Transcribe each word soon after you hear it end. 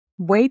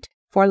Wait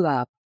for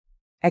Love,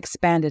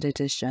 Expanded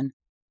Edition.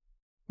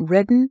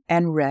 Written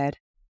and read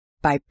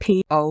by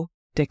P.O.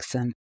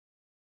 Dixon.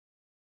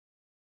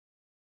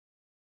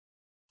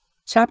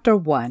 Chapter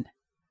 1.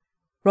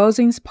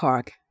 Rosings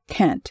Park,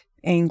 Kent,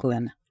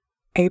 England,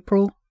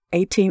 April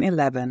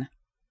 1811.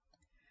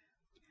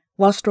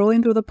 While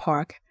strolling through the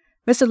park,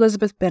 Miss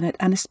Elizabeth Bennet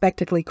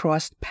unexpectedly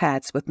crossed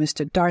paths with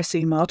Mr.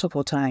 Darcy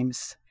multiple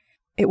times.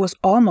 It was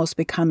almost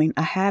becoming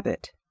a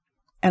habit,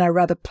 and a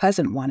rather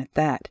pleasant one at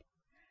that.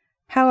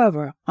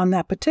 However, on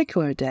that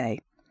particular day,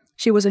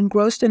 she was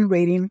engrossed in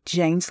reading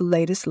Jane's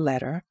latest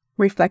letter,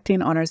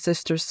 reflecting on her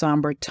sister's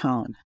somber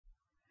tone.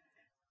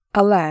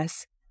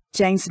 Alas,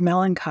 Jane's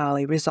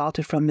melancholy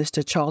resulted from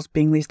Mr. Charles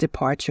Bingley's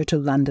departure to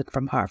London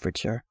from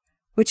Hertfordshire,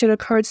 which had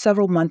occurred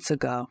several months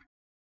ago.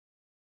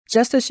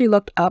 Just as she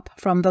looked up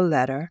from the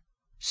letter,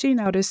 she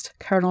noticed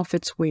Colonel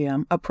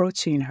Fitzwilliam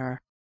approaching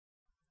her.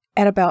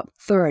 At about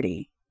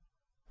 30,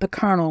 the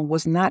colonel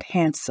was not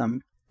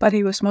handsome, but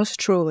he was most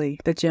truly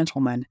the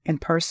gentleman in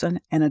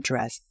person and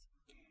address.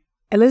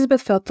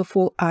 Elizabeth felt the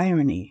full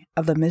irony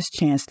of the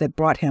mischance that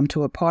brought him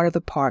to a part of the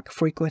park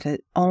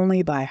frequented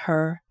only by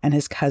her and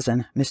his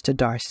cousin, Mr.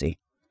 Darcy.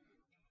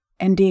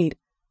 Indeed,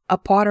 a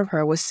part of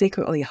her was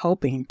secretly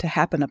hoping to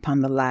happen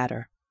upon the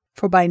latter,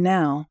 for by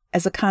now,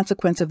 as a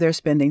consequence of their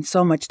spending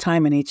so much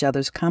time in each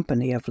other's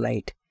company of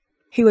late,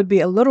 he would be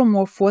a little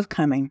more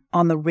forthcoming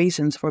on the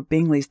reasons for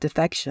Bingley's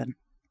defection.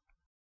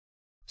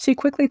 She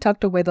quickly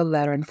tucked away the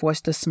letter and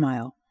forced a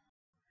smile.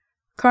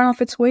 "Colonel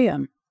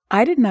Fitzwilliam,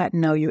 I did not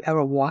know you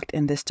ever walked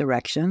in this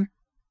direction."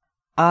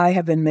 "I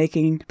have been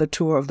making the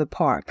tour of the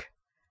park,"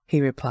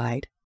 he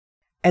replied,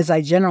 "as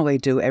I generally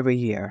do every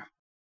year,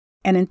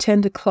 and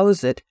intend to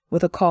close it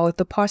with a call at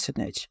the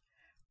parsonage.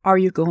 Are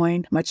you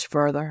going much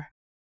further?"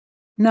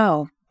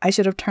 "No, I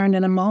should have turned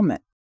in a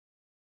moment."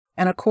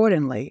 And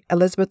accordingly,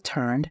 Elizabeth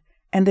turned,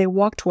 and they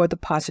walked toward the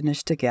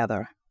parsonage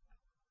together.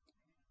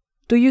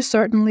 "Do you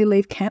certainly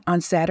leave Kent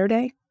on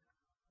Saturday?"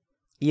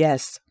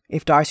 "Yes,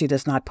 if Darcy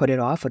does not put it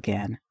off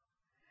again.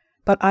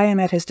 But I am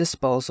at his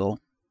disposal.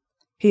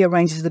 He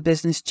arranges the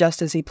business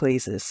just as he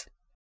pleases."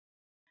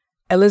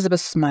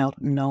 Elizabeth smiled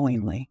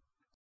knowingly.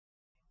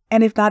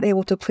 "And if not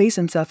able to please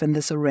himself in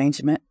this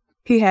arrangement,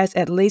 he has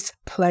at least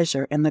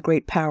pleasure in the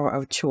great power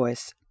of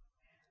choice.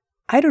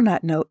 I do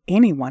not know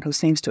anyone who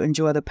seems to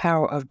enjoy the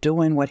power of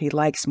doing what he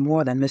likes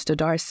more than Mr.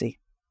 Darcy."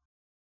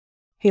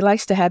 "He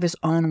likes to have his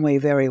own way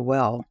very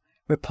well,"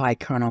 replied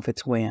Colonel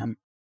Fitzwilliam.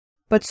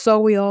 "But so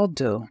we all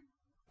do.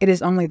 It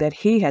is only that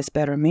he has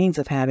better means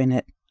of having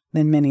it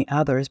than many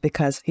others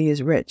because he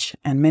is rich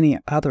and many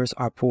others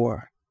are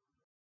poor.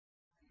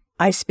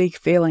 I speak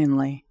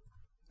feelingly.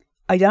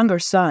 A younger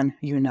son,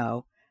 you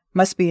know,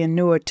 must be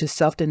inured to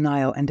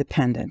self-denial and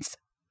dependence."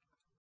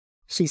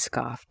 She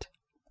scoffed.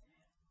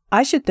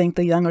 "I should think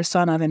the younger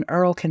son of an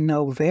earl can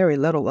know very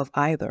little of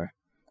either.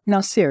 Now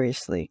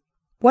seriously,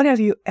 what have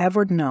you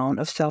ever known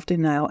of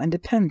self-denial and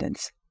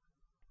dependence?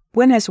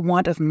 When has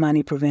want of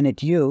money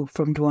prevented you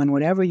from doing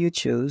whatever you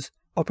choose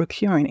or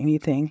procuring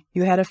anything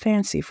you had a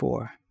fancy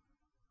for?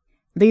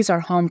 These are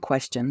home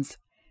questions,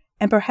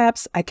 and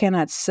perhaps I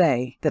cannot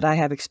say that I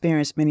have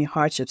experienced many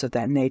hardships of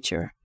that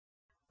nature,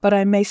 but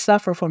I may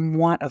suffer from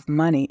want of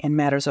money in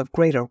matters of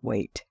greater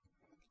weight.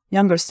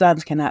 Younger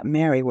sons cannot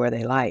marry where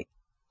they like."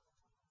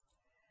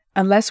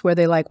 "Unless where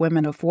they like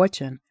women of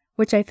fortune,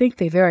 which I think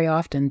they very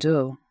often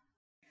do.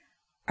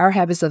 Our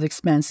habits of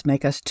expense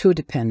make us too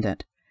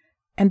dependent,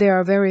 and there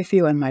are very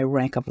few in my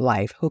rank of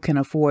life who can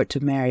afford to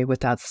marry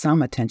without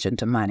some attention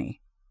to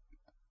money."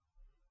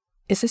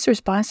 "Is this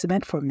response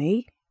meant for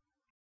me?"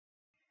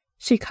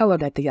 She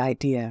colored at the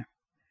idea.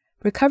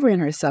 Recovering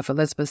herself,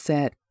 Elizabeth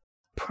said,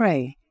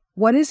 "Pray,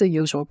 what is the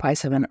usual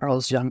price of an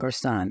earl's younger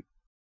son?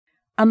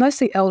 Unless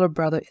the elder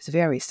brother is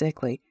very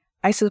sickly,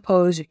 I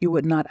suppose you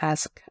would not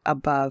ask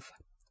above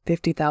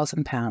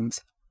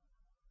 £50,000.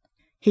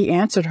 He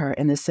answered her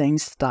in the same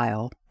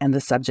style, and the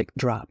subject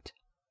dropped.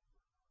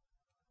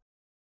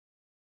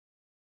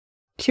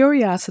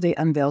 Curiosity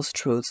unveils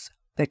truths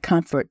that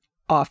comfort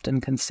often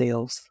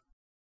conceals.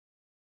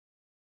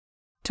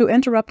 To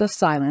interrupt a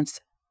silence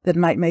that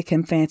might make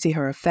him fancy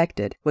her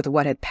affected with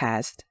what had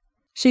passed,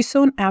 she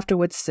soon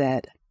afterwards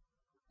said,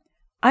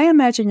 "I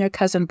imagine your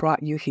cousin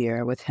brought you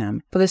here with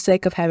him for the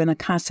sake of having a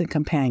constant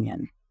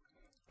companion.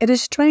 It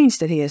is strange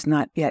that he is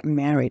not yet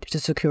married to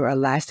secure a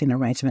lasting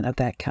arrangement of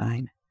that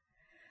kind.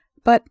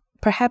 But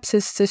perhaps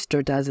his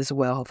sister does as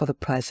well for the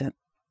present.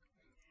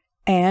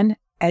 And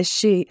as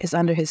she is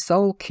under his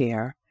sole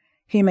care,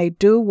 he may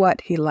do what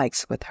he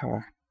likes with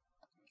her."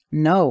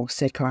 "No,"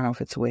 said Colonel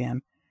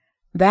Fitzwilliam.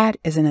 "That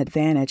is an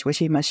advantage which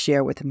he must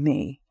share with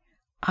me.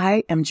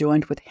 I am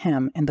joined with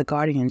him in the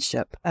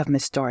guardianship of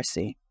Miss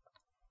Darcy."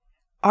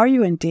 "Are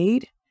you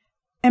indeed?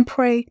 And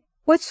pray,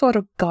 what sort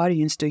of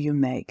guardians do you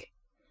make?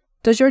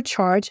 Does your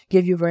charge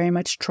give you very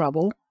much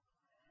trouble?"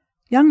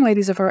 "Young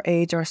ladies of her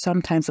age are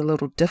sometimes a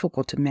little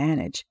difficult to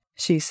manage,"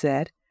 she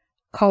said,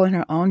 calling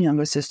her own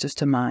younger sisters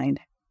to mind.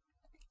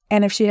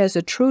 "And if she has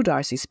a true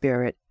Darcy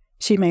spirit,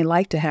 she may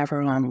like to have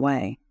her own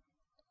way."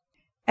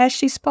 As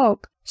she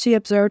spoke, she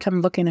observed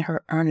him looking at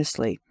her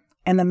earnestly,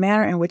 and the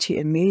manner in which he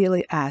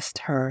immediately asked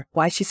her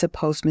why she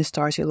supposed Miss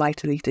Darcy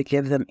likely to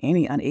give them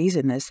any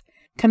uneasiness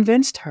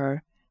convinced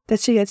her that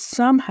she had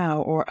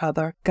somehow or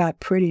other got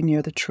pretty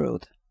near the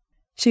truth.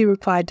 She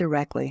replied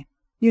directly,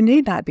 "You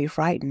need not be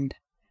frightened.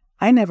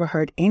 I never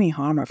heard any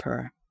harm of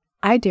her.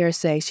 I dare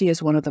say she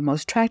is one of the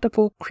most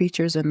tractable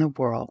creatures in the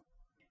world.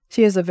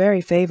 She is a very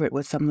favorite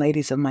with some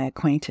ladies of my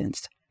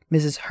acquaintance,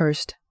 Mrs.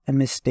 Hurst and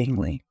Miss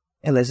Bingley,"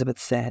 Elizabeth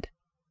said,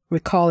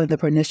 recalling the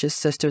pernicious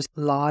sisters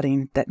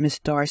lauding that Miss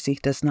Darcy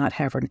does not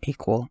have an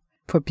equal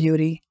for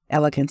beauty,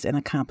 elegance, and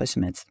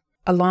accomplishments,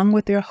 along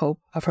with their hope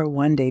of her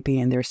one day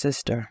being their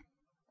sister.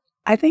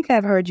 "I think I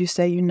have heard you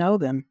say you know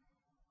them."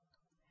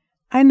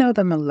 "I know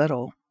them a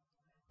little.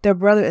 Their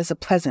brother is a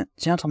pleasant,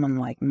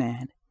 gentlemanlike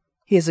man.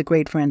 He is a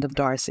great friend of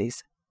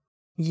Darcy's."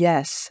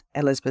 "Yes,"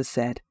 Elizabeth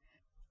said.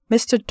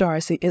 "Mr.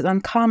 Darcy is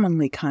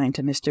uncommonly kind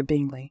to Mr.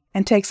 Bingley,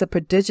 and takes a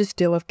prodigious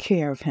deal of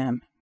care of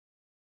him."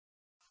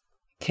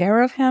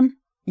 "Care of him?"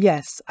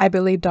 "Yes, I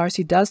believe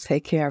Darcy does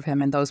take care of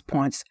him in those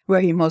points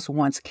where he most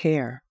wants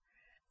care.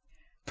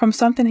 From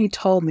something he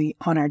told me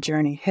on our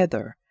journey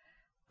hither,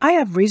 I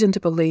have reason to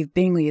believe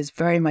Bingley is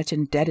very much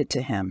indebted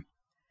to him.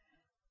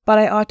 But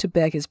I ought to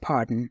beg his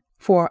pardon,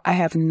 for I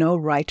have no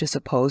right to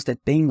suppose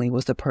that Bingley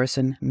was the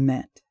person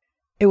meant.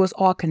 It was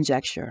all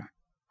conjecture."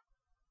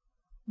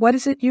 "What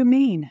is it you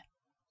mean?"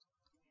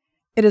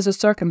 "It is a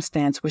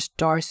circumstance which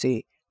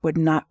Darcy would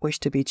not wish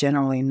to be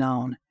generally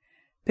known,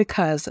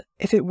 because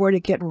if it were to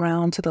get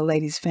round to the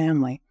lady's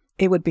family,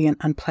 it would be an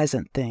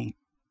unpleasant thing."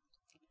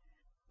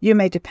 "You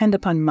may depend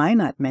upon my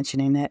not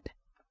mentioning it.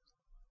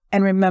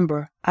 And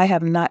remember, I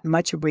have not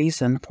much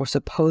reason for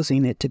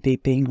supposing it to be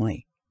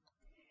Bingley.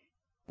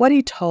 What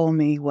he told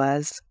me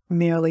was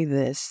merely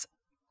this,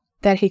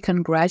 that he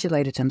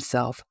congratulated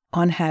himself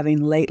on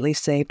having lately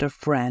saved a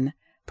friend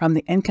from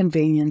the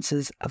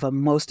inconveniences of a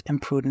most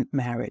imprudent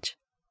marriage,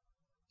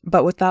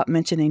 but without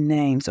mentioning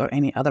names or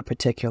any other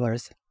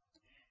particulars.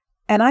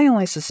 And I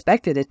only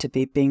suspected it to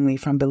be Bingley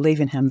from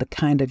believing him the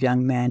kind of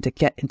young man to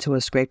get into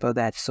a scrape of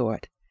that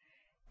sort,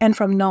 and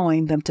from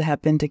knowing them to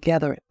have been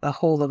together the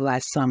whole of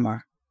last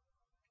summer."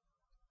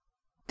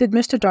 "Did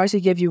Mr. Darcy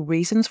give you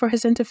reasons for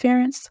his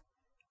interference?"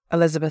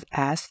 Elizabeth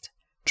asked,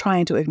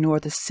 trying to ignore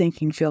the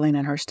sinking feeling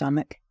in her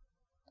stomach.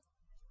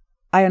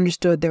 "I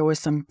understood there were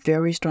some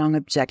very strong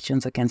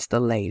objections against the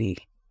lady,"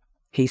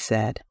 he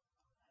said.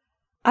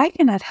 "I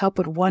cannot help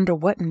but wonder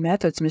what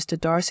methods Mr.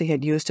 Darcy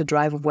had used to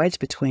drive a wedge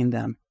between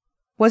them.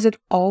 Was it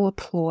all a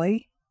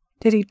ploy?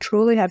 Did he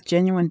truly have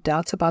genuine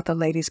doubts about the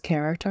lady's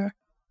character,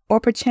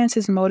 or perchance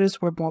his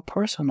motives were more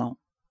personal?"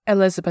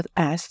 Elizabeth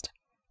asked,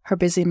 her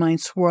busy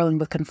mind swirling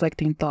with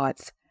conflicting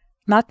thoughts,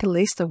 not the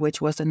least of which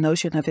was the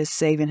notion of his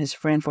saving his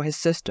friend for his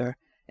sister,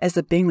 as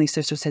the Bingley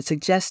sisters had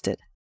suggested.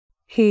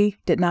 "He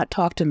did not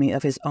talk to me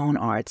of his own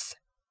arts,"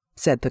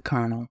 said the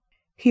Colonel.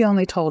 "He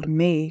only told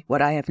me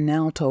what I have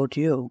now told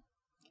you."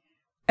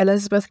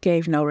 Elizabeth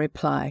gave no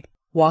reply,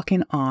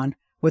 walking on,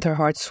 with her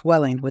heart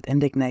swelling with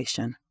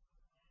indignation.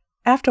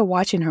 After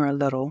watching her a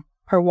little,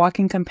 her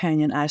walking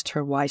companion asked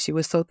her why she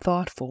was so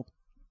thoughtful.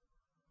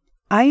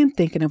 "I am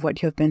thinking of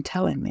what you have been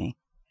telling me.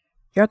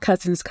 Your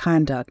cousin's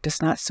conduct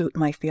does not suit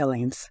my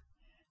feelings.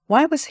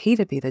 Why was he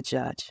to be the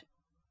judge?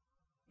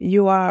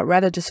 You are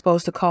rather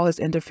disposed to call his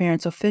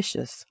interference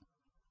officious.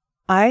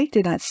 I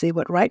did not see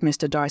what right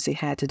Mr. Darcy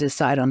had to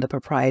decide on the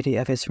propriety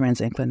of his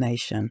friend's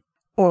inclination,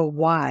 or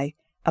why,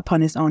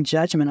 upon his own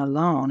judgment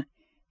alone,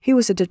 he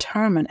was to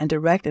determine and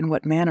direct in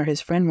what manner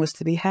his friend was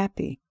to be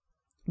happy.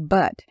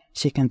 But,"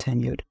 she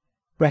continued,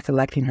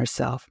 recollecting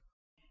herself,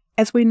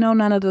 "as we know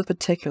none of the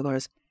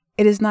particulars,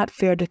 it is not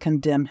fair to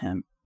condemn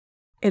him.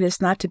 It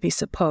is not to be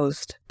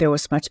supposed there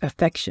was much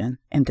affection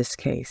in this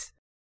case.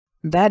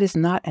 That is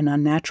not an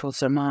unnatural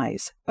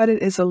surmise, but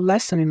it is a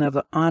lessening of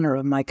the honor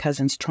of my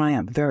cousin's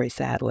triumph very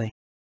sadly."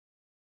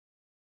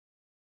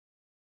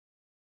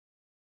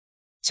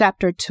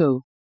 Chapter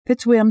 2.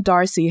 Fitzwilliam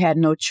Darcy had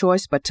no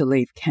choice but to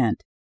leave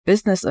Kent.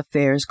 Business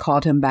affairs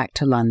called him back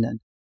to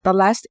London. The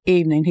last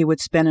evening he would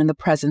spend in the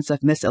presence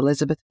of Miss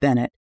Elizabeth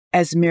Bennet,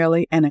 as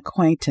merely an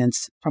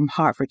acquaintance from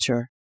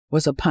Hertfordshire,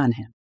 was upon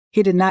him.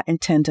 He did not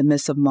intend to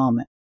miss a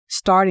moment,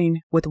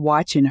 starting with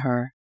watching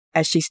her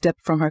as she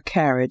stepped from her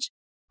carriage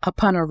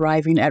upon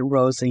arriving at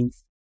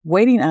Rosings.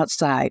 Waiting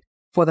outside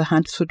for the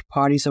Hunsford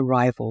party's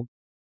arrival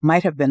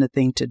might have been the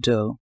thing to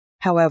do.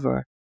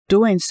 However,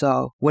 doing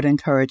so would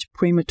encourage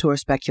premature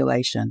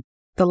speculation,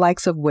 the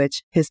likes of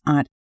which his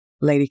aunt,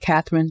 Lady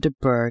Catherine de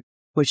Bourgh,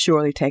 would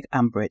surely take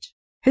umbrage.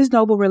 His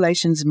noble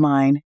relation's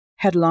mind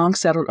had long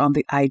settled on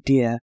the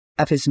idea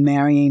of his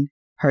marrying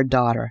her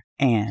daughter,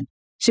 Anne.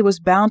 She was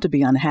bound to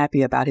be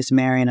unhappy about his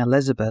marrying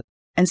Elizabeth,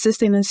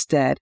 insisting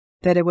instead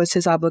that it was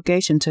his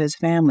obligation to his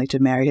family to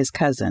marry his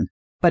cousin,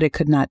 but it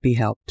could not be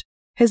helped.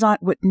 His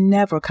aunt would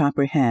never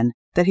comprehend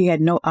that he had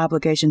no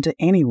obligation to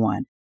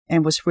anyone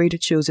and was free to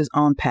choose his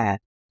own path.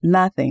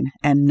 Nothing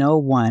and no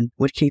one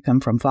would keep him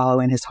from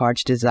following his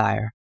heart's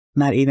desire,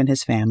 not even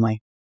his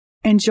family.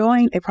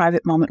 "Enjoying a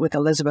private moment with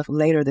Elizabeth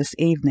later this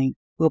evening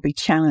will be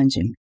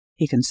challenging,"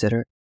 he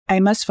considered. "I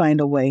must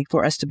find a way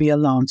for us to be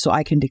alone so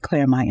I can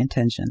declare my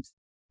intentions."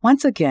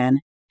 Once again,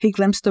 he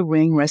glimpsed the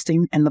ring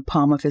resting in the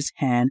palm of his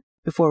hand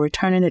before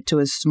returning it to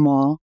his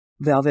small,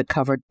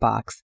 velvet-covered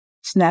box,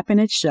 snapping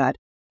it shut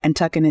and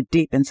tucking it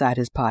deep inside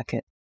his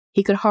pocket.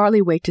 He could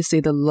hardly wait to see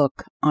the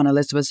look on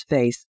Elizabeth's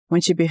face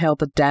when she beheld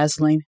the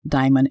dazzling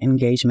diamond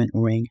engagement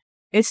ring.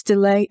 Its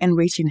delay in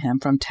reaching him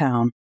from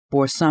town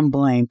bore some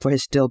blame for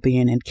his still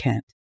being in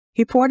Kent.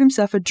 He poured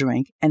himself a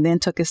drink and then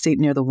took a seat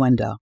near the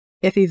window.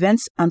 If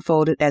events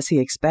unfolded as he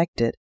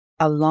expected,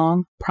 a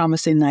long,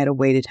 promising night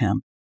awaited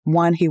him,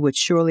 one he would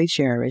surely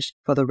cherish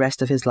for the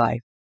rest of his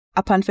life.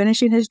 Upon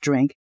finishing his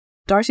drink,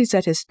 Darcy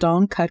set his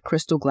stone-cut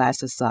crystal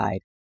glass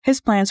aside. His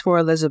plans for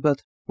Elizabeth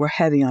were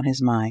heavy on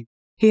his mind.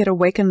 He had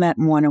awakened that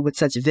morning with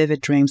such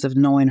vivid dreams of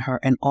knowing her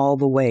in all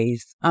the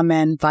ways a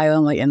man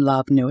violently in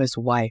love knew his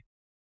wife.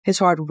 His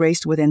heart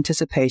raced with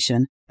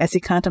anticipation as he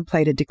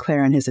contemplated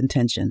declaring his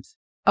intentions.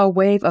 A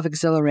wave of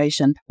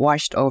exhilaration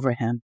washed over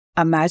him,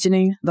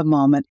 imagining the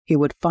moment he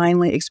would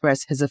finally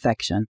express his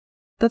affection.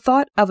 The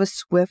thought of a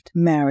swift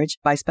marriage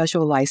by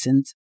special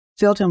license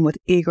filled him with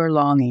eager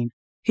longing.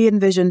 He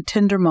envisioned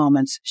tender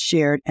moments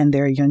shared in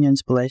their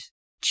union's bliss,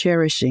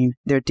 cherishing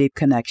their deep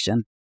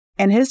connection.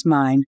 In his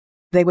mind,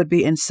 they would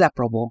be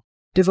inseparable,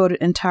 devoted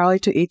entirely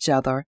to each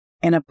other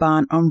in a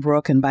bond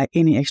unbroken by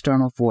any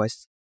external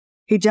force.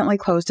 He gently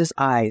closed his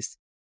eyes,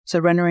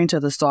 surrendering to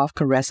the soft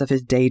caress of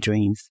his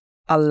daydreams,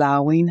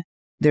 allowing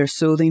their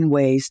soothing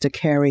waves to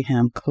carry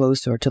him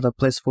closer to the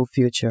blissful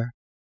future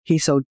he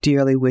so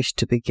dearly wished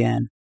to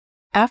begin.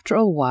 After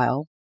a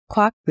while,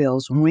 clock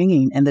bells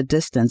ringing in the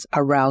distance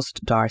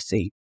aroused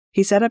Darcy.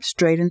 He sat up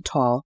straight and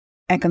tall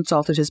and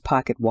consulted his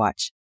pocket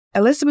watch.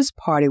 Elizabeth's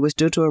party was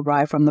due to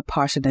arrive from the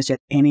parsonage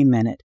at any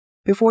minute.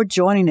 Before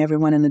joining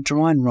everyone in the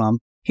drawing-room,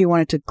 he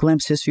wanted to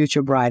glimpse his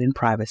future bride in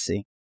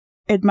privacy.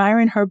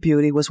 Admiring her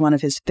beauty was one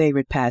of his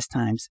favorite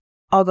pastimes,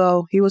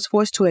 although he was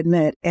forced to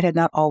admit it had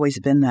not always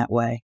been that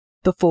way.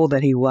 The fool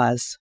that he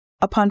was.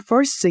 Upon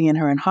first seeing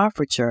her in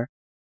Hertfordshire,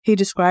 he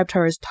described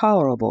her as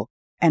tolerable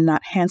and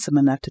not handsome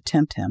enough to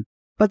tempt him.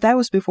 But that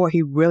was before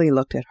he really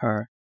looked at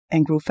her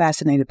and grew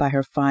fascinated by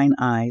her fine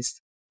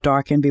eyes,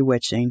 dark and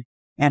bewitching,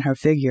 and her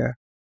figure,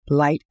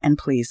 light and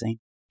pleasing.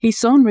 He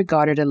soon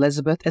regarded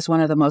Elizabeth as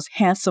one of the most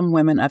handsome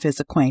women of his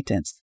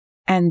acquaintance,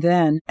 and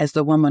then as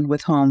the woman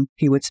with whom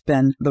he would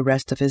spend the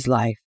rest of his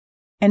life.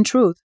 In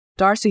truth,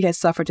 Darcy had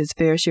suffered his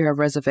fair share of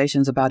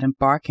reservations about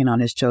embarking on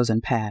his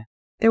chosen path.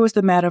 There was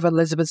the matter of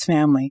Elizabeth's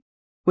family,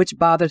 which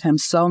bothered him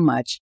so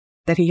much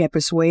that he had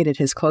persuaded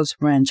his close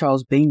friend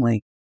Charles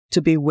Bingley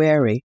to be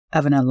wary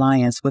of an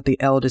alliance with the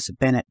eldest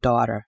Bennet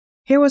daughter.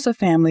 Here was a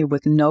family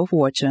with no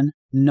fortune,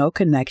 no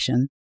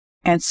connection,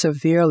 and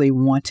severely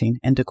wanting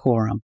in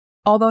decorum.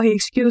 Although he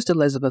excused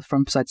Elizabeth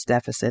from such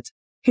deficits,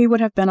 he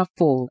would have been a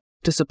fool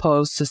to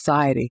suppose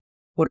society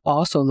would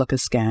also look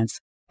askance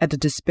at the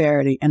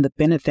disparity in the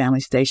Bennet family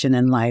station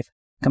in life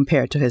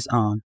compared to his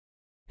own.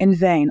 In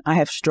vain I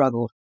have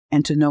struggled,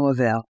 and to no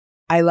avail.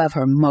 I love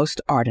her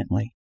most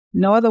ardently.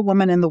 No other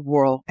woman in the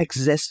world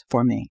exists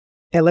for me.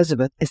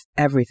 Elizabeth is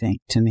everything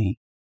to me.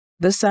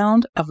 The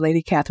sound of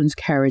Lady Catherine's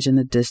carriage in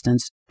the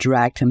distance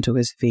dragged him to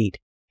his feet.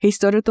 He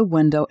stood at the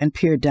window and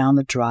peered down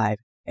the drive,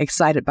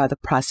 excited by the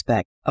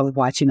prospect of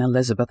watching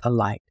Elizabeth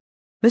alight.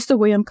 Mr.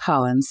 William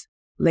Collins,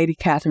 Lady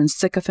Catherine's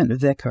sycophant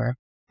vicar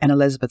and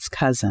Elizabeth's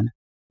cousin,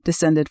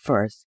 descended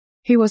first.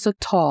 He was a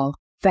tall,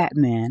 fat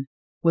man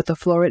with a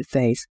florid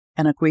face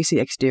and a greasy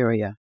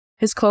exterior.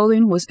 His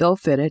clothing was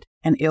ill-fitted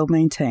and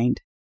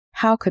ill-maintained.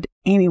 How could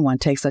anyone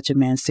take such a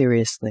man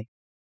seriously?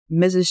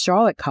 Mrs.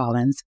 Charlotte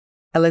Collins,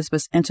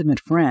 Elizabeth's intimate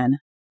friend,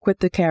 quit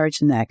the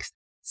carriage next,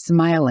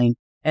 smiling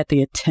at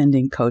the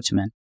attending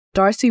coachman.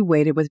 Darcy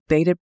waited with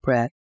bated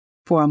breath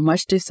for a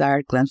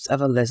much-desired glimpse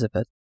of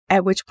Elizabeth,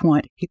 at which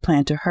point he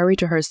planned to hurry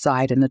to her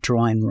side in the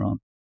drawing-room.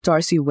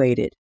 Darcy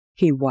waited.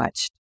 He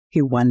watched.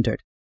 He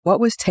wondered. What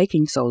was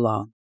taking so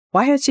long?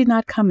 Why had she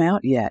not come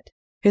out yet?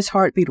 His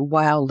heart beat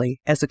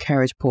wildly as the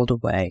carriage pulled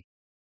away.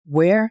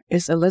 Where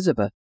is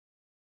Elizabeth?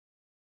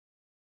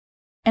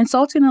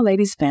 Insulting a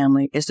lady's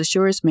family is the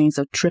surest means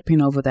of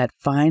tripping over that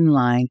fine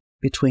line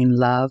between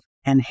love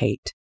and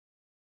hate.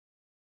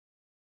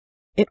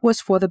 It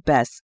was for the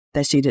best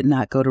that she did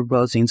not go to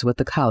Rosings with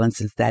the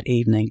Collinses that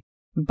evening.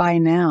 By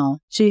now,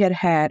 she had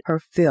had her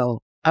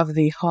fill of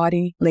the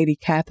haughty Lady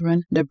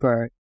Catherine de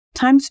Bourgh.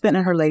 Time spent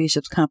in her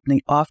ladyship's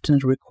company often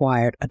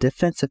required a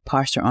defensive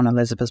posture on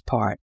Elizabeth's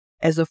part,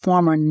 as the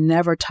former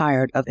never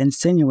tired of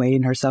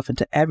insinuating herself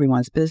into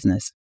everyone's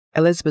business,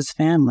 Elizabeth's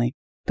family,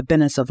 the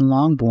Bennets of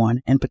Longbourn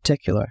in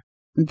particular.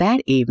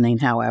 That evening,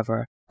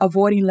 however,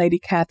 avoiding Lady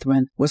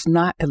Catherine was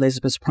not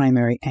Elizabeth's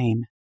primary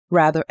aim.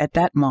 Rather, at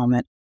that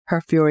moment,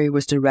 her fury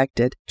was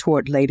directed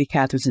toward Lady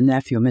Catherine's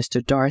nephew,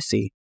 Mr.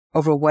 Darcy,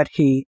 over what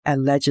he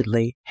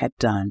allegedly had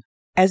done.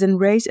 As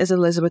enraged as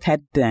Elizabeth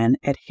had been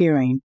at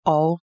hearing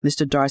all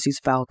Mr. Darcy's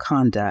foul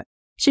conduct,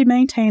 she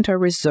maintained her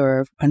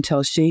reserve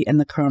until she and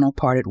the colonel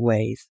parted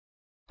ways.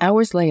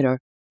 Hours later,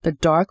 the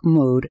dark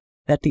mood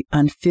that the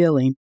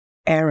unfeeling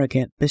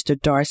arrogant Mr.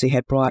 Darcy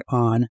had brought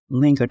on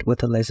lingered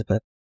with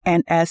Elizabeth,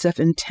 and as if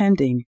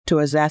intending to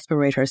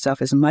exasperate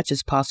herself as much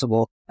as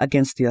possible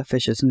against the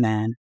officious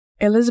man,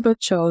 Elizabeth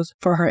chose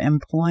for her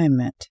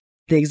employment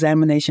the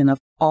examination of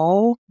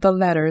all the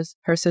letters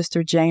her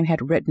sister Jane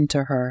had written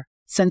to her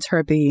since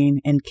her being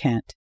in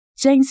Kent.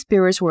 Jane's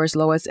spirits were as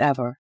low as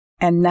ever,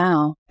 and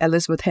now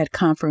Elizabeth had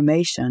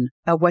confirmation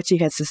of what she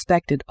had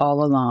suspected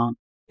all along,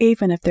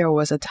 even if there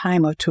was a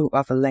time or two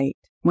of late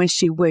when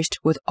she wished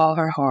with all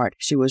her heart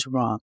she was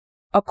wrong.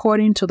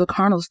 According to the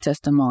Colonel's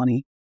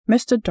testimony,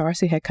 Mr.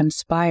 Darcy had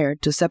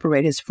conspired to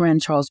separate his friend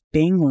Charles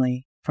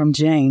Bingley from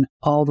Jane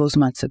all those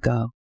months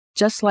ago.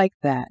 Just like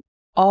that,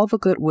 all the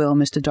goodwill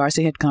Mr.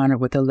 Darcy had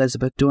garnered with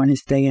Elizabeth during his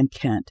stay in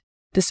Kent,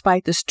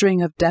 despite the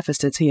string of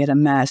deficits he had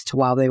amassed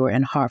while they were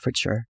in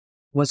Hertfordshire,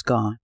 was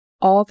gone.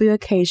 All the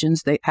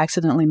occasions they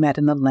accidentally met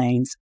in the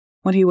lanes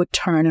when he would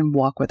turn and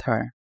walk with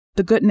her,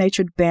 the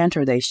good-natured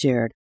banter they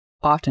shared,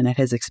 often at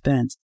his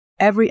expense,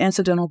 every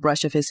incidental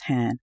brush of his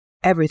hand,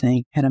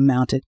 everything had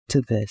amounted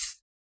to this: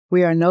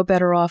 "We are no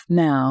better off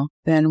now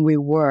than we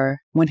were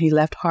when he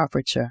left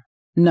Hertfordshire.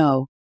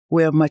 No,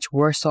 we are much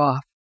worse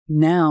off.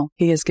 Now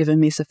he has given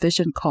me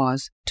sufficient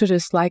cause to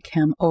dislike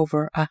him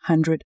over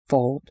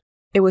 100-fold."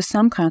 It was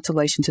some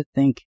consolation to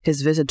think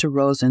his visit to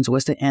Rosings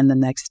was to end the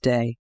next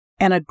day,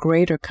 and a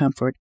greater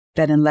comfort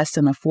that in less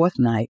than a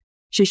fortnight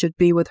she should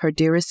be with her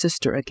dearest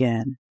sister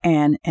again,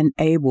 and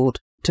enabled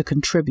to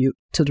contribute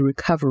to the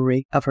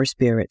recovery of her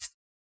spirits.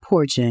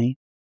 Poor Jane!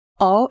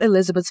 All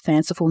Elizabeth's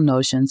fanciful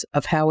notions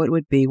of how it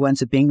would be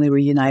once Bingley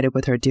reunited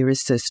with her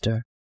dearest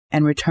sister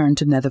and returned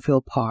to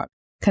Netherfield Park,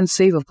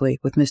 conceivably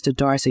with Mr.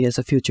 Darcy as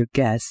a future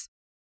guest,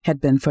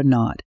 had been for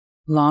naught.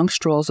 Long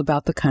strolls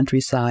about the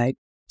countryside,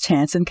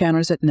 chance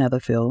encounters at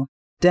Netherfield,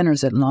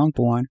 dinners at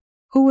Longbourn,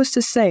 who was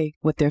to say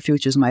what their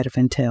futures might have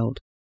entailed?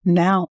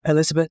 Now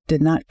Elizabeth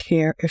did not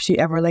care if she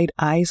ever laid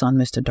eyes on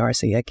Mr.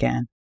 Darcy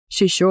again.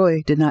 She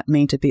surely did not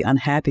mean to be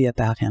unhappy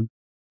about him.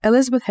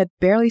 Elizabeth had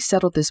barely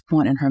settled this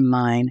point in her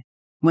mind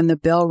when the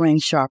bell rang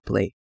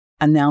sharply,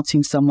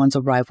 announcing someone's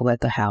arrival at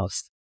the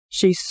house.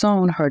 She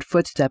soon heard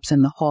footsteps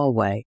in the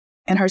hallway,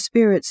 and her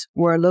spirits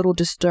were a little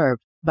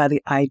disturbed by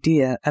the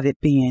idea of it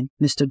being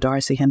Mr.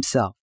 Darcy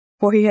himself,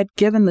 for he had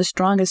given the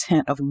strongest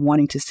hint of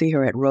wanting to see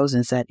her at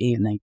Rosings that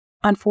evening.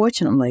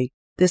 Unfortunately,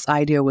 this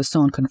idea was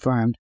soon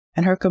confirmed,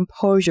 and her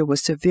composure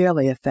was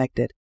severely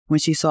affected when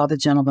she saw the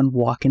gentleman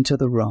walk into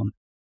the room.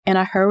 In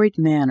a hurried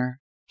manner,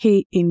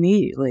 he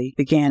immediately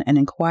began an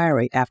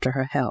inquiry after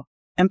her health,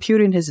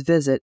 imputing his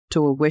visit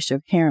to a wish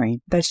of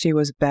hearing that she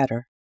was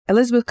better.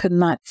 Elizabeth could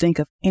not think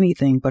of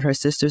anything but her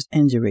sister's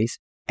injuries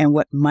and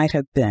what might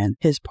have been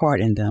his part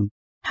in them.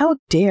 How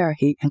dare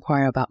he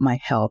inquire about my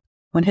health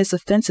when his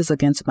offenses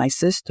against my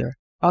sister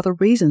are the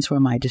reasons for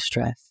my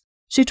distress?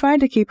 She tried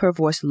to keep her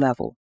voice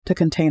level, to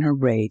contain her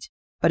rage,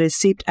 but it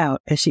seeped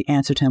out as she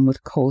answered him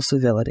with cold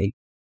civility.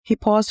 He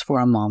paused for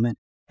a moment,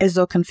 as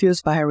though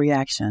confused by her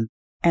reaction,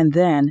 and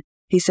then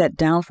he sat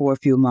down for a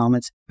few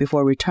moments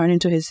before returning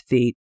to his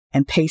feet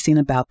and pacing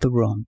about the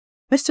room.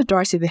 Mr.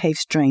 Darcy behaved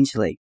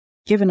strangely,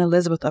 giving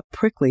Elizabeth a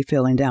prickly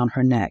feeling down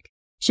her neck.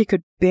 She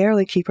could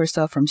barely keep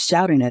herself from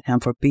shouting at him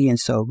for being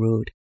so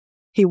rude.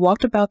 He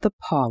walked about the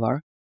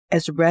parlor,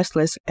 as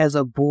restless as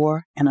a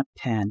boar in a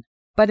pen.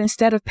 But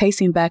instead of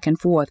pacing back and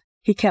forth,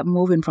 he kept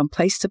moving from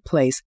place to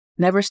place,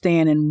 never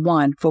staying in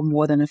one for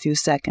more than a few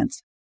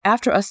seconds.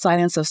 After a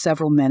silence of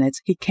several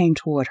minutes, he came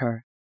toward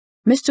her.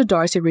 Mr.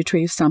 Darcy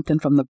retrieved something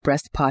from the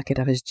breast pocket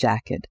of his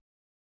jacket.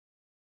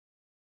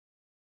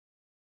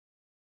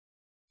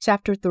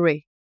 Chapter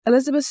 3.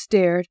 Elizabeth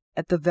stared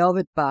at the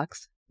velvet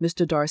box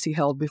Mr. Darcy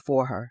held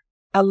before her.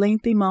 A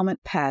lengthy moment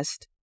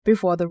passed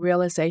before the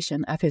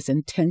realization of his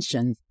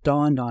intentions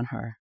dawned on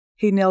her.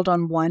 He knelt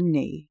on one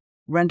knee,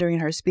 rendering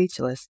her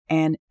speechless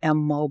and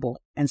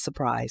immobile in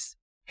surprise.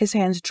 His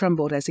hands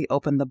trembled as he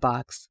opened the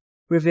box,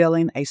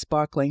 revealing a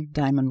sparkling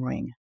diamond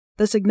ring.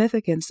 The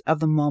significance of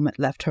the moment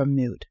left her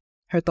mute,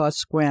 her thoughts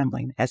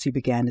scrambling as he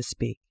began to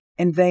speak.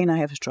 "In vain I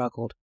have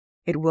struggled.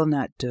 It will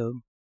not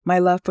do. My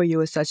love for you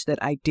is such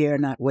that I dare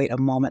not wait a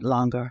moment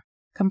longer."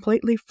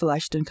 Completely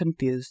flushed and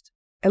confused,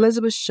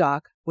 Elizabeth's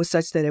shock was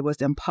such that it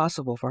was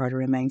impossible for her to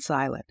remain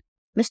silent.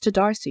 "Mr.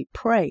 Darcy,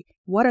 pray,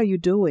 what are you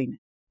doing?"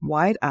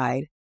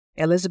 Wide-eyed,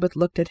 Elizabeth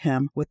looked at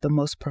him with the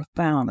most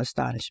profound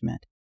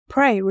astonishment.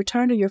 "Pray,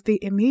 return to your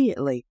feet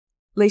immediately,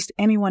 lest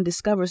anyone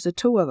discovers the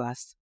two of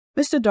us."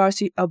 Mr.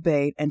 Darcy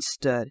obeyed and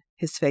stood,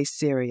 his face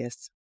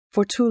serious.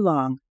 "For too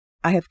long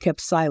I have kept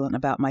silent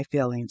about my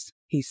feelings,"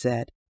 he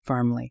said,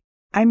 firmly.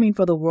 "I mean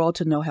for the world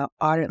to know how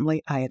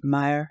ardently I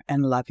admire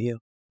and love you."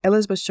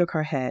 Elizabeth shook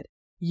her head.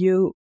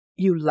 You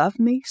love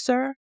me,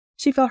 sir?"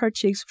 She felt her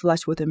cheeks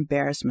flush with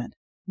embarrassment.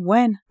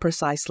 "When,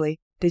 precisely,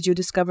 did you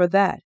discover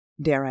that,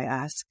 dare I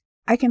ask?"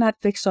 "I cannot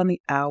fix on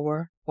the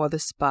hour, or the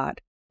spot,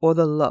 or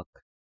the look,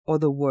 or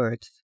the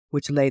words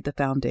which laid the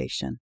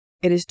foundation.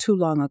 It is too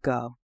long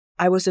ago.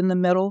 I was in the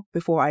middle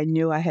before I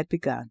knew I had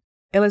begun."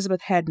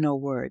 Elizabeth had no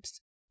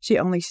words. She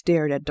only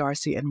stared at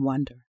Darcy in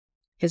wonder.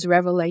 His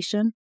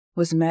revelation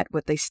was met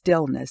with a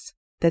stillness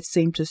that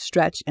seemed to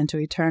stretch into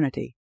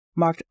eternity,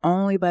 marked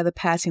only by the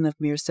passing of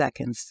mere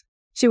seconds.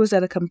 She was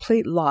at a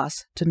complete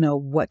loss to know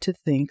what to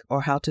think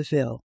or how to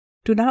feel.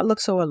 "Do not look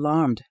so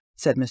alarmed,"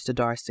 said Mr.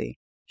 Darcy.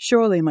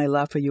 "Surely my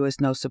love for you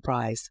is no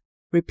surprise.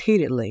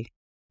 Repeatedly,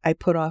 I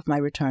put off my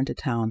return to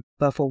town,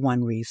 but for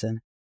one reason,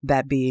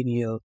 that being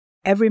you.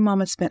 Every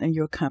moment spent in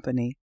your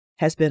company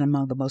has been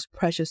among the most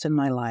precious in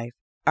my life.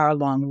 Our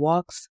long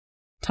walks,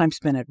 time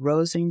spent at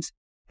Rosings,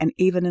 and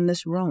even in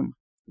this room.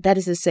 That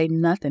is to say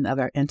nothing of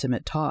our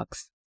intimate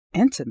talks."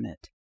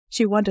 Intimate?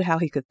 She wondered how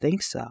he could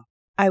think so.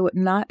 "I would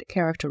not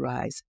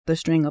characterize the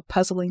string of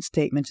puzzling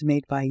statements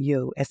made by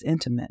you as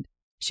intimate,"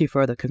 she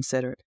further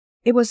considered.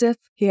 It was as if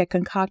he had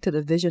concocted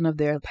a vision of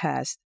their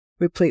past,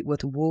 replete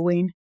with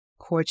wooing,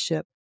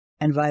 courtship,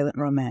 and violent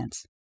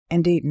romance.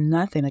 Indeed,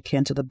 nothing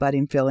akin to the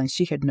budding feelings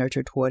she had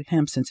nurtured toward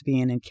him since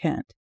being in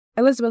Kent.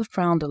 Elizabeth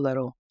frowned a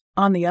little.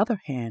 On the other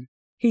hand,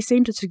 he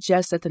seemed to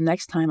suggest that the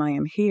next time I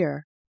am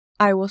here,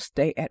 I will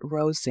stay at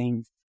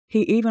Rosings.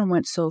 He even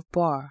went so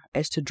far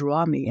as to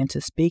draw me into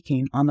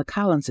speaking on the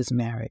Collinses'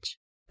 marriage.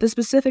 The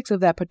specifics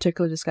of that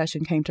particular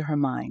discussion came to her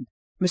mind.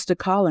 "Mr.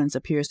 Collins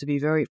appears to be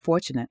very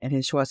fortunate in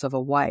his choice of a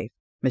wife,"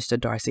 Mr.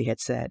 Darcy had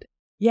said.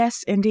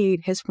 Yes,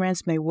 indeed, his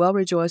friends may well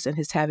rejoice in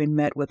his having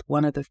met with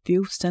one of the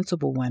few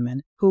sensible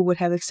women who would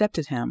have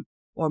accepted him,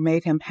 or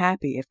made him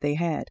happy if they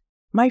had.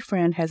 My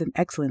friend has an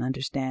excellent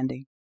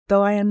understanding,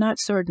 though I am not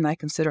certain I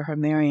consider her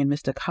marrying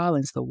Mr.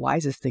 Collins the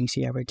wisest thing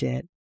she ever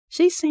did.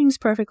 She seems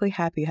perfectly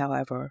happy,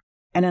 however,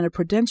 and in a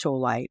prudential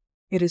light,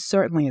 it is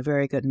certainly a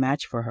very good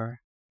match for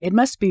her. It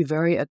must be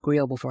very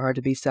agreeable for her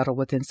to be settled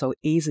within so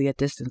easy a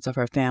distance of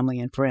her family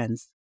and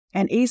friends.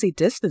 An easy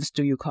distance,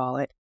 do you call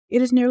it?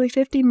 It is nearly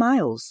 50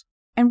 miles.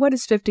 "And what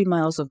is 50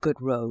 miles of good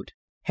road?"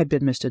 had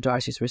been Mr.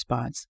 Darcy's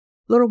response.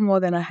 "Little more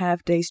than a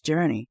half-day's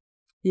journey."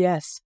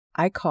 "Yes,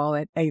 I call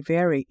it a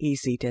very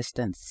easy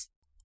distance."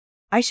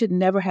 "I should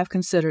never have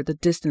considered the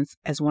distance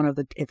as one of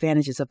the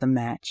advantages of the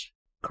match,"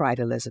 cried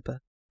Elizabeth.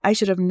 "I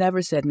should have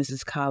never said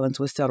Mrs. Collins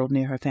was settled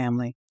near her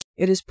family.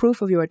 It is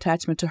proof of your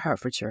attachment to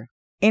Hertfordshire.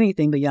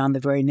 Anything beyond the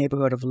very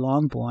neighborhood of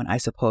Longbourn, I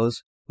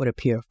suppose, would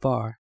appear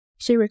far."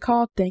 She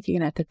recalled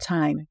thinking at the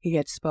time he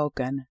had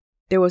spoken.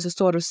 There was a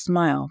sort of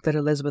smile that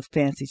Elizabeth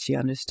fancied she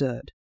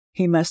understood.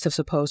 He must have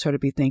supposed her to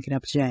be thinking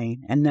of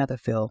Jane and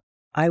Netherfield.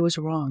 "I was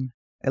wrong,"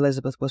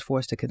 Elizabeth was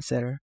forced to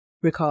consider,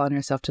 recalling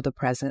herself to the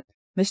present.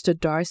 "Mr.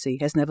 Darcy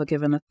has never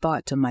given a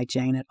thought to my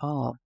Jane at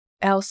all.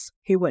 Else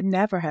he would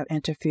never have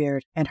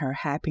interfered in her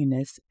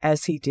happiness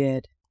as he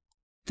did."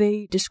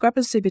 The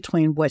discrepancy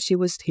between what she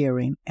was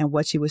hearing and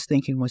what she was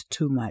thinking was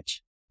too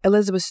much.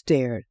 Elizabeth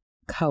stared,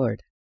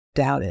 colored,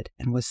 doubted,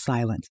 and was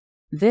silent.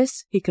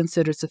 This he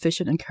considered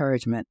sufficient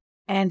encouragement,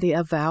 and the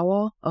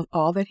avowal of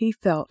all that he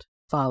felt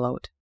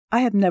followed.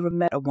 "I have never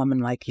met a woman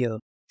like you,"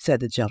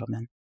 said the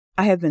gentleman.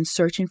 "I have been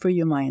searching for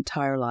you my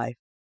entire life.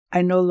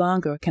 I no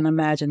longer can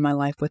imagine my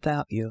life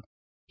without you,"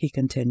 he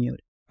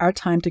continued. "Our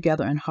time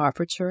together in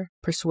Hertfordshire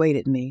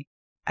persuaded me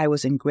I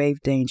was in grave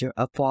danger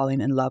of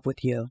falling in love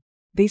with you.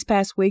 These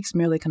past weeks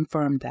merely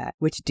confirmed that,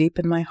 which deep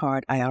in my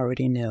heart I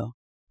already knew,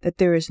 that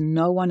there is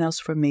no one else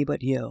for me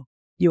but you.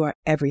 You are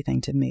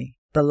everything to me,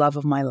 the love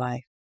of my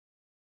life."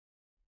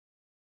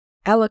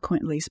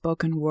 Eloquently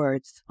spoken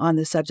words on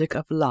the subject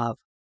of love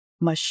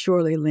must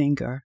surely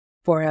linger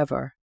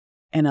forever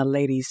in a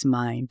lady's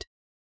mind.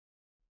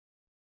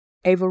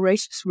 A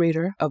voracious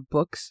reader of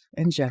books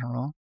in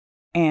general,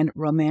 and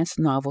romance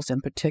novels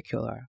in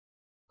particular,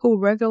 who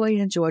regularly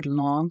enjoyed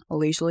long,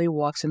 leisurely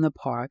walks in the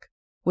park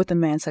with a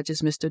man such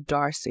as Mr.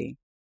 Darcy,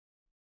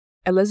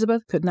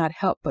 Elizabeth could not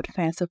help but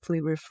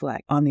fancifully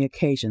reflect on the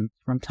occasion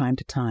from time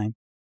to time.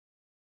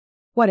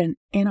 What an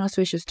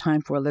inauspicious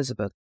time for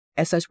Elizabeth,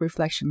 as such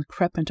reflections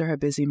crept into her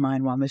busy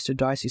mind while Mr.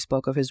 Darcy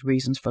spoke of his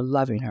reasons for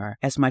loving her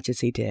as much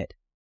as he did.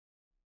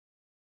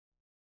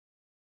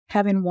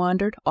 Having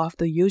wandered off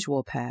the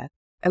usual path,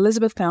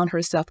 Elizabeth found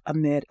herself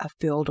amid a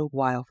field of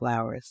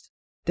wildflowers,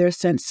 their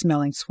scent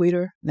smelling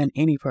sweeter than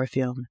any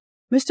perfume.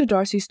 Mr.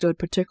 Darcy stood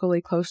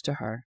particularly close to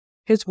her.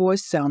 His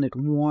voice sounded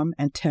warm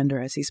and tender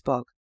as he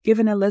spoke,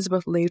 giving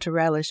Elizabeth leave to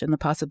relish in the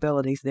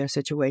possibilities their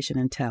situation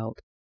entailed.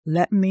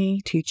 "Let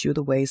me teach you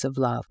the ways of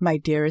love, my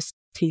dearest,"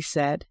 he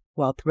said,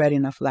 while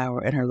threading a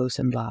flower in her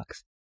loosened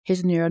locks.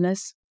 His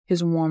nearness,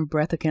 his warm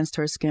breath against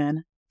her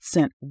skin,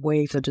 sent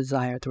waves of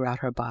desire throughout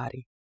her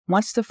body.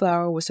 Once the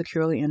flower was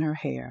securely in her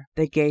hair,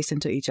 they gazed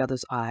into each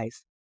other's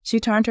eyes. She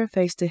turned her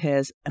face to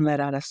his and let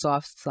out a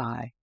soft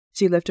sigh.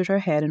 She lifted her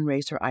head and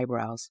raised her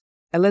eyebrows.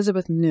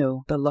 Elizabeth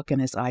knew the look in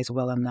his eyes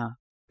well enough.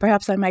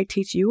 "Perhaps I might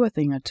teach you a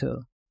thing or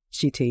two,"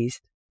 she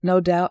teased.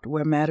 "No doubt,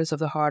 where matters of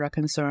the heart are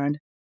concerned,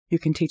 you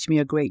can teach me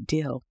a great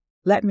deal.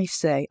 Let me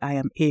say I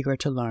am eager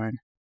to learn."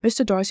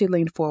 Mr. Darcy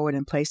leaned forward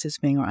and placed his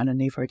finger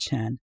underneath her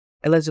chin.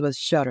 Elizabeth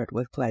shuddered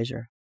with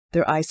pleasure.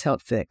 Their eyes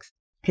held fixed.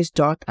 His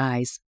dark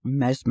eyes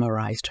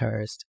mesmerized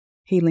hers.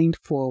 He leaned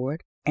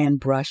forward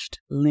and brushed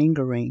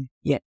lingering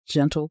yet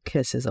gentle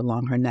kisses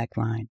along her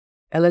neckline.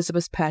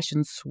 Elizabeth's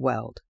passion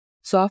swelled.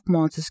 Soft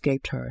moans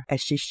escaped her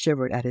as she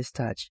shivered at his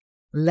touch.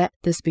 "Let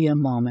this be a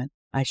moment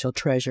I shall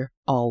treasure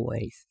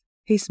always."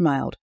 He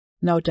smiled,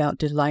 no doubt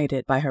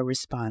delighted by her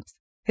response.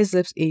 His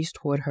lips eased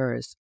toward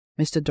hers.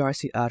 Mr.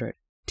 Darcy uttered,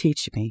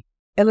 "Teach me."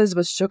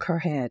 Elizabeth shook her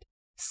head,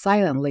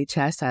 silently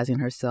chastising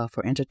herself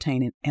for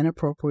entertaining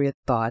inappropriate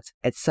thoughts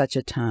at such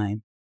a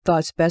time,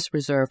 thoughts best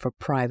reserved for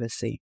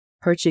privacy.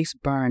 Her cheeks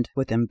burned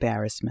with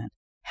embarrassment.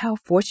 How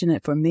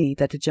fortunate for me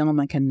that the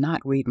gentleman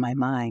cannot read my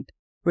mind.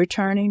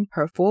 Returning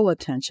her full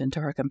attention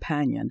to her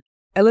companion,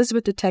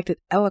 Elizabeth detected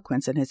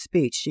eloquence in his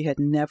speech she had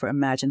never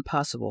imagined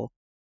possible,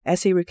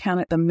 as he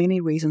recounted the many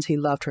reasons he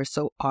loved her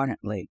so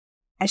ardently,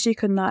 and she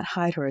could not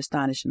hide her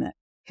astonishment.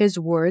 His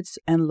words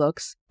and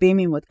looks,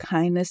 beaming with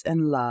kindness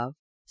and love,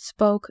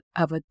 spoke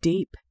of a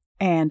deep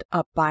and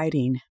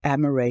abiding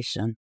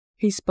admiration.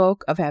 He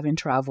spoke of having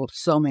traveled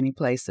so many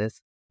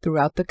places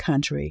throughout the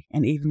country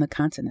and even the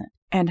continent,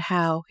 and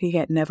how he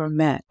had never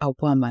met a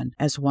woman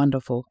as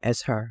wonderful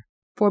as her.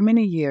 For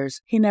many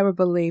years, he never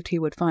believed he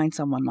would find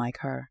someone like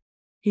her.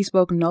 He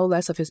spoke no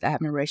less of his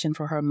admiration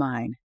for her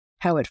mind,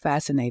 how it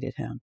fascinated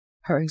him,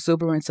 her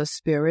exuberance of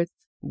spirits,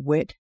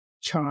 wit,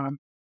 charm,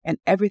 and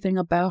everything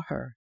about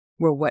her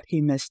were what he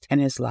missed in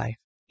his life.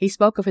 He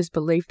spoke of his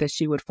belief that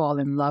she would fall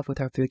in love with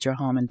her future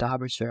home in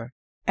Derbyshire,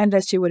 and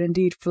that she would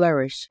indeed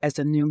flourish as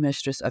the new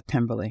mistress of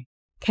Pemberley.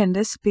 "Can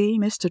this be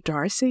Mr.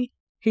 Darcy?"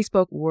 He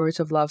spoke words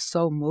of love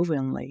so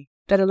movingly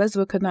that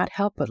Elizabeth could not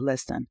help but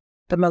listen.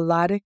 The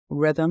melodic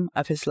rhythm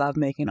of his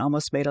love-making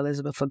almost made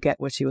Elizabeth forget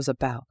what she was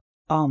about.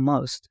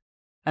 Almost,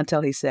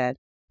 until he said,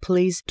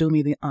 "Please do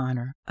me the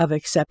honor of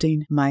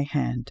accepting my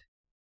hand."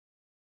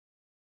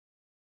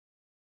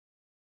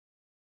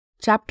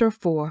 Chapter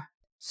 4.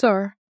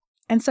 Sir,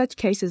 in such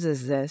cases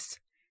as this,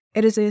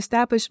 it is the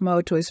established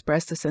mode to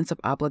express the sense of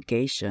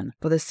obligation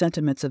for the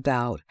sentiments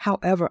avowed,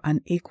 however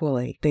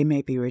unequally they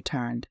may be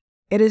returned.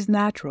 It is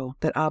natural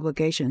that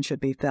obligation should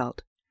be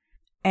felt,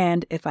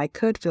 and if I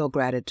could feel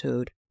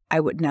gratitude, I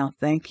would now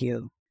thank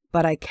you,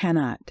 but I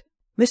cannot.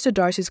 Mr.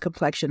 Darcy's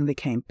complexion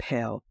became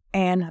pale,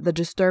 and the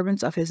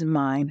disturbance of his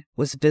mind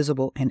was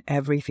visible in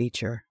every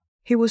feature.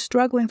 He was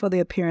struggling for the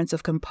appearance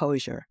of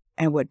composure,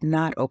 and would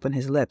not open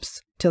his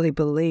lips till he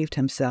believed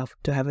himself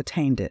to have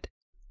attained it.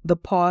 The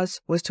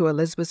pause was to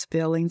Elizabeth's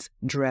feelings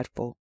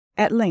dreadful.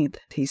 At length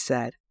he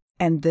said,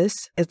 "And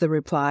this is the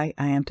reply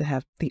I am to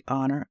have the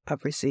honor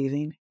of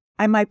receiving?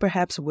 I might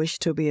perhaps wish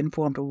to be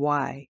informed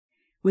why,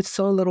 with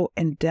so little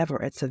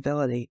endeavor at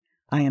civility,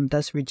 I am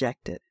thus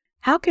rejected."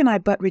 "How can I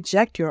but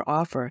reject your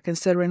offer,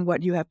 considering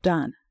what you have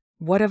done?"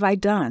 "What have I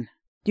done?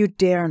 You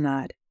dare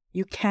not,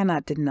 you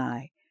cannot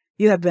deny.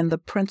 You have been the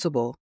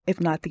principal, if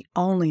not the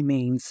only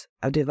means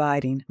of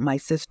dividing my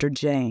sister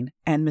Jane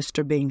and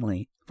Mr.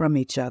 Bingley from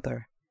each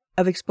other,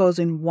 of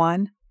exposing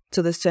one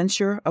to the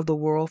censure of the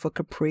world for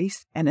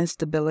caprice and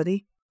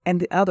instability, and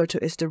the other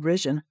to its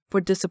derision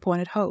for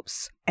disappointed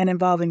hopes, and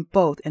involving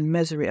both in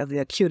misery of the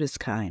acutest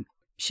kind."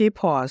 She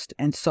paused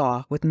and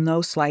saw, with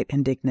no slight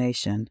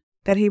indignation,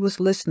 that he was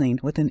listening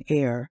with an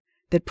air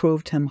that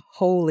proved him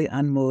wholly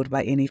unmoved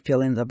by any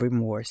feeling of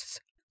remorse.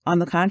 On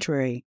the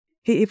contrary,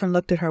 he even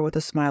looked at her with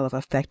a smile of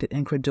affected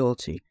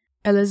incredulity.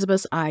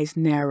 Elizabeth's eyes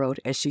narrowed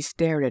as she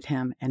stared at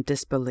him in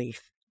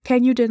disbelief.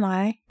 "Can you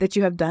deny that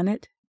you have done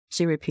it?"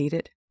 she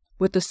repeated.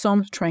 With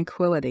assumed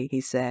tranquillity, he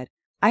said,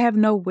 "I have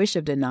no wish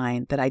of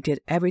denying that I did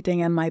everything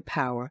in my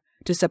power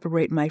to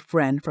separate my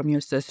friend from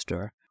your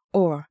sister,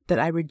 or that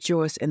I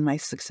rejoice in my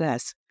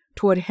success.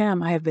 Toward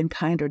him I have been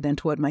kinder than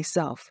toward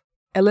myself."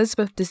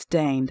 Elizabeth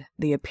disdained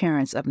the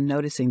appearance of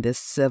noticing this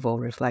civil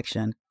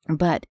reflection,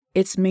 but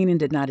its meaning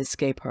did not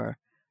escape her,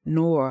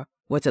 nor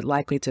was it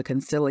likely to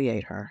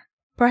conciliate her.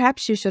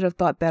 "Perhaps you should have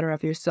thought better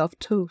of yourself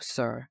too,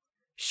 sir.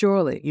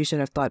 Surely you should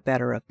have thought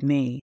better of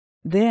me.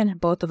 Then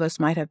both of us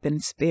might have been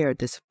spared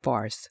this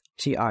farce,"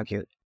 she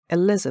argued.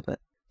 "Elizabeth,"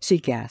 she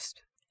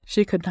gasped.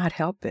 She could not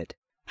help it.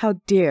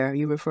 "How dare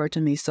you refer to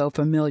me so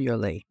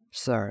familiarly,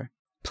 sir?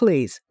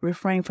 Please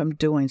refrain from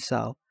doing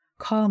so.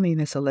 Call me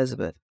Miss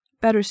Elizabeth.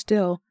 Better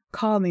still,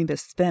 call me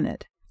Miss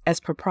Bennet, as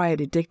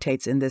propriety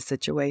dictates in this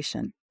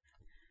situation.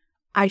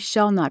 I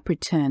shall not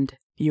pretend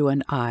you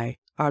and I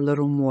are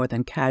little more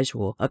than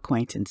casual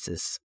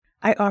acquaintances.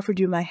 I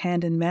offered you my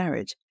hand in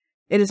marriage.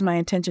 It is my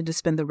intention to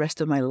spend the rest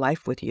of my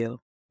life with you.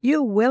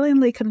 You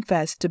willingly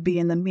confess to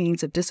being the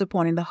means of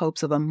disappointing the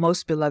hopes of a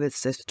most beloved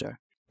sister.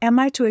 Am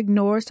I to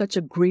ignore such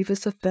a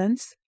grievous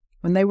offense?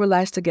 When they were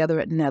last together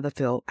at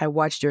Netherfield, I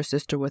watched your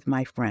sister with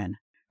my friend.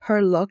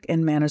 Her look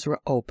and manners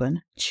were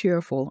open,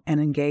 cheerful,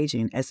 and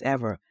engaging as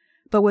ever,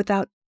 but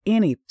without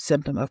any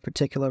symptom of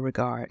particular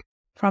regard.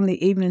 From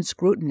the evening's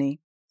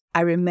scrutiny,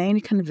 I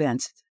remained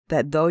convinced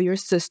that though your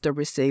sister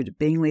received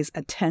Bingley's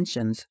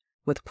attentions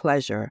with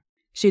pleasure,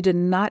 she did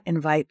not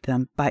invite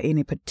them by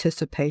any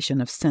participation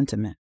of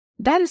sentiment.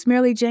 That is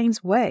merely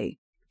Jane's way.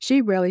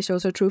 She rarely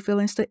shows her true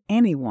feelings to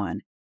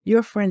anyone.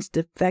 Your friend's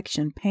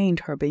defection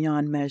pained her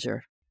beyond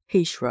measure."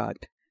 He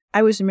shrugged.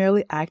 "I was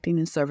merely acting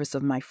in service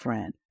of my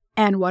friend.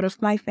 And what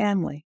of my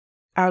family?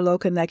 Our low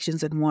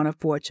connections and want of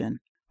fortune,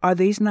 are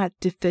these not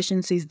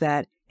deficiencies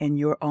that, in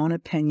your own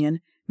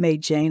opinion,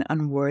 made Jane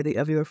unworthy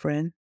of your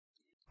friend?"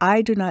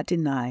 I do not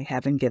deny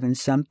having given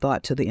some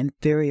thought to the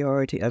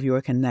inferiority of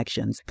your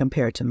connections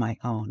compared to my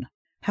own.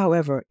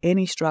 However,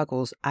 any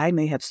struggles I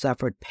may have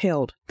suffered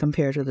paled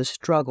compared to the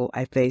struggle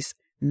I face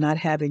not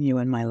having you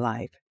in my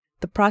life.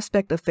 The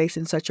prospect of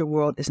facing such a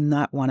world is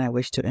not one I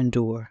wish to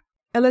endure."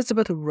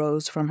 Elizabeth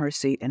rose from her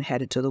seat and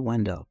headed to the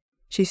window.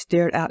 She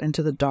stared out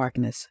into the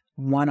darkness,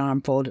 one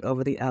arm folded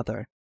over the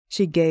other.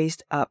 She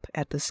gazed up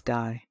at the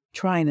sky,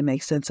 trying to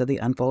make sense of the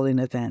unfolding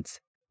events.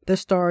 The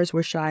stars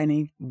were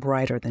shining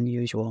brighter than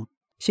usual.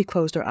 She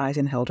closed her eyes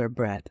and held her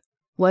breath.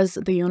 Was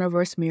the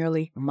universe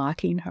merely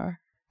mocking her?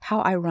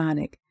 How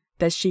ironic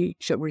that she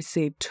should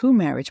receive 2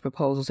 marriage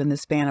proposals in the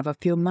span of a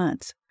few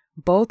months,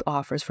 both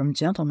offers from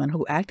gentlemen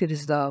who acted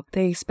as though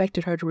they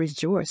expected her to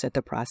rejoice at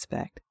the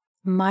prospect.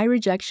 My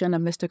rejection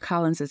of Mr.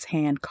 Collins's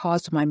hand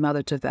caused my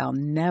mother to vow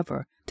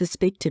never to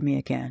speak to me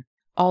again,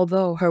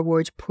 although her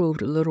words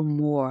proved little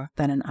more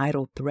than an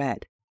idle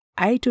threat.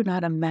 I do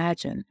not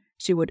imagine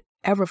she would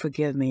ever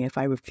forgive me if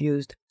I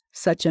refused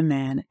such a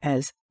man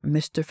as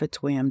Mr.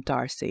 Fitzwilliam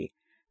Darcy,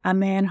 a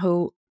man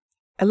who—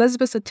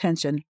 Elizabeth's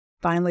attention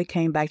finally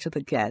came back to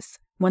the guest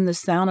when the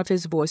sound of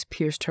his voice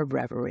pierced her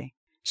reverie.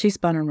 She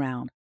spun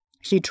around.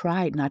 She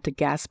tried not to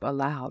gasp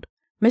aloud.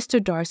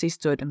 Mr. Darcy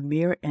stood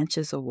mere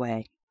inches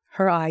away.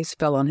 Her eyes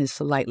fell on his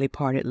slightly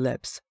parted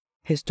lips,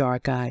 his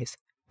dark eyes,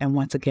 and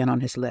once again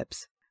on his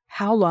lips.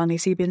 How long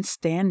has he been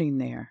standing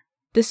there?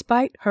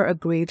 Despite her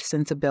aggrieved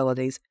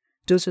sensibilities,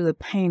 due to the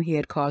pain he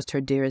had caused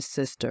her dearest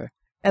sister,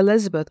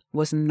 Elizabeth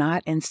was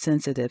not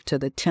insensitive to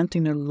the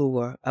tempting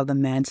allure of the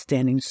man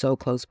standing so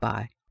close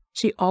by.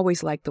 She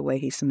always liked the way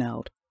he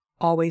smelled,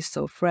 always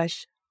so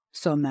fresh,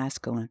 so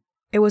masculine.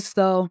 It was as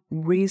though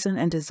reason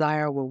and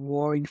desire were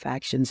warring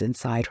factions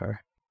inside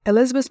her.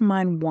 Elizabeth's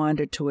mind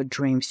wandered to a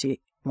dream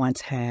she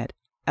once had,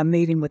 a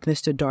meeting with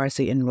Mr.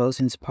 Darcy in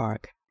Rosings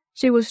Park.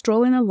 She was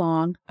strolling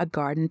along a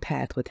garden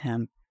path with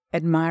him,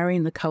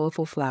 admiring the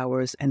colorful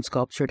flowers and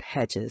sculptured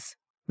hedges.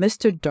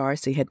 Mr.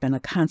 Darcy had been a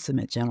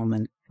consummate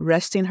gentleman,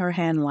 resting her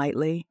hand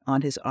lightly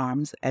on his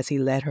arms as he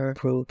led her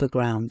through the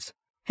grounds.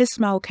 His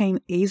smile came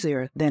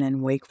easier than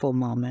in wakeful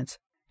moments,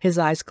 his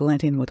eyes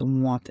glinting with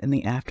warmth in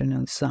the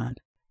afternoon sun.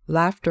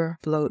 Laughter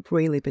flowed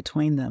freely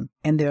between them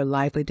in their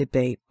lively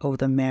debate over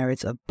the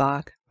merits of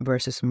Bach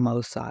versus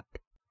Mozart.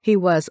 He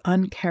was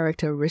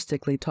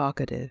uncharacteristically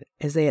talkative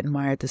as they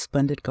admired the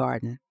splendid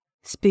garden,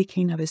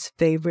 speaking of his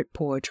favorite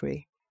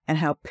poetry and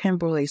how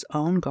Pemberley's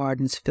own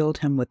gardens filled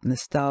him with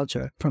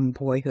nostalgia from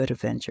boyhood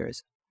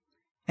adventures.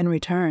 In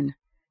return,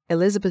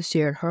 Elizabeth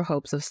shared her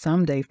hopes of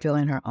someday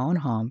filling her own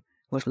home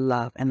with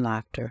love and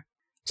laughter.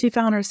 She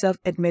found herself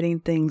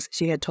admitting things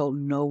she had told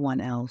no one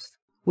else.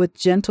 With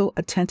gentle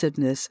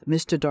attentiveness,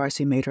 Mr.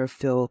 Darcy made her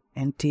feel,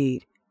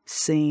 indeed,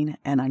 seen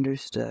and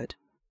understood.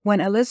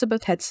 When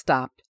Elizabeth had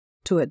stopped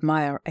to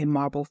admire a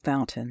marble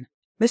fountain,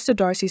 Mr.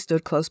 Darcy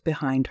stood close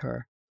behind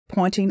her,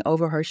 pointing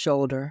over her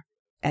shoulder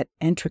at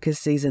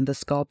intricacies in the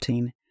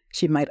sculpting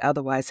she might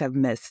otherwise have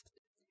missed.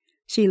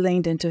 She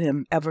leaned into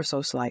him ever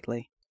so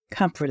slightly,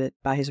 comforted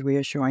by his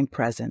reassuring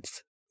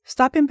presence.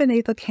 Stopping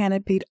beneath a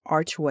canopied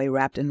archway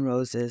wrapped in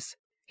roses,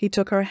 he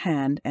took her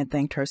hand and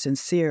thanked her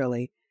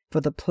sincerely for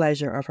the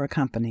pleasure of her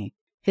company.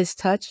 His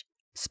touch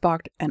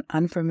sparked an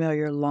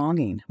unfamiliar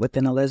longing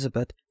within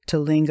Elizabeth to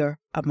linger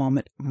a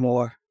moment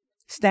more.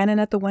 Standing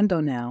at the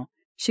window now,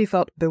 she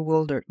felt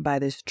bewildered by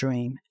this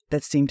dream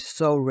that seemed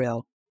so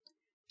real.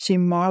 She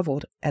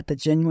marveled at the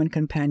genuine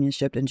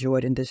companionship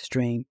enjoyed in this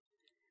dream,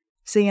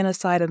 seeing a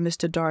side of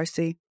Mr.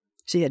 Darcy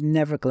she had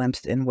never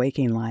glimpsed in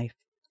waking life.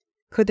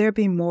 Could there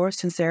be more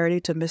sincerity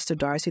to Mr.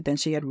 Darcy than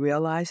she had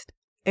realized?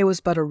 It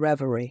was but a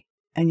reverie,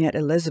 and yet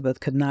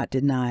Elizabeth could not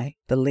deny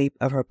the leap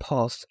of her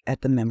pulse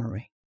at the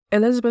memory.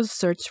 Elizabeth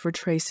searched for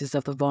traces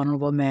of the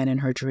vulnerable man in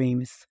her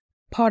dreams.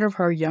 Part of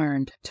her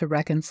yearned to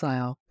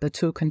reconcile the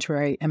two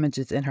contrary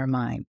images in her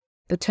mind,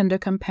 the tender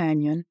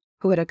companion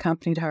who had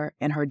accompanied her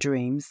in her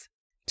dreams,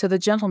 to the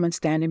gentleman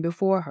standing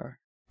before her,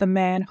 the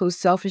man whose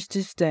selfish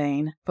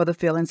disdain for the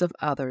feelings of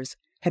others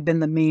had been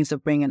the means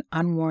of bringing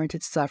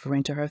unwarranted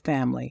suffering to her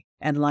family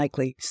and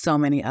likely so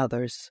many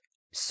others.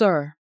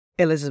 "Sir,"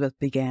 Elizabeth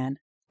began,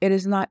 "it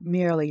is not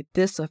merely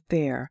this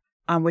affair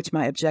on which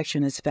my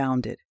objection is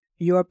founded.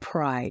 Your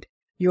pride,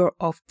 your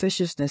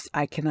officiousness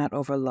I cannot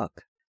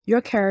overlook.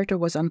 Your character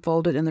was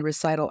unfolded in the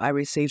recital I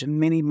received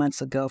many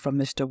months ago from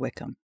Mr.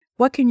 Wickham.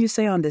 What can you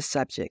say on this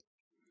subject?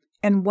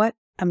 In what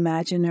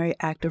imaginary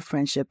act of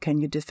friendship can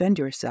you defend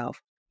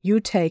yourself? You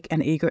take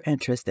an eager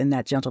interest in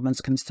that gentleman's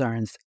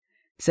concerns,"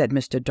 said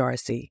Mr.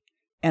 Darcy,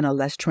 in a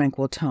less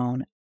tranquil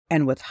tone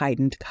and with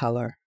heightened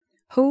color.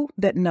 "Who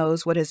that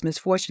knows what his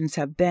misfortunes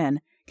have been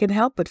can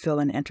help but feel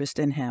an interest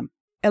in him?"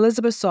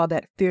 Elizabeth saw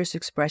that fierce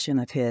expression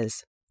of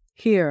his.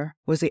 Here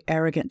was the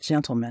arrogant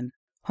gentleman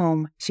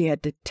whom she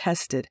had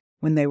detested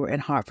when they were in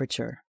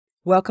Hertfordshire.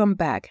 "Welcome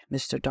back,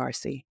 Mr.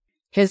 Darcy."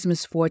 "His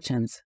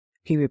misfortunes,"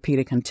 he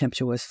repeated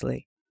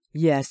contemptuously.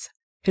 "Yes,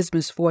 his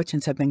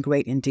misfortunes have been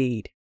great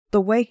indeed."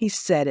 The way he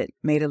said it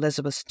made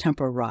Elizabeth's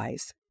temper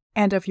rise.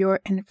 "And of your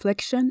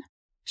infliction?"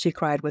 she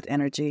cried with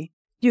energy.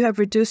 You have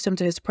reduced him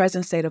to his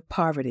present state of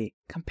poverty,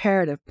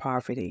 comparative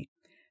poverty.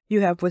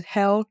 You have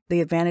withheld the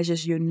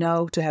advantages you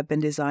know to have been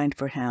designed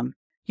for him.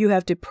 You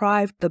have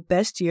deprived the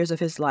best years of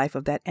his life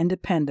of that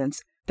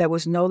independence that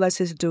was no less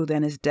his due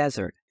than his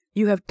desert.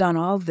 You have done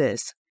all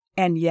this,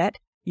 and yet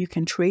you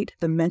can treat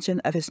the mention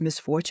of his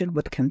misfortune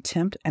with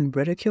contempt and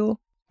ridicule?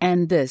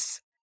 And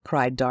this,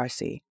 cried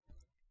Darcy,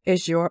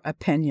 is your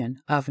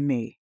opinion of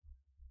me.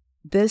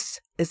 This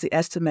is the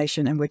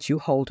estimation in which you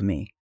hold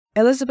me.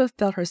 Elizabeth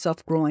felt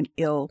herself growing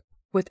ill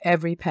with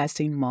every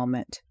passing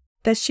moment.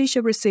 That she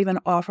should receive an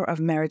offer of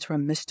marriage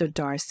from Mr.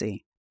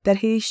 Darcy, that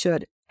he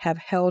should have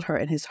held her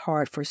in his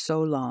heart for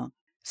so long,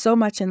 so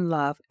much in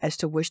love as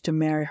to wish to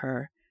marry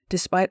her,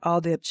 despite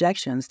all the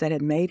objections that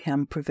had made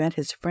him prevent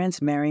his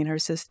friends marrying her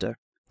sister.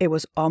 It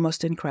was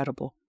almost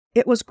incredible.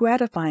 It was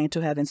gratifying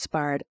to have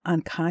inspired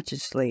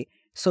unconsciously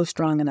so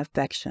strong an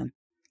affection,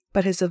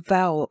 but his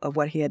avowal of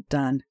what he had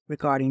done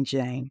regarding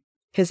Jane,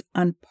 his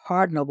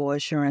unpardonable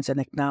assurance in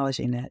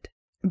acknowledging it,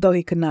 though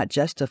he could not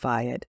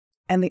justify it,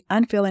 and the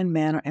unfeeling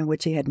manner in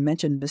which he had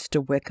mentioned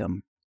Mr.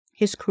 Wickham,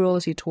 his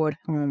cruelty toward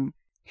whom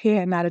he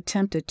had not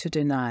attempted to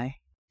deny,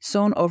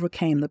 soon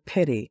overcame the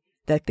pity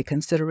that the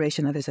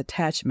consideration of his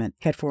attachment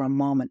had for a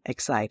moment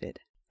excited.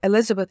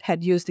 Elizabeth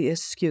had used the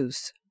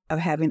excuse of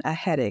having a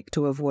headache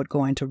to avoid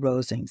going to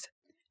Rosings.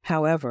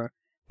 However,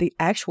 the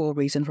actual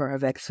reason for her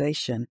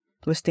vexation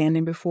was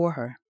standing before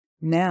her.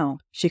 Now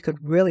she could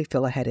really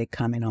feel a headache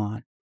coming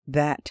on.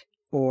 That,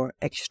 or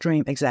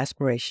extreme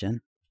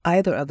exasperation.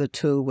 Either of the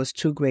two was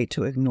too great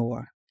to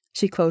ignore.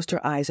 She closed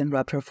her eyes and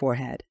rubbed her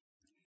forehead.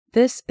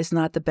 "This is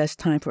not the best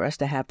time for us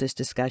to have this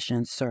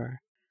discussion, sir.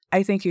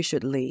 I think you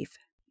should leave."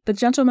 The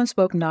gentleman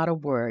spoke not a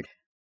word.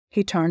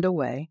 He turned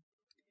away.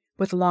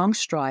 With long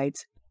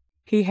strides,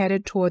 he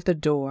headed toward the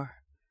door.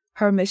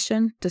 Her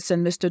mission to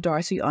send Mr.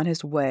 Darcy on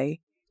his way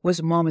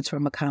was moments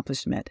from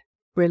accomplishment.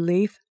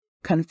 Relief,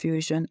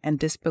 confusion, and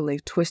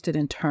disbelief twisted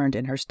and turned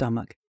in her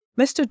stomach.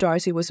 Mr.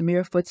 Darcy was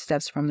mere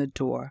footsteps from the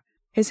door,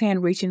 his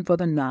hand reaching for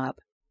the knob,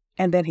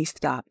 and then he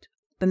stopped.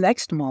 The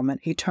next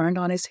moment he turned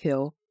on his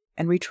heel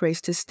and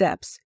retraced his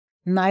steps.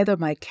 "Neither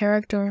my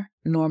character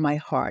nor my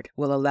heart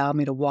will allow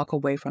me to walk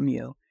away from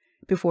you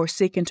before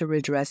seeking to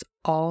redress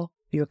all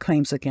your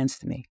claims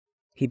against me,"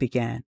 he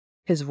began,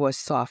 his voice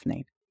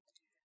softening.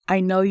 "I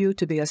know you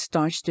to be a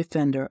staunch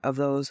defender of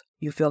those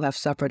you feel have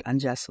suffered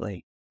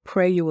unjustly.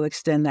 Pray you will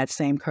extend that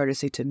same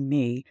courtesy to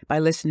me by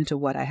listening to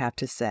what I have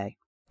to say."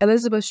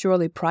 Elizabeth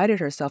surely prided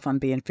herself on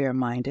being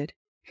fair-minded.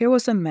 Here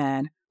was a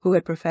man who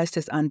had professed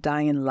his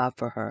undying love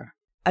for her,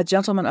 a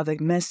gentleman of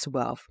immense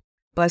wealth,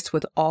 blessed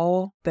with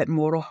all that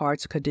mortal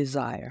hearts could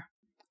desire,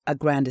 a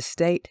grand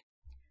estate,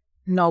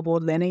 noble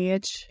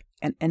lineage,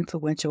 and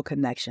influential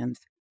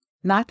connections.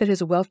 Not that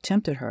his wealth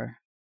tempted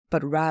her,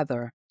 but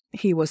rather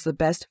he was the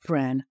best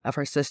friend of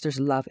her sister's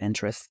love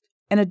interest.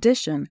 In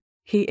addition,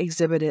 he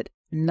exhibited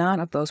none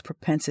of those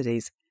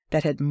propensities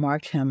that had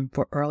marked him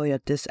for earlier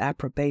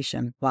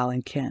disapprobation while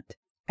in Kent.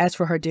 As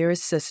for her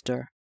dearest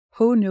sister,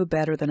 who knew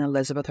better than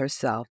Elizabeth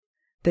herself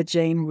that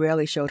Jane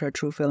rarely showed her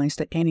true feelings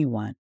to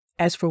anyone?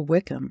 As for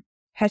Wickham,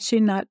 had she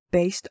not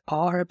based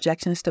all her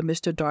objections to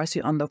Mr.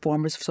 Darcy on the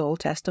former's sole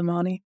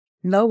testimony?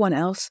 No one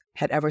else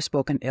had ever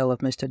spoken ill of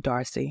Mr.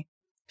 Darcy,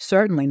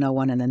 certainly no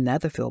one in the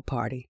Netherfield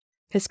party.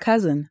 His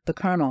cousin, the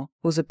Colonel,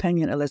 whose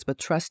opinion Elizabeth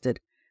trusted,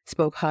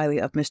 spoke highly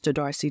of Mr.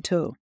 Darcy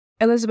too.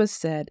 Elizabeth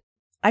said,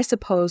 "I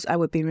suppose I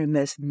would be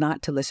remiss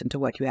not to listen to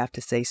what you have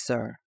to say,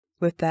 sir."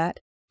 With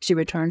that, she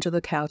returned to the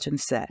couch and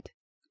sat.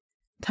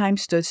 Time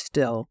stood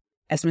still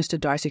as Mr.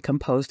 Darcy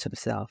composed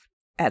himself.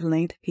 At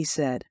length he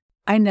said,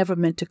 "I never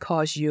meant to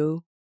cause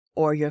you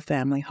or your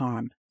family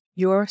harm.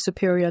 Your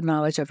superior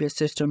knowledge of your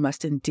sister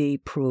must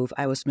indeed prove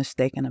I was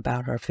mistaken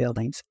about her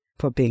feelings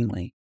for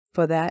Bingley.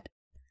 For that,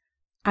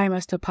 I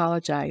must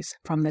apologize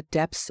from the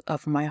depths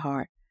of my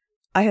heart.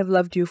 I have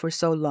loved you for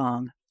so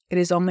long. It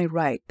is only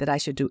right that I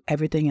should do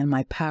everything in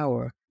my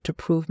power to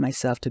prove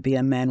myself to be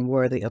a man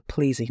worthy of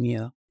pleasing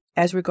you.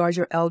 As regards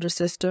your elder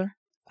sister,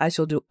 I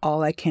shall do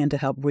all I can to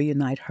help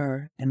reunite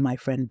her and my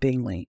friend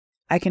Bingley.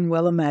 I can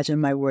well imagine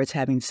my words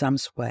having some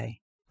sway.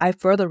 I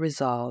further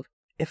resolve,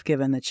 if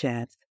given the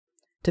chance,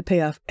 to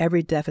pay off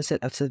every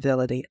deficit of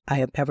civility I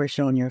have ever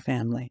shown your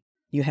family.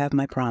 You have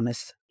my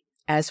promise.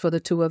 As for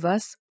the two of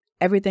us,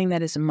 everything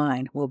that is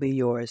mine will be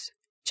yours.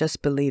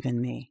 Just believe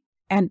in me.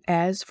 And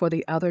as for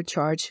the other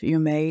charge you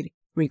made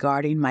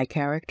regarding my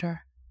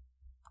character,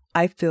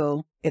 I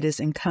feel it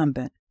is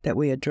incumbent that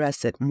we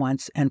address it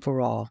once and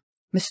for all."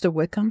 "Mr.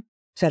 Wickham?"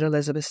 said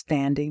Elizabeth,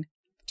 standing.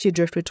 She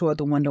drifted toward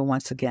the window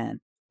once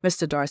again.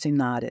 Mr. Darcy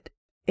nodded.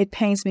 "It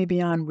pains me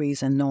beyond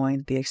reason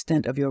knowing the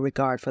extent of your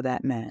regard for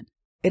that man.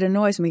 It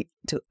annoys me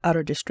to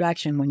utter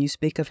distraction when you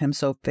speak of him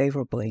so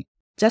favorably.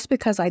 Just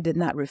because I did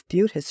not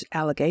refute his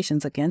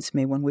allegations against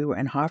me when we were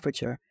in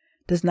Hertfordshire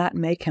does not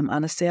make him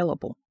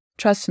unassailable.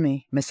 Trust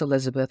me, Miss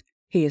Elizabeth,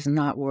 he is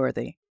not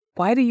worthy.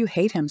 Why do you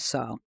hate him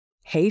so?"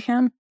 "Hate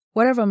him?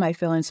 Whatever my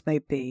feelings may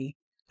be,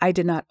 I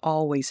did not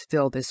always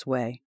feel this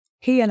way.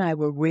 He and I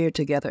were reared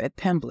together at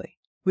Pembrey.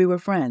 We were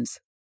friends.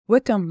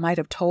 Wickham might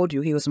have told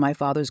you he was my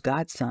father's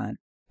godson,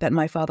 that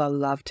my father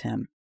loved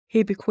him.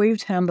 He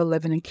bequeathed him the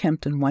living in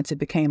Kempton once it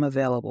became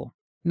available.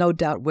 No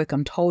doubt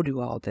Wickham told you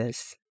all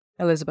this."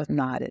 Elizabeth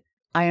nodded.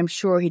 "I am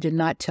sure he did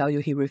not tell you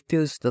he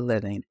refused the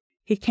living.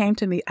 He came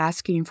to me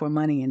asking for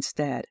money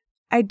instead.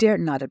 I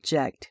dared not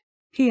object.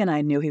 He and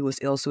I knew he was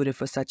ill-suited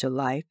for such a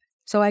life,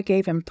 so I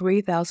gave him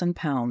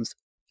 £3,000,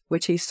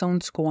 which he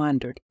soon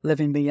squandered,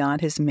 living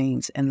beyond his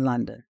means in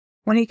London.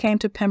 When he came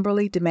to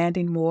Pemberley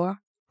demanding more,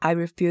 I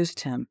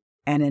refused him,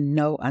 and in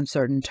no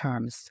uncertain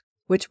terms,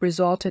 which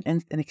resulted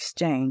in an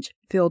exchange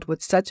filled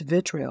with such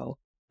vitriol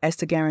as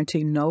to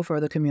guarantee no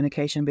further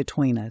communication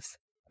between us."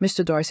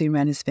 Mr. Darcy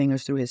ran his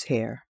fingers through his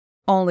hair.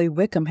 "Only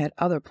Wickham had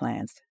other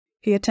plans.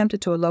 He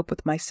attempted to elope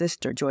with my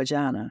sister,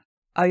 Georgiana,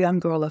 a young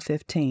girl of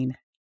 15,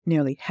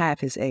 nearly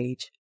half his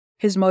age.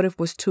 His motive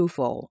was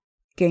twofold: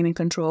 gaining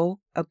control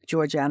of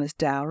Georgiana's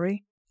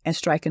dowry and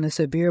striking a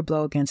severe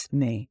blow against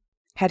me.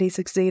 Had he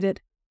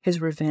succeeded, his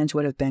revenge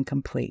would have been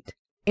complete."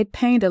 It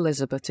pained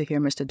Elizabeth to hear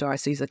Mr.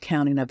 Darcy's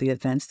accounting of the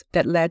events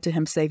that led to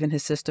him saving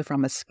his sister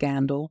from a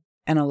scandal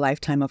and a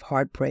lifetime of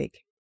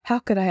heartbreak. How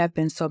could I have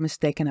been so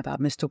mistaken about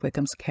Mr.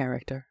 Wickham's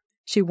character?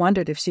 She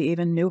wondered if she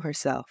even knew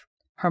herself.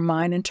 Her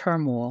mind in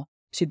turmoil,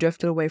 she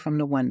drifted away from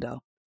the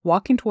window.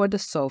 Walking toward the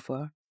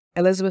sofa,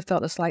 Elizabeth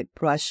felt a slight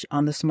brush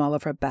on the small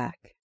of her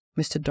back,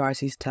 Mr.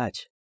 Darcy's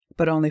touch,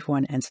 but only for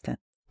an instant.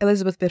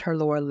 Elizabeth bit her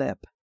lower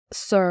lip.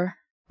 "Sir,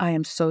 I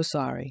am so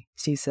sorry,"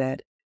 she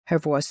said, her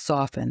voice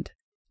softened,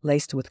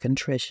 laced with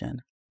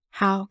contrition.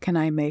 "How can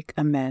I make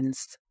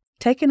amends?"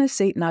 Taking a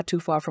seat not too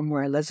far from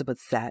where Elizabeth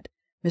sat,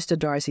 Mr.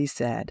 Darcy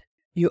said,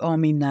 "You owe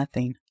me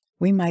nothing.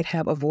 We might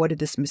have avoided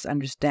this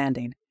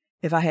misunderstanding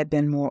if I had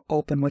been more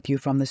open with you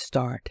from the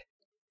start."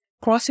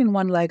 Crossing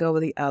one leg over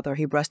the other,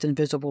 he brushed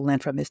invisible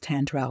lint from his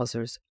tan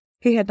trousers.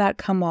 He had not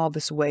come all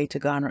this way to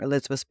garner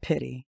Elizabeth's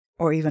pity,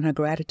 or even her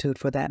gratitude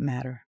for that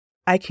matter.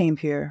 "I came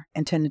here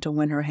intending to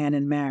win her hand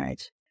in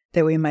marriage,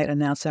 that we might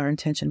announce our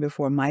intention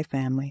before my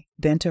family,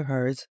 then to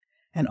hers,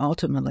 and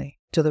ultimately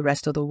to the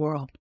rest of the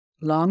world."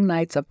 Long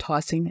nights of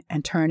tossing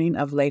and turning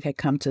of late had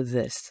come to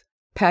this.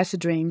 Past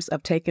dreams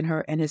of taking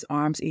her in his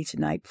arms each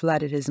night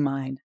flooded his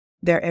mind,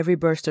 their every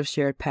burst of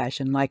shared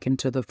passion likened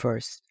to the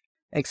first,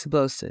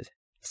 explosive,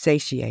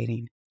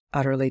 satiating,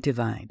 utterly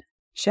divine.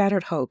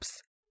 Shattered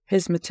hopes,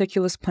 his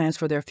meticulous plans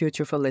for their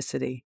future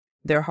felicity,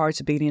 their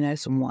hearts beating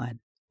as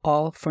one,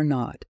 all for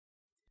naught.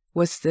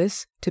 Was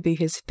this to be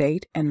his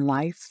fate and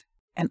life,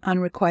 an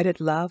unrequited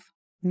love,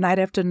 night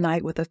after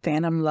night with a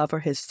phantom lover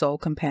his sole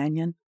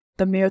companion?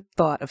 The mere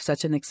thought of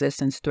such an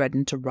existence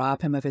threatened to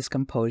rob him of his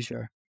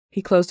composure.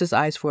 He closed his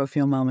eyes for a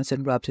few moments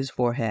and rubbed his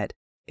forehead.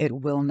 "It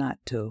will not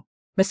do.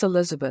 Miss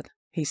Elizabeth,"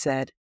 he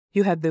said,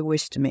 "you have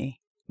bewitched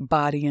me,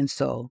 body and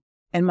soul.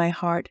 In my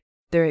heart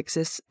there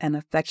exists an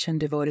affection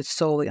devoted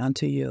solely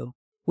unto you.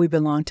 We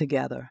belong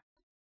together.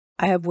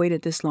 I have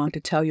waited this long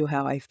to tell you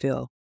how I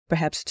feel,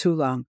 perhaps too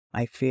long,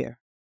 I fear.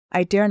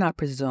 I dare not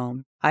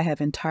presume I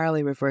have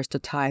entirely reversed the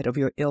tide of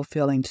your ill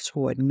feelings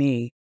toward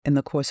me in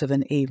the course of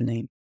an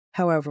evening.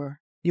 However,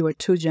 you are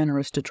too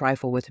generous to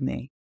trifle with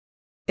me.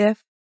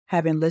 If,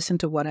 having listened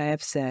to what I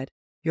have said,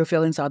 your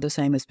feelings are the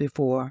same as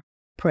before,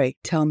 pray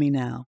tell me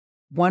now.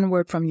 One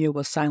word from you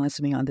will silence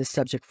me on this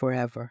subject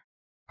forever."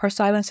 Her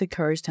silence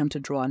encouraged him to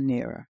draw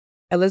nearer.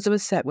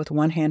 Elizabeth sat with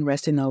one hand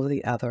resting over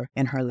the other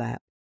in her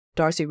lap.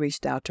 Darcy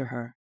reached out to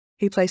her.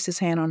 He placed his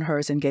hand on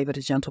hers and gave it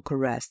a gentle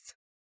caress.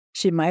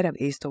 She might have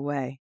eased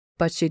away,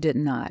 but she did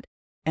not,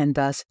 and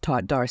thus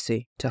taught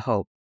Darcy to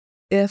hope.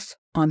 "If,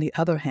 on the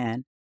other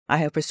hand, I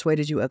have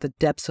persuaded you of the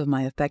depths of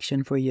my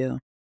affection for you,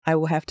 I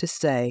will have to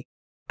say,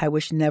 I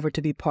wish never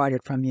to be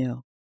parted from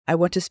you. I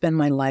want to spend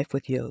my life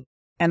with you,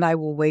 and I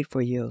will wait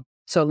for you,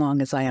 so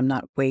long as I am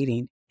not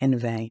waiting in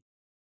vain."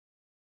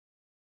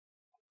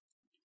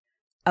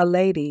 A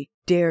lady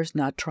dares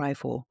not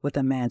trifle with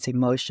a man's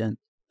emotion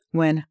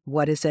when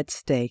what is at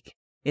stake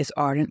is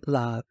ardent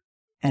love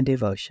and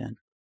devotion.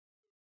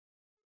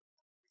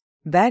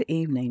 That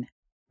evening,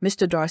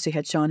 Mr. Darcy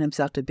had shown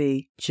himself to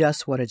be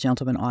just what a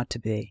gentleman ought to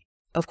be.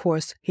 Of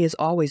course, he has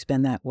always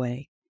been that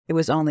way. It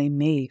was only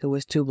me who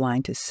was too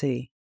blind to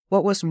see.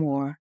 What was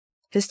more,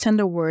 his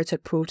tender words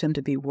had proved him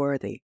to be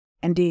worthy,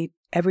 indeed,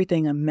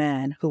 everything a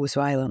man who was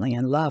violently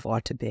in love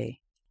ought to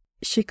be.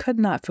 She could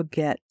not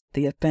forget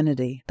the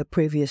affinity the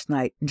previous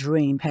night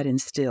dream had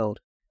instilled,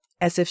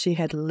 as if she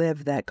had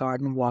lived that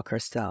garden walk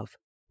herself.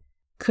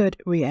 Could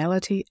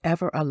reality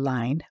ever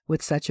align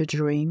with such a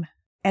dream?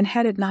 And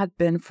had it not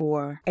been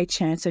for a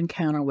chance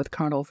encounter with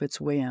Colonel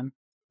Fitzwilliam,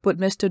 would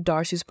Mr.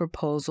 Darcy's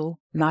proposal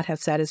not have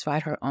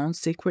satisfied her own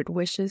secret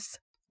wishes?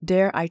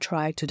 Dare I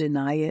try to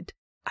deny it?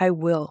 I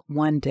will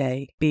one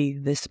day be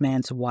this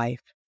man's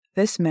wife.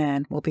 This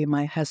man will be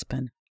my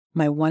husband,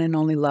 my one and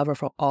only lover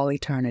for all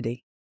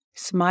eternity.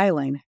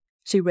 Smiling,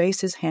 she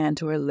raised his hand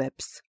to her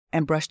lips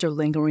and brushed a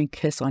lingering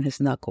kiss on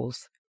his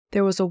knuckles.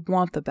 There was a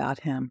warmth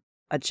about him,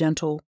 a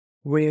gentle,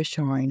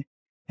 reassuring,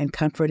 and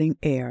comforting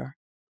air,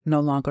 no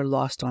longer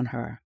lost on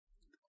her.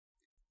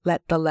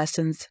 Let the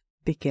lessons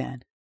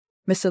begin.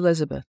 "Miss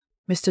Elizabeth,"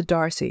 Mr.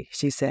 Darcy,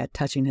 she said,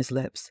 touching his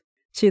lips.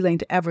 She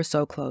leaned ever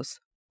so close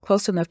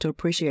enough to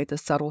appreciate the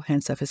subtle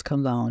hints of his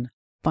cologne.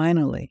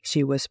 Finally,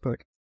 she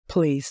whispered,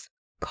 "Please,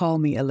 call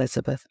me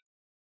Elizabeth."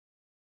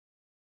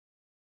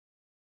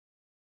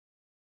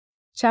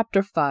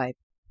 Chapter 5.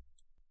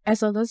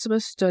 As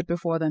Elizabeth stood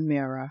before the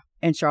mirror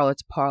in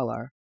Charlotte's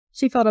parlor,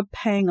 she felt a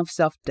pang of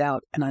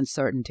self-doubt and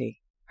uncertainty.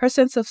 Her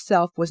sense of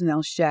self was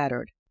now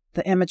shattered,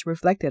 the image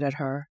reflected at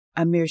her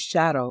a mere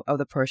shadow of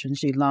the person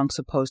she long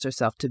supposed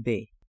herself to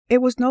be.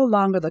 It was no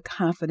longer the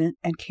confident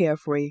and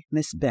carefree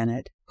Miss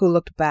Bennet, who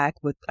looked back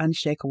with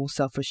unshakable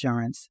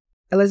self-assurance.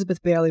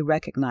 Elizabeth barely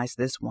recognized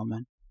this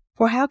woman.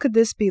 For how could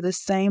this be the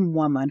same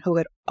woman who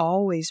had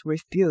always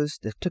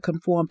refused to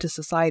conform to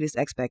society's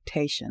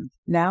expectations,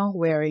 now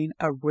wearing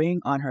a ring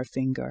on her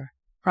finger,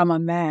 from a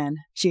man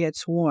she had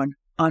sworn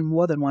on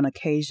more than one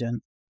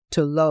occasion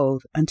to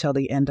loathe until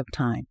the end of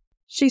time?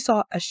 She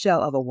saw a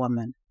shell of a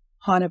woman,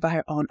 haunted by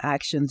her own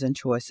actions and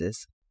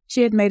choices.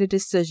 She had made a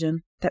decision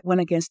that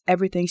went against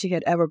everything she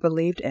had ever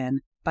believed in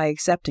by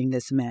accepting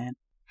this man.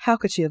 How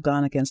could she have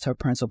gone against her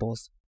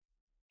principles?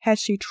 Had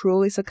she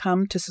truly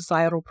succumbed to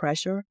societal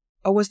pressure,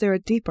 or was there a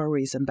deeper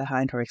reason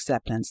behind her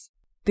acceptance?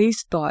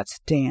 These thoughts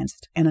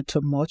danced in a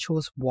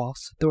tumultuous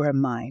waltz through her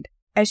mind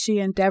as she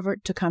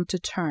endeavored to come to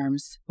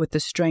terms with the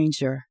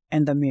stranger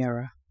in the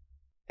mirror.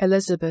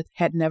 Elizabeth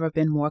had never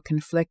been more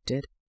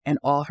conflicted in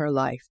all her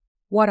life.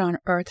 What on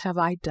earth have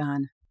I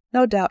done?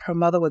 No doubt her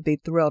mother would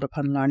be thrilled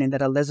upon learning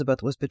that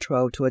Elizabeth was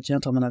betrothed to a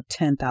gentleman of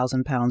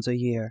 £10,000 a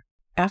year.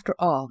 After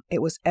all, it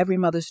was every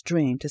mother's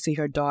dream to see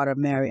her daughter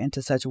marry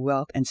into such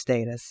wealth and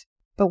status.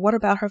 But what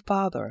about her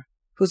father,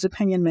 whose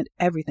opinion meant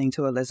everything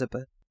to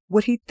Elizabeth?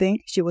 Would he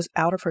think she was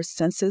out of her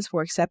senses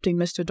for accepting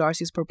Mr.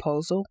 Darcy's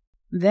proposal?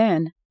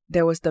 Then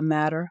there was the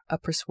matter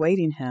of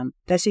persuading him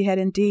that she had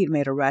indeed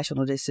made a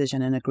rational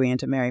decision in agreeing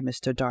to marry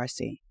Mr.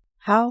 Darcy.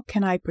 How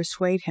can I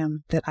persuade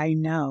him that I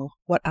know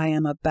what I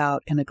am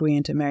about in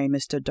agreeing to marry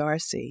Mr.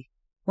 Darcy,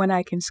 when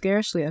I can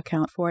scarcely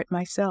account for it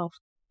myself?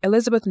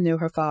 Elizabeth knew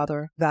her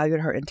father valued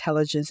her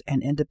intelligence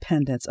and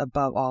independence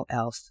above all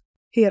else.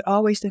 He had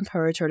always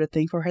encouraged her to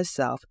think for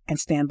herself and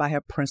stand by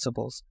her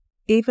principles,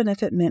 even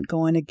if it meant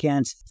going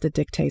against the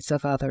dictates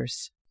of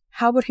others.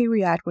 How would he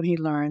react when he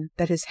learned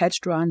that his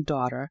headstrong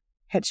daughter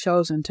had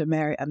chosen to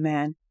marry a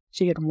man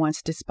she had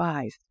once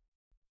despised?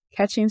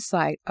 Catching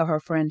sight of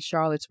her friend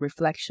Charlotte's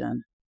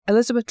reflection,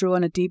 Elizabeth drew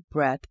in a deep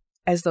breath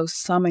as though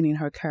summoning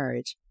her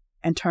courage,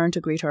 and turned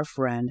to greet her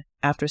friend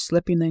after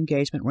slipping the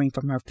engagement ring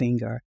from her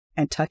finger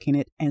and tucking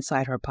it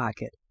inside her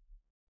pocket.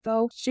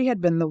 Though she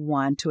had been the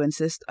one to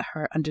insist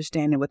her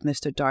understanding with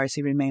Mr.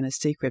 Darcy remain a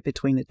secret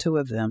between the two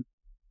of them,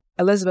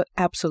 Elizabeth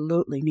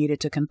absolutely needed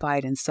to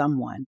confide in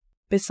someone.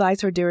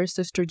 Besides her dearest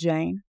sister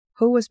Jane,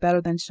 who was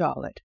better than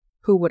Charlotte,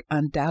 who would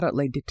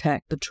undoubtedly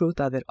detect the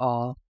truth of it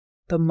all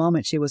the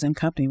moment she was in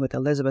company with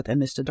Elizabeth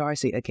and Mr.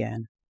 Darcy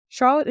again?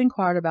 Charlotte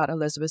inquired about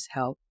Elizabeth's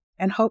health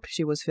and hoped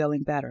she was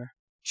feeling better.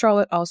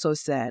 Charlotte also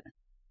said,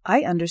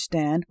 "I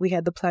understand we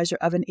had the pleasure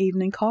of an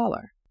evening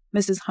caller.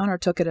 Mrs. Hunter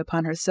took it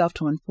upon herself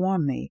to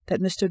inform me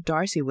that Mr.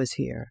 Darcy was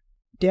here.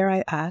 Dare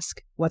I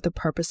ask what the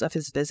purpose of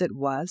his visit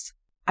was?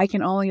 I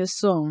can only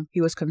assume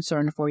he was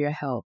concerned for your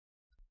health."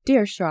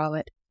 "Dear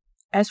Charlotte,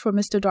 as for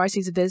Mr.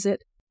 Darcy's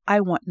visit,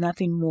 I want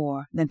nothing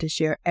more than to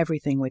share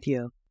everything with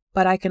you.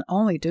 But I can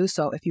only do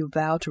so if you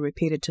vow to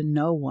repeat it to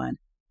no one,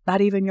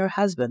 not even your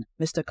husband,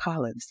 Mr.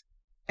 Collins,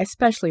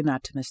 especially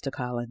not to Mr.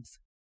 Collins."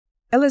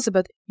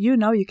 "Elizabeth, you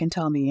know you can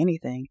tell me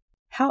anything.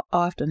 How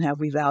often have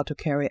we vowed to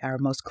carry our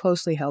most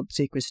closely held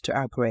secrets to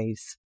our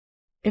graves?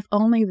 If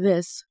only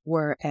this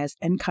were as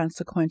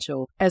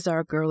inconsequential as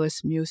our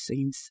girlish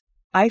musings.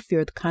 I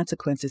fear the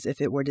consequences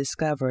if it were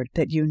discovered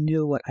that you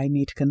knew what I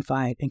need to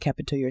confide and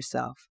kept it to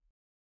yourself."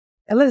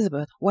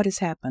 "Elizabeth, what has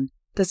happened?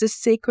 Does this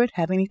secret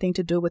have anything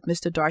to do with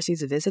Mr.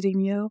 Darcy's visiting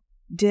you?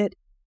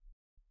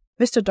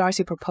 Mr.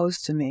 Darcy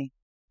proposed to me."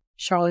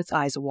 Charlotte's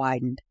eyes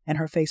widened, and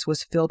her face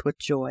was filled with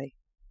joy.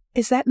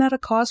 "Is that not a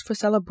cause for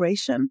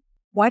celebration?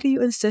 Why do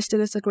you insist it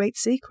is a great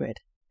secret?"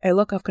 A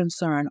look of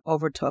concern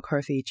overtook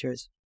her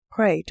features.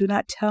 "Pray do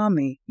not tell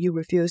me you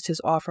refused his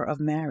offer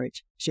of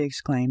marriage," she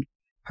exclaimed,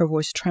 her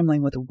voice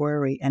trembling with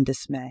worry and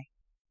dismay.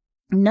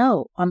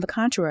 "No, on the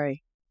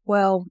contrary.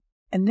 Well,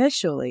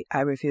 initially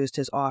I refused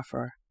his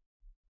offer."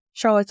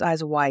 Charlotte's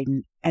eyes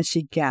widened, and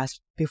she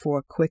gasped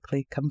before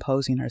quickly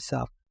composing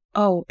herself.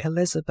 "Oh,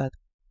 Elizabeth,"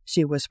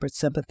 she whispered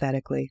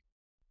sympathetically.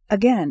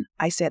 "Again,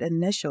 I said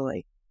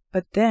initially,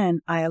 but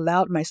then I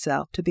allowed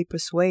myself to be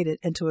persuaded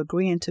into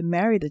agreeing to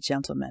marry the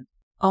gentleman.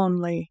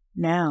 Only,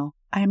 now,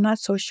 I am not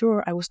so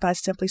sure I was not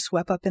simply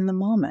swept up in the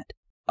moment.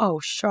 Oh,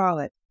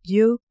 Charlotte,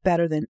 you,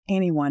 better than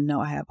anyone, know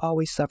I have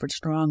always suffered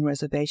strong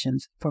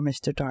reservations for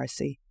Mr.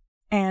 Darcy,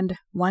 and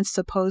once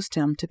supposed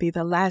him to be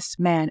the last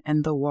man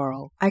in the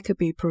world I could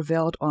be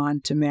prevailed on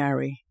to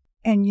marry.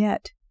 And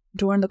yet,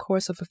 during the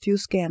course of a few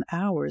scant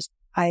hours,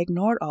 I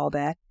ignored all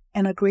that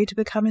and agreed to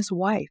become his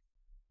wife."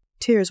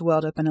 Tears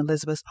welled up in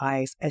Elizabeth's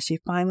eyes as she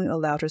finally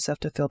allowed herself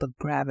to feel the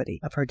gravity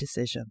of her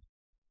decision.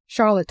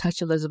 Charlotte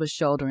touched Elizabeth's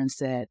shoulder and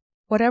said,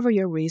 "Whatever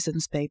your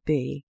reasons may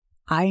be,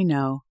 I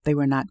know they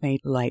were not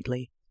made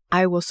lightly.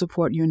 I will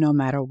support you no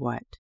matter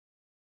what."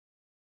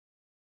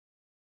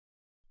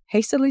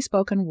 Hastily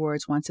spoken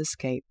words once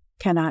escaped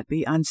cannot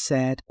be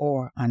unsaid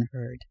or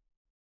unheard.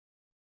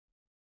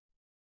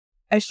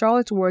 As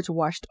Charlotte's words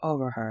washed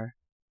over her,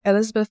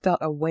 Elizabeth felt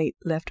a weight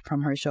lift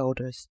from her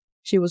shoulders.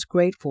 She was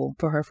grateful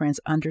for her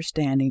friend's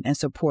understanding and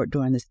support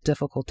during this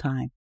difficult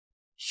time.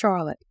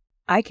 "Charlotte,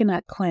 I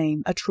cannot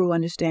claim a true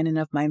understanding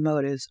of my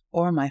motives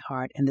or my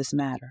heart in this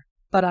matter,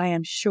 but I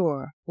am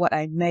sure what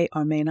I may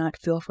or may not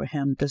feel for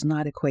him does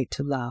not equate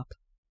to love,"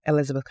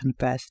 Elizabeth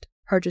confessed,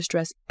 her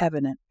distress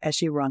evident as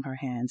she wrung her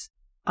hands.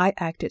 "I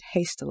acted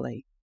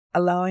hastily,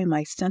 allowing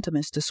my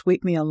sentiments to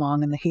sweep me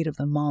along in the heat of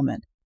the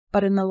moment,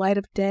 but in the light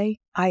of day,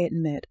 I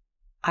admit,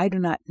 I do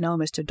not know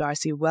Mr.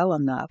 Darcy well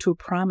enough to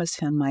promise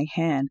him my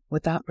hand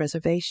without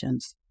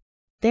reservations.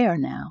 There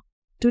now,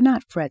 do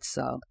not fret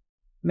so.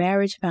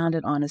 Marriage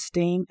founded on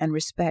esteem and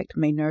respect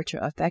may nurture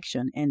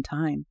affection in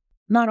time.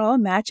 Not all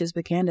matches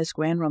begin as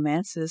grand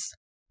romances."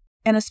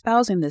 In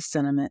espousing this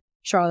sentiment,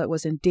 Charlotte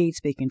was indeed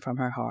speaking from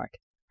her heart.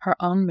 Her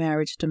own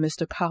marriage to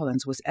Mr.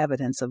 Collins was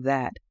evidence of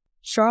that.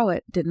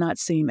 Charlotte did not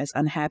seem as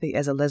unhappy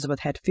as Elizabeth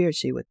had feared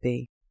she would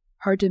be.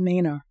 Her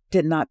demeanor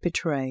did not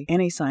betray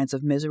any signs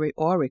of misery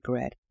or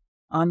regret.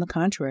 On the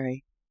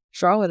contrary,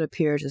 Charlotte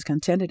appeared as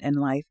contented in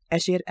life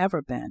as she had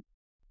ever been.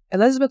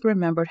 Elizabeth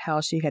remembered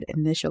how she had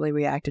initially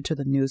reacted to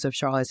the news of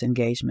Charlotte's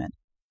engagement.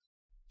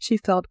 She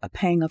felt a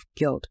pang of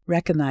guilt,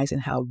 recognizing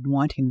how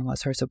wanting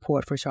was her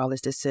support for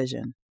Charlotte's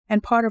decision,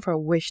 and part of her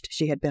wished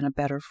she had been a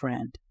better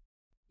friend.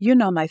 "You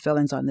know my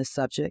feelings on this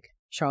subject,"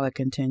 Charlotte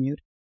continued.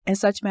 "In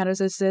such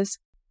matters as this,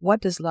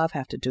 what does love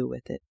have to do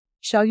with it?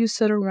 Shall you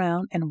sit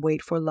around and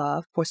wait for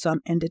love for some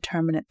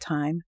indeterminate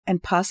time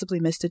and possibly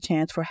miss the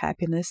chance for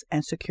happiness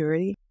and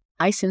security?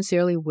 I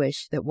sincerely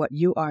wish that what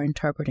you are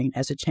interpreting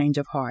as a change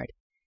of heart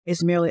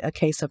is merely a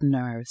case of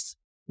nerves.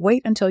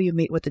 Wait until you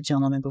meet with the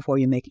gentleman before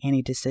you make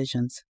any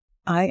decisions.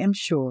 I am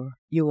sure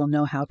you will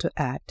know how to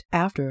act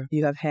after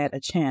you have had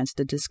a chance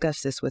to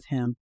discuss this with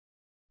him."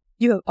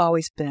 "You have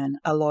always been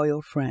a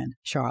loyal friend,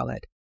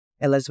 Charlotte,"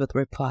 Elizabeth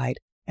replied,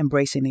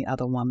 embracing the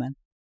other woman.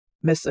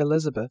 "Miss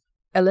Elizabeth."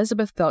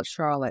 Elizabeth felt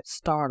Charlotte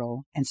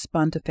startle and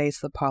spun to face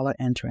the parlor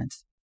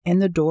entrance. In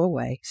the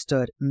doorway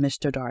stood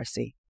Mr.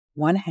 Darcy,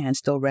 one hand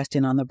still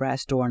resting on the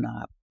brass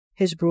doorknob.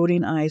 His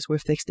brooding eyes were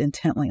fixed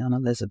intently on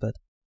Elizabeth,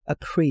 a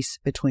crease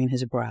between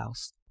his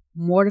brows.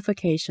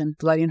 Mortification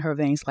flooding her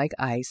veins like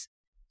ice,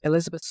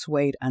 Elizabeth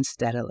swayed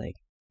unsteadily.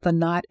 The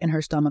knot in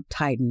her stomach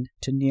tightened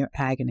to near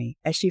agony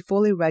as she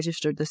fully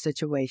registered the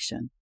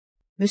situation.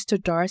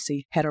 Mr.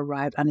 Darcy had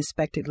arrived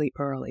unexpectedly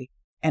early,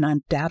 and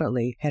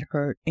undoubtedly had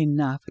heard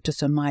enough to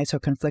surmise her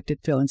conflicted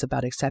feelings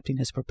about accepting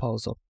his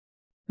proposal.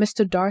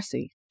 "Mr.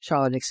 Darcy,"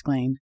 Charlotte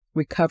exclaimed,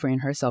 recovering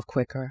herself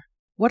quicker,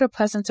 "what a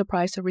pleasant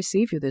surprise to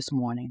receive you this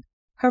morning."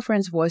 Her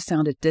friend's voice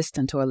sounded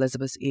distant to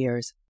Elizabeth's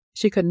ears.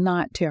 She could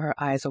not tear her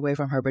eyes away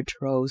from her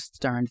betrothed's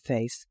stern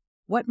face.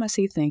 What must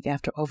he think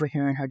after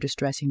overhearing her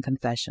distressing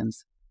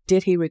confessions?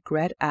 Did he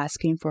regret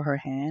asking for her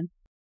hand?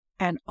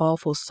 An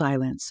awful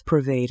silence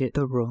pervaded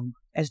the room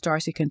as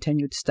Darcy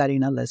continued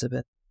studying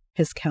Elizabeth,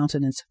 his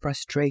countenance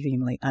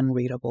frustratingly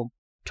unreadable.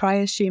 Try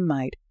as she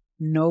might,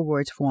 no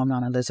words formed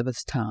on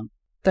Elizabeth's tongue.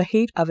 The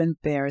heat of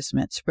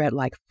embarrassment spread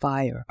like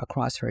fire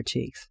across her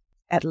cheeks.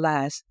 At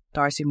last,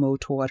 Darcy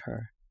moved toward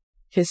her,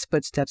 his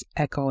footsteps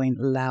echoing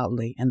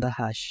loudly in the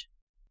hush.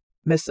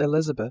 "Miss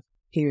Elizabeth,"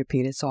 he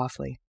repeated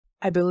softly,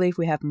 "I believe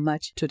we have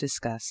much to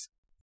discuss."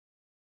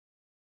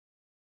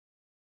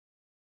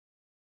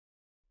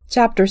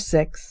 Chapter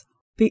 6.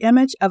 The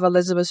image of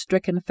Elizabeth's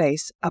stricken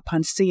face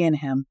upon seeing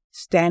him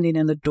standing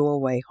in the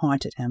doorway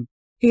haunted him.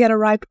 He had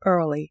arrived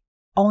early,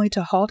 only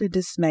to halt in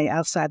dismay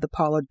outside the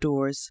parlor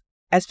doors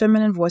as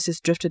feminine voices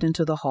drifted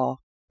into the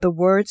hall. The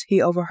words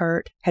he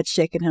overheard had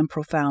shaken him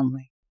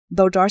profoundly.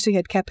 Though Darcy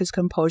had kept his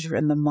composure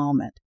in the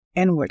moment,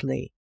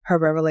 inwardly, her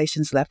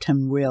revelations left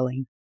him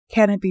reeling.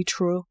 Can it be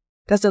true?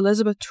 Does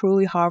Elizabeth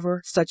truly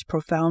harbor such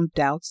profound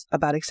doubts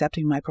about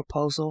accepting my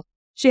proposal?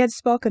 She had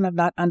spoken of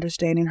not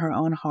understanding her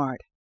own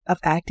heart, of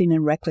acting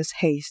in reckless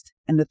haste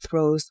in the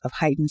throes of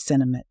heightened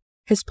sentiment.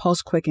 His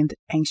pulse quickened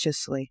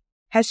anxiously.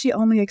 Had she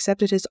only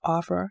accepted his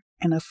offer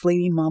in a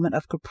fleeting moment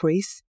of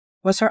caprice?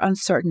 Was her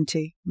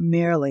uncertainty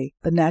merely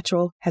the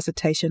natural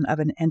hesitation of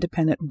an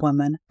independent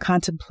woman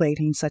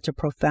contemplating such a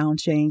profound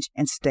change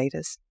in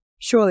status?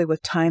 Surely,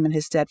 with time and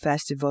his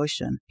steadfast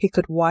devotion, he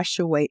could wash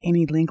away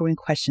any lingering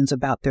questions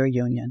about their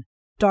union.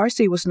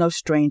 Darcy was no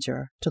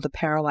stranger to the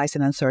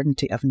paralyzing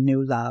uncertainty of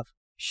new love.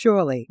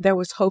 Surely there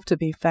was hope to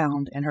be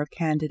found in her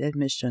candid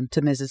admission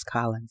to Mrs.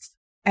 Collins.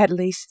 At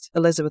least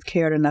Elizabeth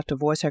cared enough to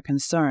voice her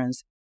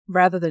concerns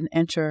rather than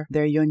enter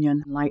their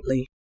union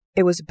lightly.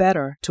 It was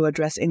better to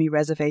address any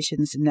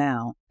reservations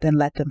now than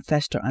let them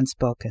fester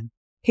unspoken.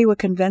 He would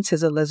convince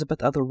his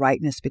Elizabeth of the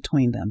rightness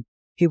between them.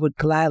 He would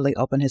gladly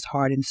open his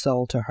heart and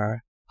soul to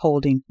her,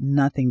 holding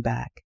nothing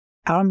back.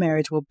 Our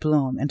marriage will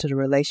bloom into the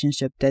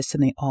relationship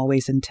destiny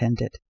always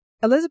intended.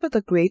 Elizabeth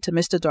agreed to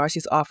Mr.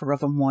 Darcy's offer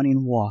of a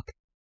morning walk,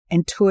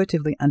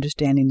 intuitively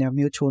understanding their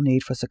mutual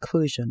need for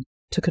seclusion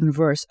to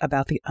converse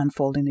about the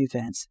unfolding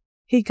events.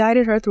 He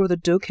guided her through the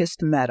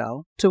dew-kissed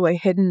meadow to a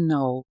hidden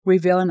knoll,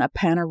 revealing a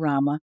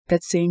panorama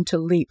that seemed to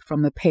leap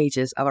from the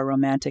pages of a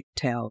romantic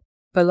tale.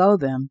 Below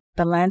them,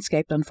 the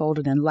landscape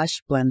unfolded in lush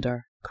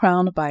splendor,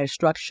 crowned by a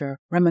structure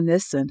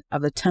reminiscent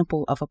of the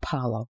Temple of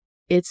Apollo,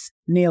 its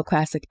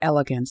neoclassic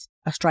elegance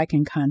a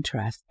striking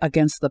contrast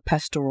against the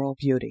pastoral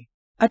beauty.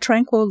 A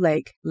tranquil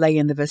lake lay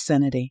in the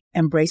vicinity,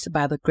 embraced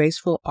by the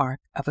graceful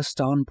arc of a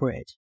stone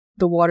bridge,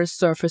 the water's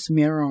surface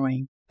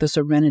mirroring the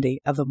serenity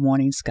of the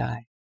morning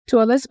sky. To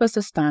Elizabeth's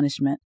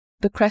astonishment,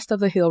 the crest of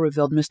the hill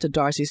revealed Mr.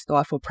 Darcy's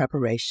thoughtful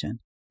preparation,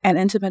 an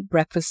intimate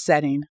breakfast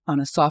setting on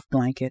a soft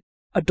blanket,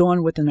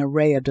 adorned with an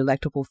array of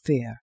delectable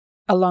fare,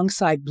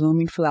 alongside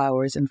blooming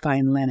flowers and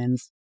fine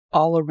linens,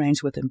 all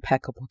arranged with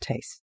impeccable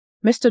taste.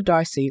 Mr.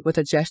 Darcy, with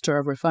a gesture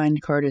of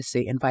refined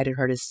courtesy, invited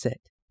her to sit.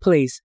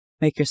 "Please,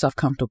 make yourself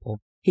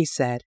comfortable," he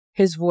said,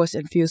 his voice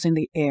infusing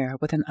the air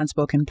with an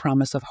unspoken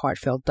promise of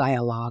heartfelt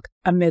dialogue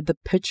amid the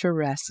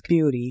picturesque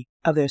beauty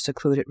of their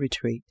secluded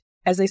retreat.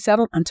 As they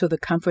settled onto the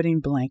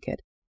comforting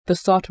blanket, the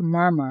soft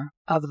murmur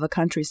of the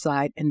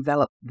countryside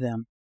enveloped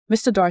them.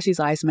 Mr. Darcy's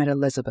eyes met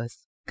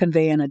Elizabeth's,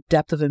 conveying a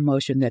depth of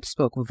emotion that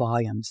spoke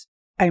volumes.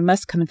 "I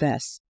must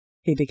confess,"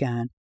 he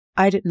began,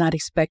 "I did not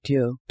expect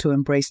you to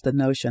embrace the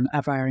notion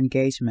of our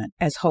engagement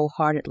as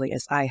wholeheartedly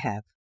as I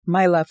have.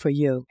 My love for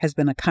you has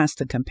been a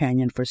constant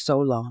companion for so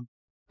long,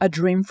 a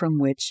dream from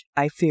which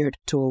I feared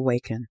to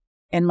awaken.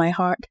 In my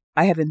heart,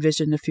 I have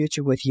envisioned the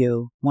future with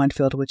you, one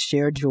filled with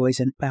shared joys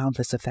and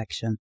boundless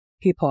affection."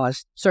 He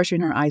paused,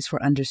 searching her eyes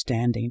for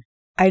understanding.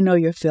 "I know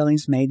your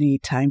feelings may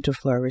need time to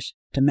flourish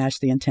to match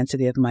the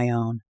intensity of my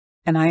own,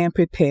 and I am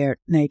prepared,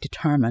 nay,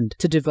 determined,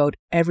 to devote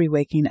every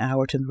waking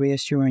hour to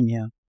reassuring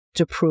you,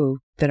 to prove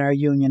that our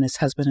union as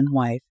husband and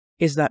wife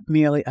is not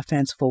merely a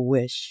fanciful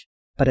wish,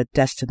 but a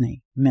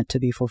destiny meant to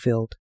be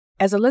fulfilled."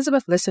 As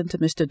Elizabeth listened to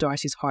Mr.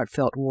 Darcy's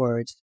heartfelt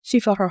words, she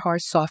felt her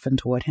heart soften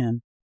toward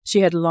him.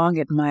 She had long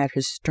admired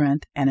his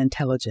strength and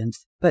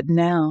intelligence, but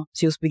now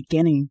she was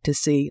beginning to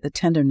see the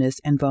tenderness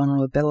and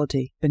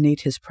vulnerability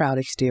beneath his proud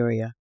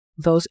exterior,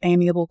 those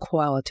amiable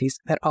qualities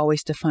that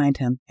always defined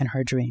him in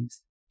her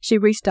dreams. She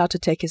reached out to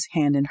take his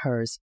hand in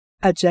hers,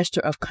 a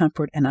gesture of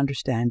comfort and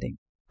understanding.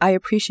 "I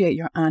appreciate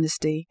your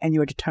honesty and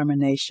your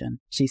determination,"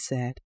 she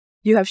said.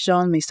 "You have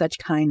shown me such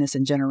kindness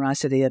and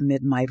generosity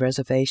amid my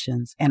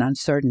reservations and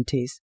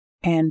uncertainties,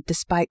 and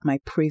despite my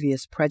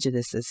previous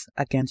prejudices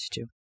against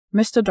you."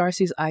 Mr.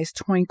 Darcy's eyes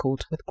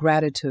twinkled with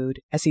gratitude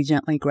as he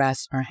gently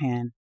grasped her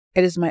hand.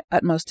 "It is my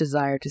utmost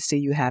desire to see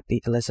you happy,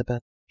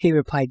 Elizabeth," he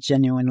replied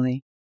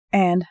genuinely,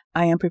 "and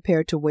I am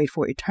prepared to wait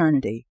for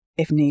eternity,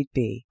 if need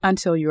be,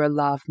 until your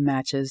love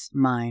matches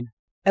mine."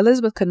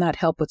 Elizabeth could not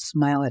help but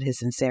smile at his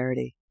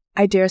sincerity.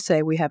 "I dare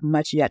say we have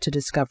much yet to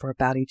discover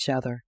about each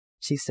other,"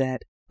 she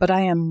said, "but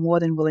I am more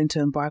than willing to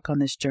embark on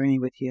this journey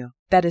with you.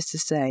 That is to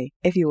say,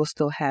 if you will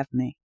still have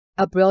me."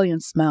 A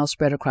brilliant smile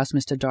spread across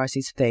Mr.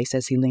 Darcy's face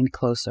as he leaned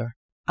closer.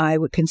 "I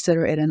would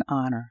consider it an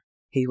honor,"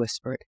 he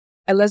whispered.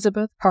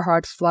 Elizabeth, her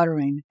heart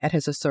fluttering at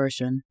his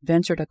assertion,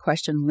 ventured a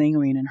question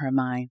lingering in her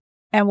mind.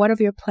 "And what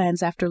are your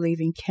plans after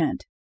leaving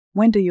Kent?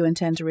 When do you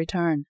intend to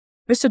return?"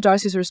 Mr.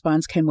 Darcy's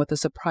response came with a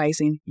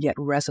surprising yet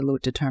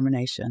resolute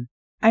determination.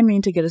 "I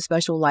mean to get a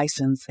special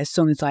license as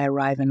soon as I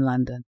arrive in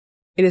London.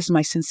 It is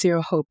my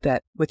sincere hope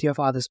that, with your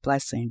father's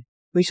blessing,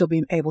 we shall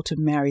be able to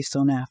marry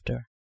soon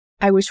after.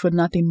 I wish for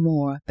nothing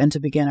more than to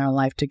begin our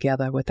life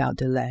together without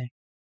delay."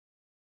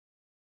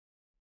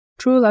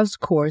 True love's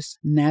course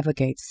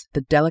navigates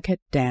the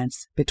delicate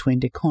dance between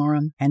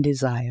decorum and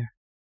desire.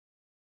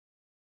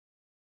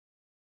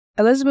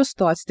 Elizabeth's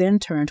thoughts then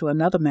turned to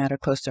another matter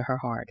close to her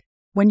heart.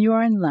 "When you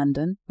are in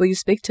London, will you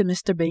speak to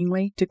Mr.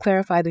 Bingley to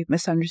clarify the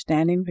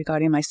misunderstanding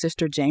regarding my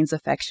sister Jane's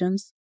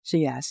affections?"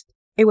 she asked.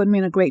 "It would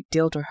mean a great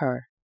deal to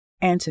her,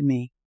 and to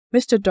me."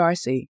 Mr.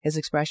 Darcy, his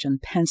expression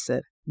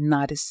pensive,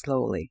 nodded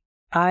slowly.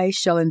 "I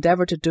shall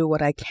endeavor to do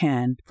what I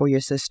can for your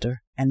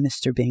sister and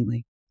Mr.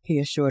 Bingley," he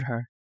assured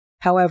her.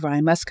 "However,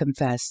 I must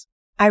confess,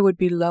 I would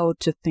be loath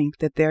to think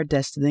that their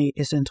destiny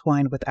is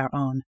entwined with our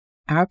own.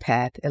 Our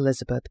path,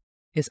 Elizabeth,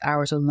 is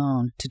ours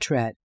alone to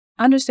tread."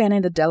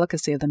 Understanding the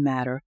delicacy of the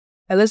matter,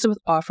 Elizabeth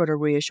offered a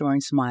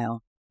reassuring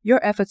smile.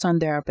 "Your efforts on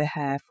their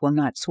behalf will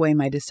not sway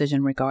my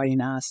decision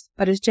regarding us,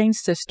 but as Jane's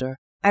sister,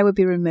 I would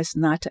be remiss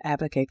not to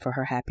advocate for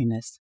her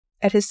happiness."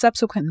 At his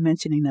subsequent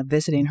mentioning of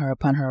visiting her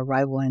upon her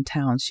arrival in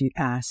town, she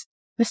asked,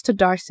 "Mr.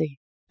 Darcy,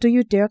 do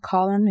you dare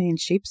call on me in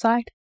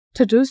Cheapside?"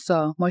 To do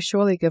so must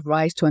surely give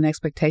rise to an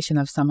expectation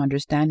of some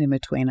understanding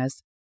between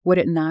us, would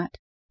it not?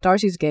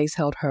 Darcy's gaze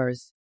held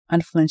hers,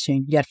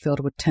 unflinching yet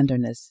filled with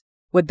tenderness.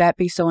 Would that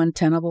be so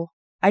untenable?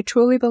 "I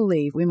truly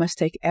believe we must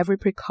take every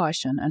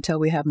precaution until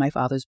we have my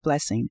father's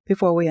blessing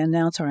before we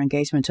announce our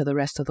engagement to the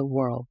rest of the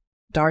world."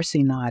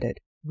 Darcy nodded,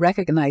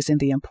 recognizing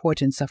the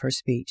importance of her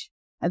speech.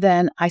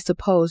 "Then I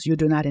suppose you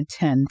do not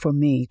intend for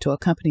me to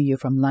accompany you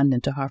from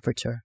London to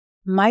Hertfordshire?"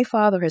 "My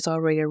father has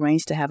already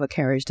arranged to have a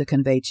carriage to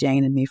convey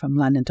Jane and me from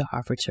London to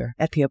Hertfordshire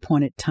at the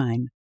appointed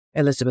time,"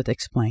 Elizabeth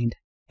explained.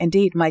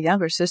 "Indeed, my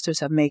younger sisters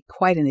have made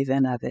quite an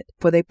event of it,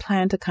 for they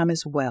plan to come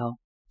as well.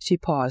 She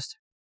paused,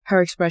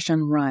 her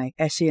expression wry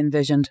as she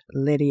envisioned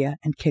Lydia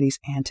and Kitty's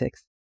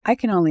antics. I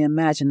can only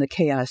imagine the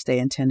chaos they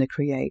intend to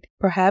create,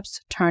 perhaps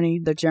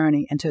turning the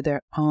journey into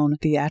their own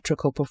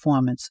theatrical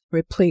performance,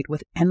 replete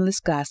with endless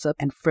gossip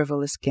and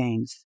frivolous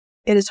games.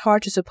 It is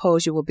hard to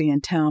suppose you will be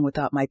in town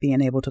without my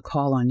being able to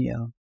call on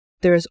you.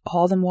 There is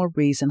all the more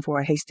reason for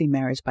a hasty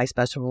marriage by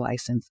special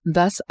license,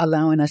 thus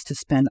allowing us to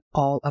spend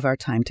all of our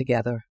time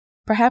together.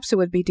 Perhaps it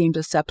would be deemed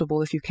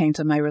acceptable if you came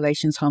to my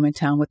relations' home in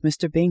town with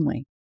Mr.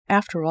 Bingley.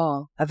 After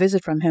all, a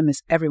visit from him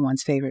is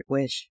everyone's favorite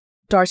wish.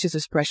 Darcy's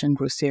expression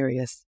grew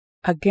serious.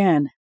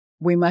 Again,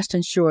 we must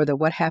ensure that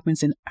what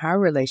happens in our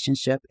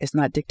relationship is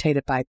not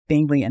dictated by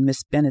Bingley and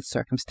Miss Bennet's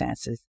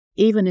circumstances.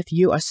 Even if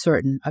you are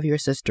certain of your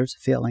sister's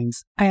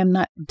feelings, I am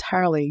not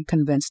entirely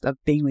convinced of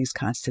Bingley's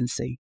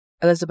constancy.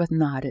 Elizabeth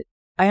nodded.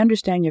 I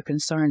understand your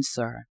concerns,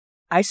 sir.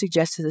 I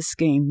suggested the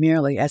scheme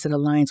merely as it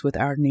aligns with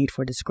our need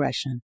for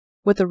discretion.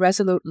 With a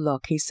resolute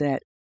look, he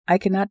said, I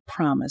cannot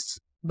promise,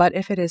 but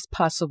if it is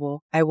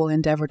possible, I will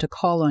endeavor to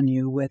call on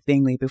you with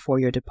Bingley before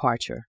your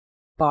departure.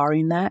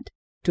 Barring that,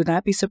 do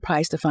not be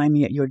surprised to find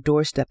me at your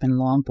doorstep in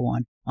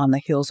Longbourn on the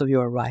heels of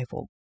your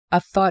arrival. A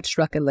thought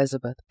struck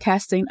Elizabeth,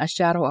 casting a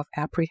shadow of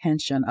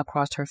apprehension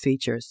across her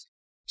features.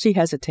 She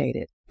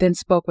hesitated, then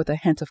spoke with a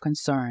hint of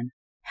concern.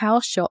 How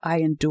shall I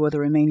endure the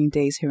remaining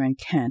days here in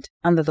Kent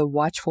under the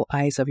watchful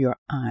eyes of your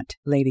aunt,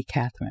 Lady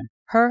Catherine?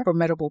 Her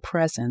formidable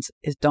presence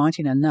is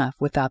daunting enough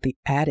without the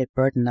added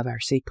burden of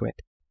our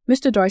secret.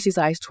 Mr. Darcy's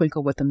eyes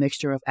twinkled with a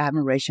mixture of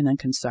admiration and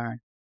concern.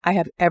 I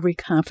have every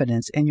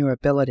confidence in your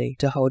ability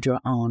to hold your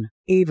own,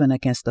 even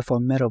against the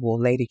formidable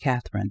Lady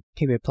Catherine,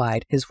 he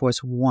replied, his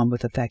voice warm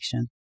with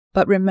affection.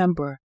 But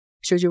remember,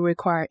 should you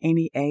require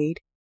any aid,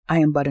 I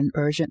am but an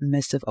urgent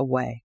missive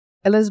away.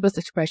 Elizabeth's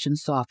expression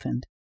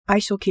softened. I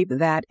shall keep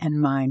that in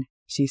mind,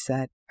 she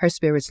said, her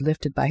spirits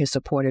lifted by his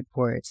supported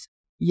words.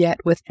 Yet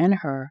within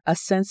her a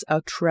sense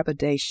of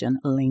trepidation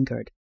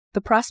lingered.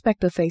 The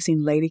prospect of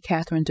facing Lady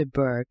Catherine de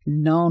Bourgh,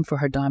 known for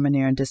her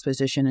domineering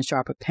disposition and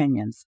sharp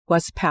opinions,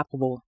 was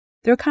palpable.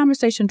 Their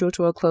conversation drew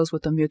to a close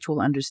with a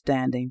mutual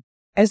understanding.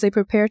 As they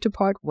prepared to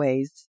part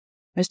ways,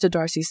 Mr.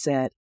 Darcy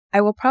said,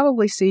 I will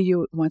probably see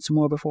you once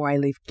more before I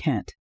leave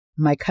Kent.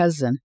 My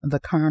cousin, the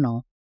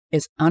Colonel,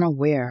 is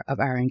unaware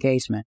of our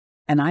engagement,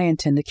 and I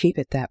intend to keep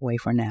it that way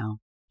for now.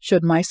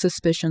 Should my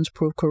suspicions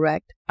prove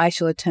correct, I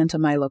shall attend to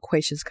my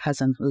loquacious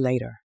cousin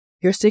later.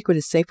 Your secret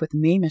is safe with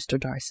me, Mr.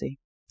 Darcy.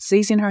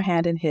 Seizing her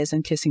hand in his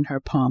and kissing her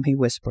palm, he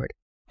whispered,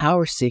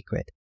 Our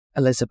secret,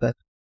 Elizabeth.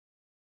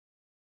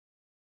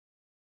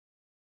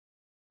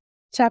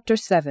 Chapter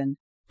 7.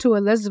 To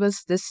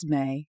Elizabeth's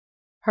dismay,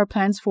 her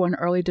plans for an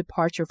early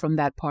departure from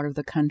that part of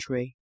the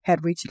country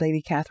had reached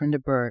Lady Catherine de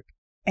Bourgh.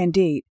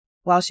 Indeed,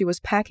 while she was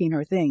packing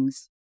her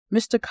things,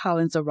 Mr.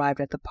 Collins arrived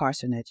at the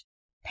parsonage.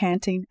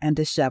 Panting and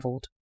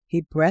dishevelled,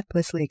 he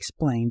breathlessly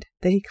explained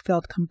that he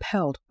felt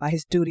compelled by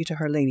his duty to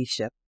her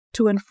ladyship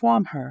to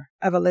inform her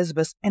of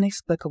Elizabeth's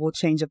inexplicable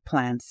change of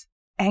plans.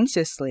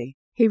 Anxiously,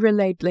 he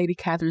relayed Lady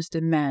Catherine's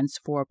demands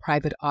for a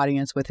private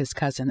audience with his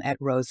cousin at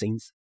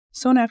Rosings.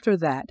 Soon after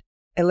that,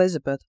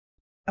 Elizabeth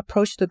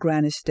approached the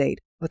grand estate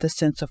with a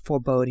sense of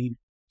foreboding.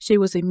 She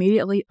was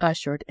immediately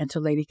ushered into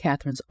Lady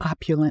Catherine's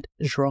opulent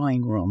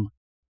drawing-room.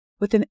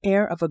 With an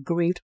air of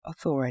aggrieved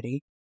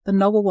authority, the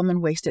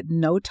noblewoman wasted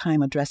no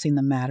time addressing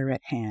the matter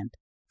at hand.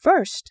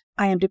 First,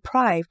 I am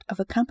deprived of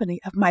the company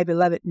of my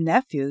beloved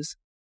nephews,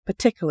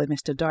 particularly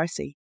Mr.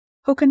 Darcy,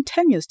 who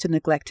continues to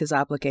neglect his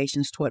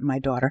obligations toward my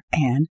daughter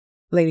Anne,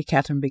 Lady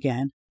Catherine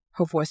began,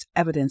 her voice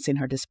evidencing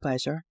her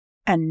displeasure.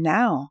 And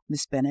now,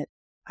 Miss Bennet,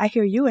 I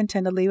hear you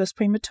intend to leave us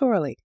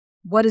prematurely.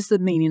 What is the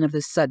meaning of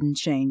this sudden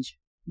change?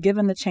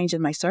 Given the change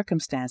in my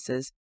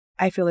circumstances,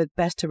 I feel it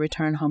best to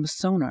return home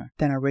sooner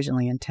than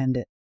originally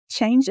intended.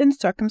 Change in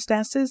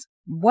circumstances?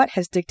 What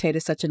has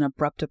dictated such an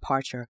abrupt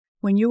departure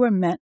when you were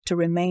meant to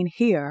remain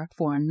here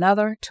for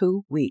another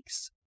 2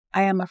 weeks?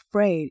 I am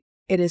afraid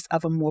it is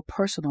of a more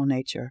personal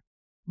nature,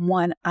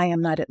 one I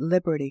am not at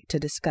liberty to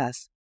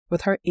discuss.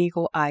 With her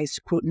eagle eyes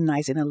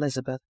scrutinizing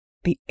Elizabeth,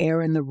 the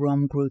air in the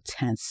room grew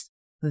tense.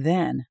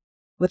 Then,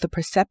 with a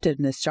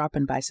perceptiveness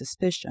sharpened by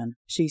suspicion,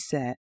 she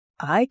said,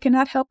 I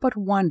cannot help but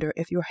wonder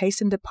if your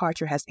hastened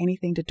departure has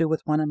anything to do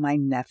with one of my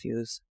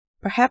nephews.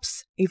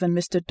 Perhaps even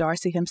Mr.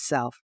 Darcy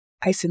himself.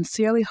 I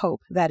sincerely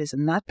hope that is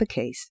not the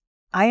case.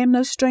 I am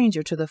no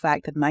stranger to the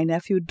fact that my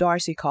nephew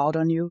Darcy called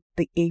on you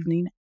the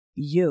evening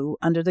you,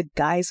 under the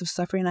guise of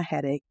suffering a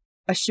headache,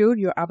 assured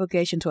your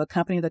obligation to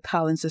accompany the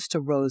Collinses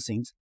to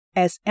Rosings.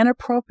 As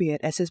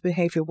inappropriate as his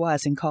behavior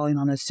was in calling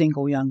on a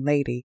single young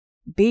lady,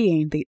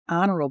 being the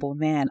honorable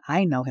man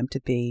I know him to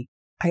be,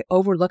 I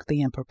overlooked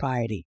the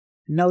impropriety.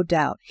 No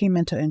doubt he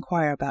meant to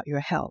inquire about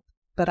your health,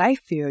 but I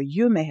fear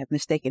you may have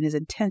mistaken his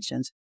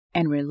intentions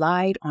and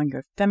relied on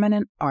your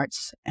feminine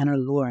arts and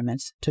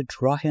allurements to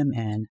draw him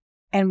in.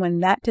 And when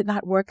that did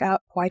not work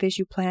out quite as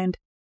you planned,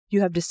 you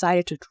have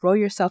decided to throw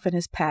yourself in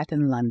his path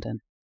in London.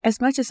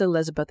 As much as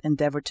Elizabeth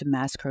endeavored to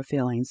mask her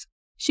feelings,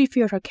 she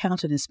feared her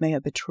countenance may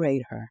have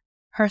betrayed her.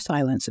 Her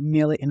silence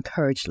merely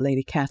encouraged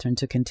Lady Catherine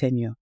to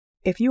continue.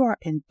 If you are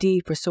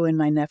indeed pursuing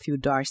my nephew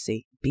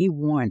Darcy, be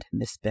warned,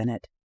 Miss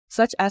Bennet.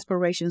 Such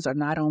aspirations are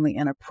not only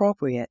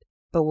inappropriate,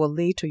 but will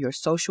lead to your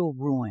social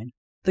ruin.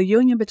 The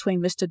union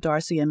between Mr.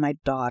 Darcy and my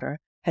daughter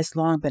has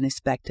long been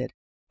expected,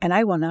 and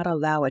I will not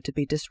allow it to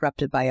be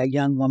disrupted by a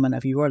young woman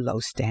of your low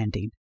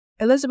standing."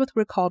 Elizabeth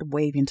recalled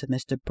waving to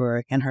Mr.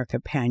 Berg and her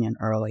companion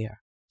earlier.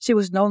 She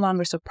was no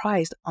longer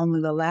surprised,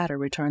 only the latter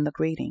returned the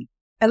greeting.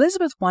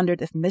 Elizabeth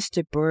wondered if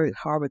Mr. Berg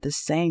harbored the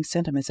same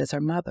sentiments as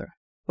her mother.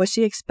 Was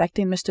she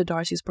expecting Mr.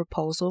 Darcy's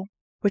proposal?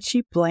 Would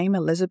she blame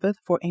Elizabeth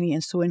for any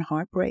ensuing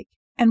heartbreak?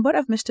 And what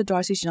of Mr.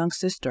 Darcy's young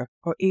sister,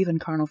 or even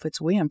Colonel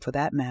Fitzwilliam for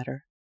that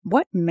matter?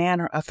 What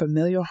manner of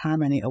familiar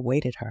harmony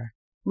awaited her?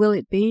 Will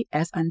it be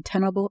as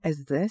untenable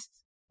as this,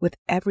 with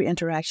every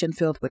interaction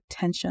filled with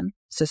tension,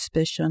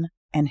 suspicion,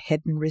 and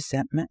hidden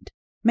resentment?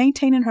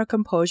 Maintaining her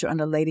composure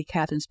under Lady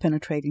Catherine's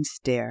penetrating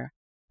stare,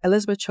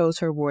 Elizabeth chose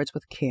her words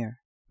with care,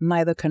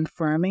 neither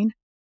confirming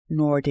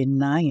nor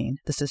denying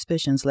the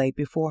suspicions laid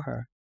before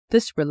her.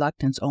 This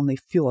reluctance only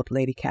fueled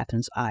Lady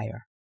Catherine's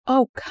ire.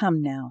 "Oh,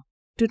 come now,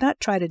 do not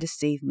try to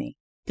deceive me.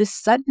 This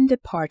sudden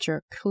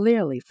departure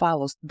clearly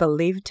follows the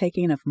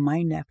leave-taking of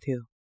my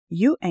nephew.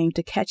 You aim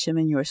to catch him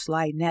in your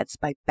sly nets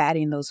by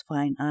batting those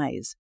fine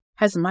eyes.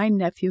 Has my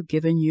nephew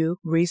given you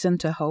reason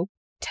to hope?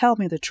 Tell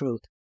me the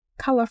truth."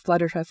 Color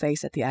flooded her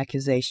face at the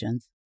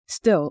accusations.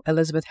 Still,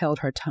 Elizabeth held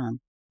her tongue.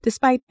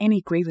 Despite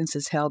any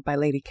grievances held by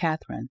Lady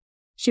Catherine,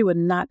 she would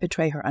not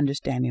betray her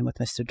understanding with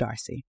Mr.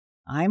 Darcy.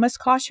 "I must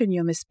caution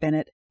you, Miss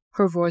Bennet,"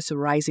 her voice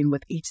rising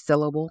with each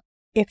syllable.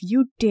 "If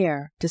you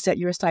dare to set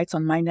your sights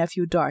on my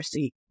nephew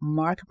Darcy,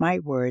 mark my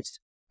words,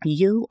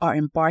 you are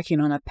embarking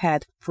on a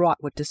path fraught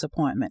with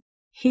disappointment.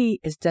 He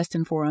is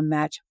destined for a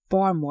match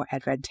far more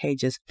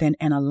advantageous than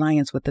an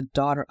alliance with the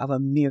daughter of a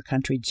mere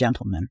country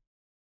gentleman."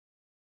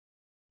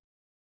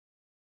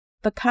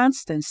 The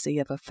constancy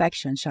of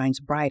affection shines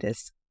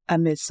brightest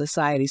amid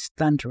society's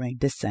thundering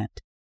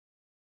dissent.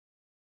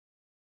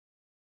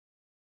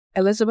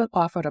 Elizabeth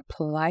offered a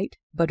polite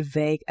but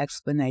vague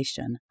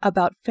explanation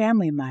about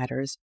family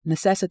matters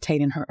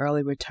necessitating her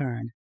early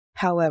return.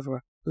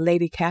 However,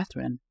 Lady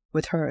Catherine,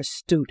 with her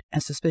astute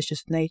and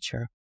suspicious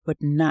nature,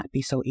 would not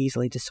be so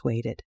easily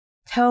dissuaded.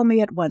 "Tell me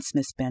at once,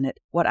 Miss Bennet,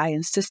 what I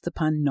insist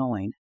upon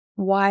knowing.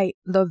 Why,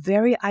 the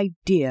very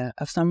idea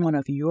of someone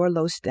of your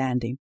low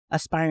standing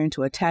aspiring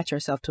to attach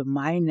herself to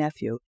my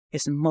nephew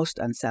is most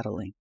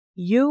unsettling.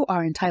 You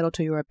are entitled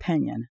to your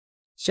opinion,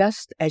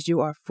 just as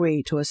you are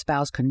free to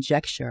espouse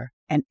conjecture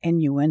and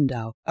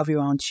innuendo of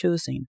your own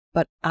choosing,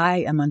 but I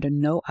am under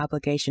no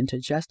obligation to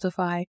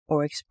justify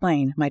or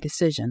explain my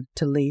decision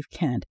to leave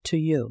Kent to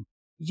you.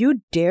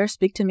 You dare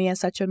speak to me in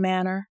such a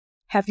manner?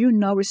 Have you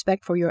no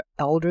respect for your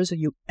elders,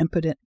 you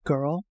impudent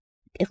girl?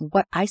 If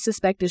what I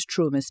suspect is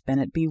true, Miss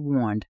Bennet, be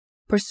warned.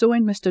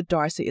 Pursuing Mr.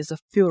 Darcy is a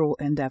futile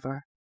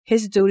endeavor.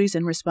 His duties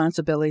and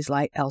responsibilities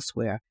lie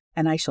elsewhere,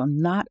 and I shall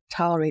not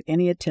tolerate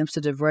any attempts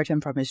to divert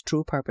him from his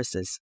true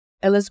purposes."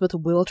 Elizabeth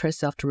willed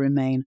herself to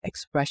remain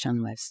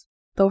expressionless,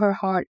 though her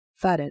heart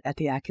thudded at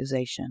the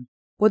accusation.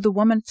 Would the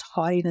woman's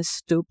haughtiness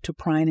stoop to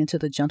prying into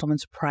the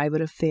gentleman's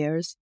private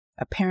affairs?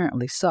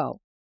 Apparently so,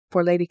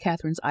 for Lady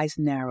Catherine's eyes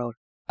narrowed.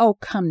 "Oh,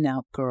 come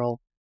now,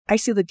 girl. I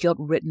see the guilt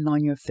written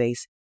on your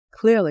face.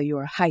 Clearly you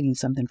are hiding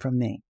something from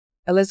me."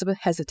 Elizabeth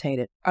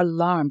hesitated,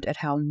 alarmed at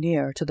how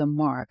near to the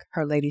mark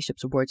her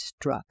ladyship's words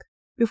struck.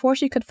 Before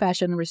she could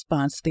fashion a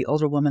response, the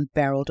older woman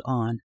barreled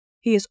on.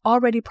 "He is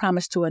already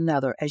promised to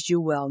another, as you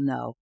well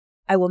know.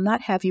 I will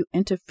not have you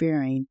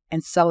interfering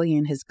and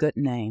sullying his good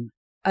name."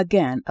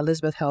 Again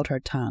Elizabeth held her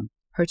tongue,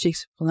 her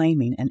cheeks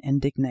flaming in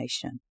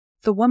indignation.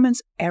 The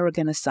woman's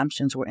arrogant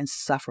assumptions were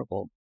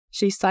insufferable.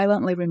 She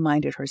silently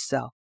reminded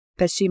herself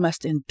that she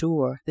must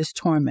endure this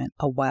torment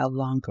a while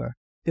longer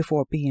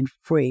before being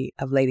free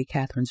of Lady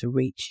Catherine's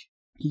reach.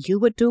 "You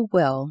would do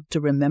well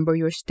to remember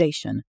your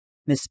station,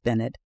 Miss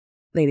Bennet,"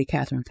 Lady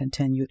Catherine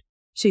continued.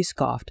 She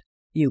scoffed.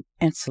 "You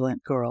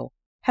insolent girl!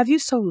 Have you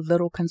so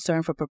little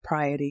concern for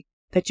propriety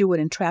that you would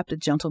entrap the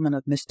gentleman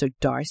of Mr.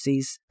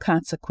 Darcy's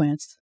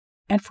consequence?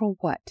 And for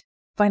what?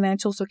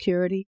 Financial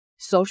security?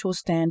 Social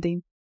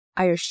standing?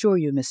 I assure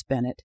you, Miss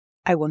Bennet,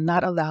 I will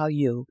not allow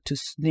you to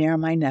snare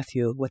my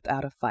nephew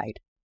without a fight."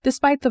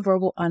 Despite the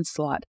verbal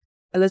onslaught,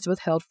 Elizabeth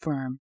held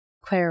firm,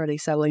 clarity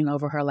settling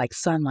over her like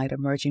sunlight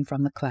emerging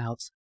from the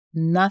clouds.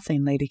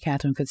 Nothing Lady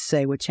Catherine could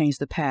say would change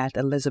the path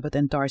Elizabeth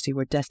and Darcy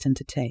were destined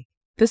to take.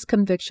 This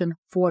conviction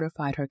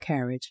fortified her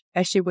courage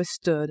as she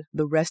withstood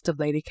the rest of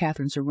Lady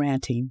Catherine's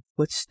ranting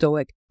with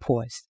stoic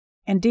poise.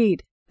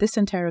 Indeed, this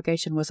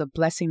interrogation was a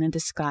blessing in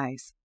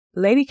disguise.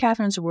 Lady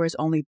Catherine's words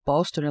only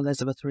bolstered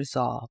Elizabeth's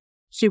resolve.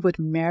 She would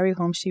marry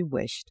whom she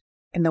wished,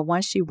 and the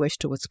one she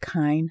wished was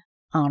kind,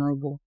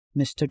 honorable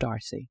Mr.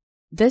 Darcy.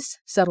 This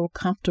settled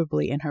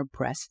comfortably in her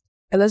breast.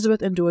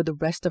 Elizabeth endured the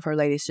rest of her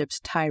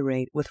ladyship's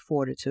tirade with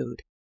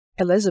fortitude.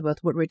 Elizabeth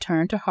would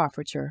return to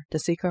Hertfordshire to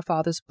seek her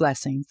father's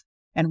blessings,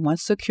 and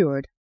once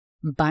secured,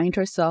 bind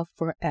herself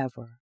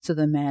forever to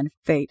the man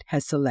fate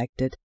had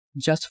selected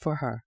just for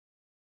her.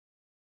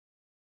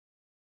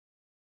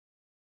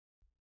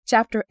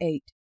 Chapter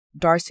 8.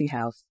 Darcy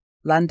House,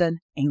 London,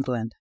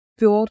 England.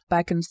 Fueled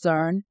by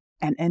concern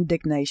and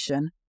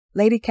indignation,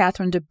 Lady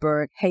Catherine de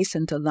Bourgh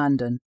hastened to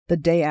London the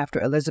day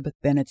after Elizabeth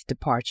Bennet's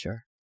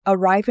departure.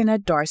 Arriving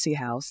at Darcy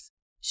House,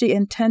 she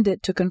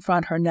intended to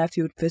confront her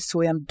nephew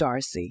Fitzwilliam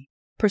Darcy,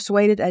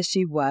 persuaded as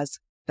she was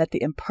that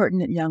the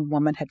impertinent young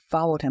woman had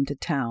followed him to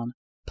town,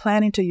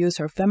 planning to use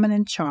her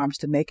feminine charms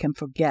to make him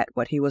forget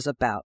what he was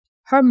about.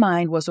 Her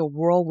mind was a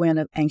whirlwind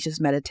of anxious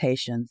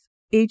meditations,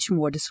 each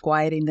more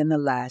disquieting than the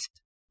last,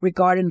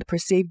 regarding the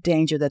perceived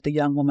danger that the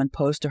young woman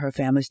posed to her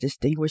family's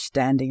distinguished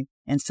standing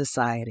in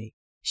society.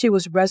 She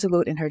was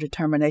resolute in her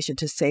determination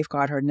to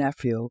safeguard her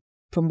nephew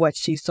from what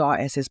she saw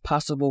as his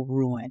possible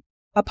ruin.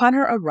 Upon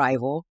her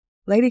arrival,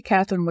 Lady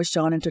Catherine was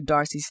shown into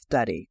Darcy's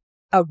study,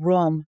 a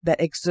room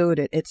that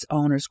exuded its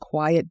owner's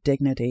quiet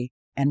dignity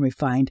and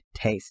refined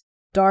taste.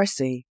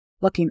 Darcy,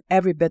 looking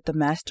every bit the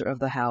master of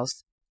the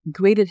house,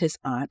 greeted his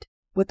aunt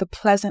with a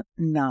pleasant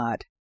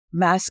nod,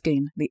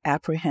 masking the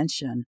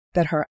apprehension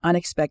that her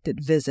unexpected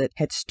visit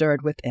had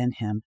stirred within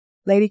him.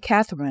 "Lady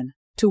Catherine,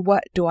 to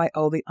what do I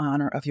owe the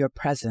honor of your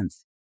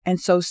presence, and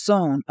so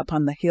soon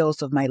upon the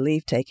heels of my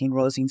leave-taking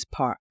Rosings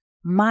Park?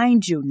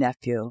 Mind you,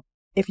 nephew,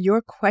 if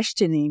your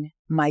questioning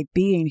my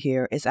being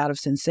here is out of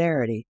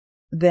sincerity,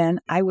 then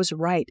I was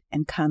right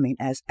in coming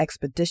as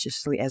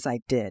expeditiously as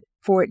I did,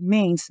 for it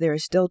means there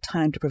is still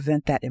time to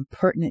prevent that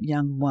impertinent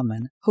young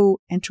woman, who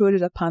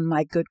intruded upon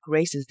my good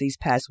graces these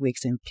past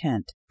weeks in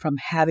Kent, from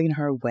having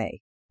her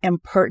way."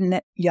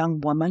 "Impertinent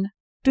young woman?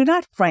 Do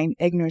not feign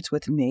ignorance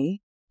with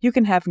me. You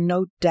can have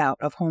no doubt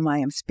of whom I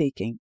am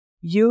speaking.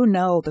 You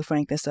know the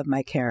frankness of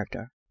my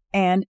character,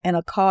 and in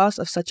a cause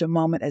of such a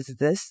moment as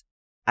this,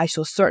 I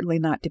shall certainly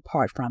not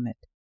depart from it.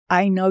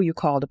 I know you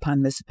called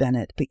upon Miss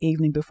Bennet the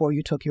evening before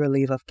you took your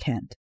leave of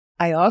Kent.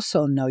 I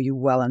also know you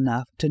well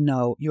enough to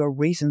know your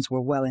reasons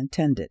were well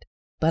intended,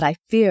 but I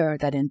fear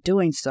that in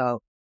doing so,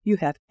 you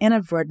have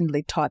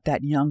inadvertently taught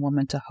that young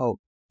woman to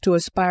hope, to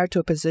aspire to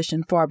a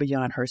position far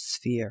beyond her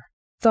sphere.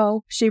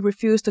 Though she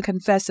refused to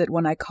confess it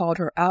when I called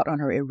her out on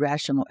her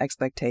irrational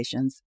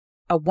expectations,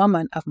 a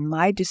woman of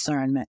my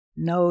discernment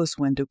knows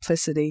when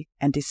duplicity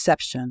and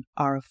deception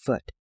are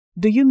afoot."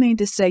 "Do you mean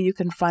to say you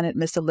confronted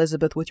Miss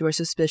Elizabeth with your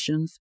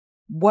suspicions?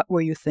 What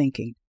were you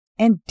thinking?"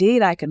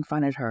 "Indeed, I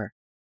confronted her.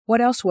 What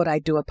else would I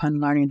do upon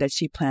learning that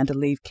she planned to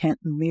leave Kent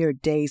mere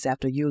days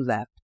after you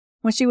left,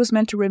 when she was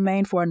meant to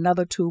remain for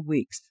another 2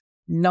 weeks?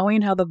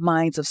 Knowing how the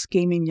minds of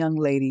scheming young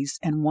ladies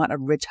in want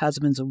of rich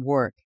husbands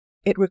work,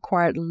 it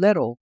required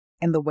little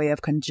in the way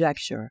of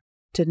conjecture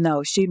to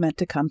know she meant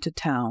to come to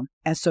town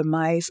and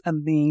surmise a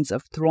means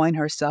of throwing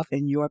herself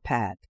in your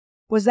path.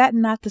 Was that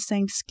not the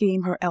same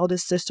scheme her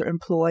eldest sister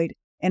employed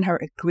in her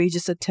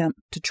egregious attempt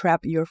to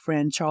trap your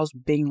friend Charles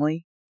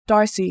Bingley?"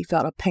 Darcy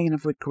felt a pang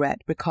of regret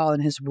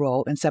recalling his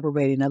role in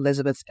separating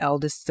Elizabeth's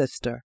eldest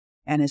sister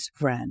and his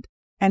friend,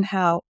 and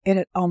how it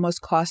had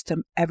almost cost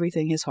him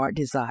everything his heart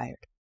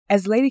desired.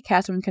 As Lady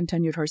Catherine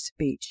continued her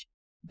speech,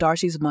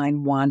 Darcy's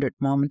mind wandered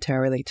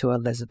momentarily to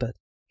Elizabeth.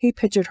 He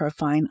pictured her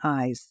fine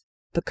eyes,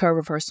 the curve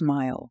of her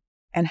smile,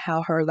 and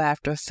how her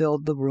laughter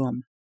filled the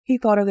room. He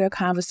thought of their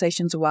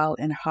conversations while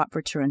in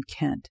Hertfordshire and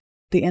Kent,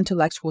 the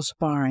intellectual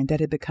sparring that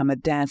had become a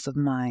dance of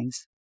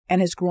minds, and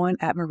his growing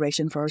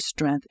admiration for her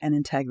strength and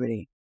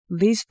integrity.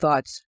 These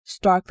thoughts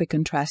starkly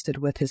contrasted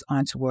with his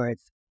aunt's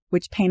words,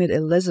 which painted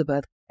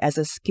Elizabeth as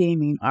a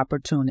scheming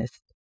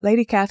opportunist.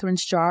 Lady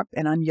Catherine's sharp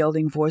and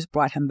unyielding voice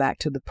brought him back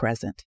to the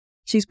present.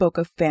 She spoke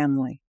of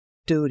family,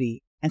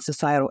 duty, and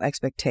societal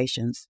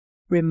expectations,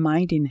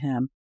 reminding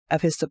him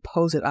of his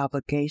supposed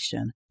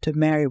obligation to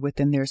marry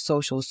within their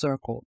social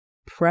circle,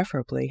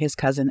 preferably his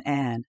cousin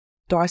Anne.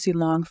 Darcy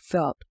long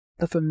felt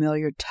the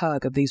familiar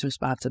tug of these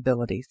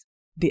responsibilities,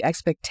 the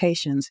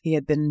expectations he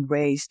had been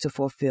raised to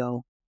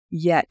fulfill.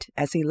 Yet,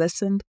 as he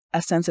listened,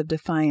 a sense of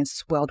defiance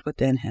swelled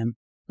within him.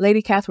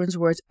 Lady Catherine's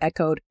words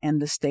echoed in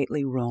the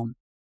stately room,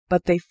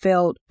 but they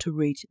failed to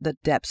reach the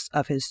depths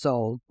of his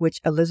soul, which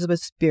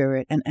Elizabeth's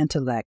spirit and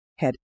intellect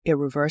had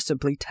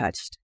irreversibly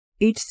touched.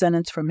 Each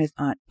sentence from his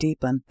aunt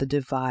deepened the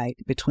divide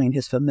between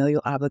his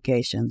familial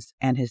obligations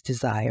and his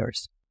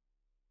desires.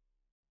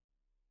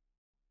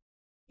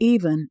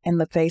 Even in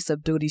the face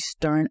of duty's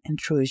stern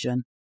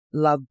intrusion,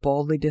 love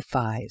boldly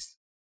defies.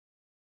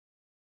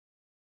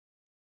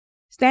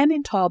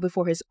 Standing tall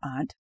before his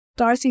aunt,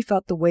 Darcy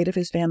felt the weight of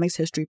his family's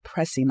history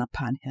pressing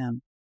upon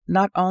him.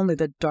 Not only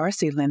the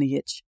Darcy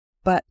lineage,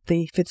 but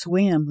the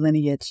Fitzwilliam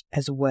lineage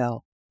as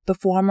well. The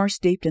former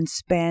steeped in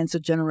spans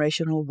of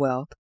generational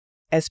wealth,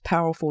 as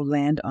powerful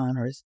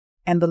landowners,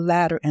 and the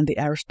latter in the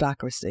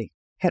aristocracy,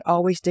 had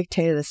always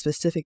dictated a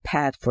specific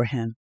path for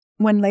him.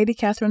 When Lady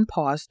Catherine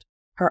paused,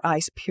 her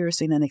eyes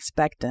piercing and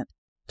expectant,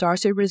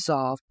 Darcy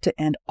resolved to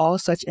end all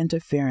such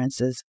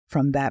interferences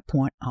from that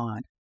point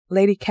on.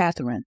 "Lady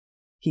Catherine,"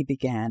 he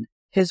began,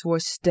 his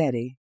voice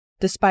steady,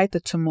 despite the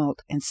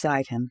tumult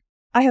inside him,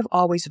 "I have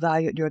always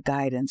valued your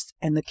guidance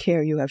and the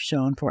care you have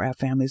shown for our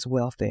family's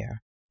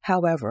welfare.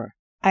 However,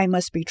 I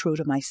must be true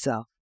to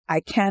myself. I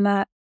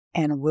cannot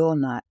and will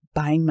not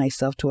bind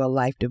myself to a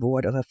life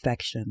devoid of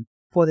affection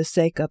for the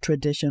sake of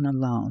tradition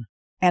alone.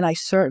 and I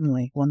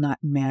certainly will not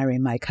marry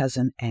my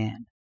cousin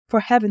Anne. For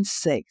heaven's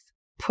sake,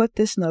 put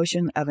this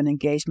notion of an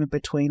engagement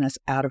between us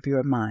out of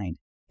your mind.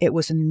 It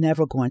was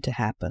never going to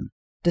happen,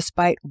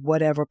 despite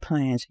whatever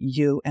plans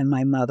you and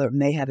my mother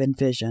may have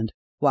envisioned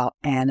while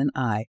Anne and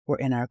I were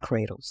in our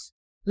cradles."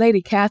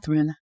 Lady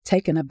Catherine,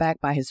 taken aback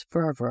by his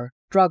fervor,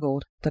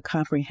 struggled to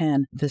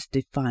comprehend this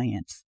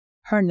defiance.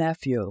 Her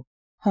nephew,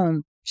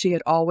 whom she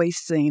had always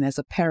seen as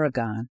a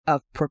paragon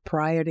of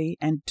propriety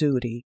and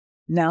duty,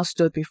 now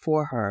stood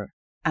before her,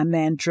 a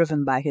man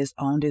driven by his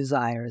own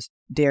desires,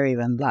 dare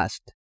even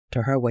lust,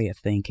 to her way of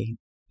thinking.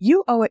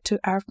 "You owe it to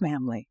our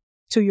family,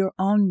 to your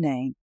own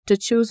name, to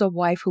choose a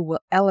wife who will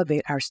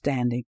elevate our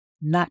standing,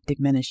 not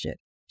diminish it,"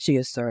 she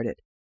asserted.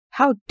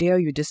 "How dare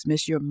you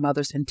dismiss your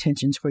mother's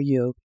intentions for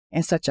you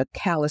in such a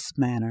callous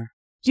manner?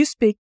 You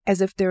speak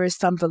as if there is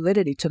some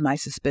validity to my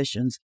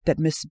suspicions that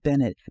Miss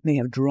Bennet may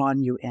have drawn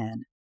you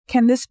in.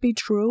 Can this be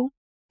true?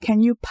 Can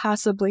you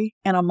possibly,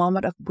 in a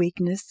moment of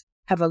weakness,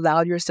 have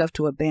allowed yourself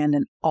to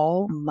abandon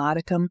all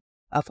modicum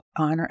of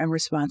honor and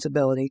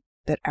responsibility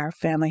that our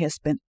family has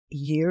spent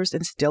years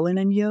instilling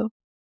in you?"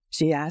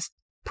 she asked.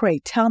 "Pray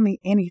tell me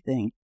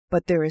anything,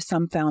 but there is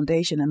some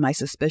foundation in my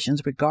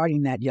suspicions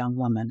regarding that young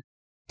woman.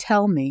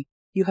 Tell me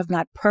you have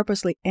not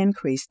purposely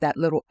increased that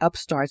little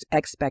upstart's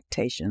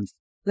expectations."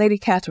 "Lady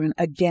Catherine,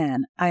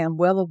 again, I am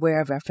well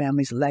aware of our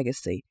family's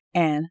legacy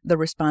and the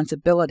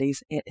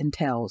responsibilities it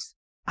entails.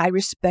 I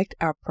respect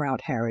our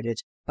proud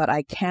heritage, but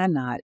I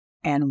cannot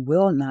and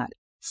will not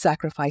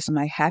sacrifice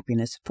my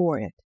happiness for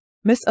it.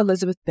 Miss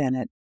Elizabeth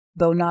Bennet,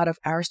 though not of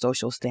our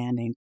social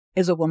standing,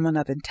 is a woman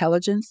of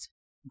intelligence,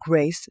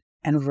 grace,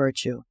 and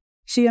virtue.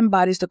 She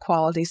embodies the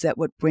qualities that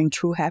would bring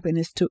true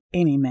happiness to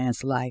any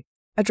man's life."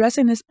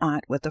 Addressing his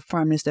aunt with a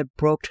firmness that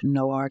brooked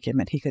no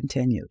argument, he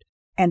continued,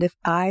 "And if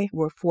I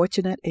were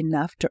fortunate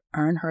enough to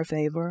earn her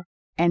favor,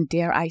 and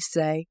dare I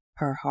say,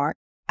 her heart,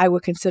 I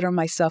would consider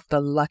myself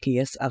the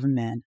luckiest of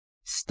men."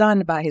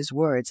 Stunned by his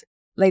words,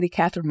 Lady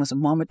Catherine was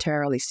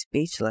momentarily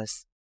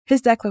speechless.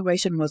 His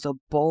declaration was a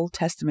bold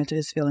testament to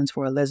his feelings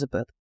for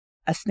Elizabeth,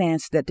 a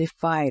stance that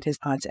defied his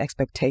aunt's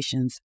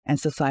expectations and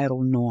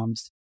societal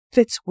norms.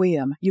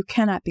 "Fitzwilliam, you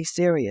cannot be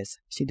serious,"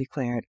 she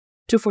declared.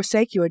 "To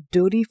forsake your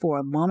duty for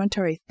a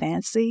momentary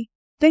fancy?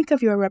 Think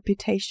of your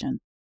reputation.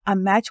 A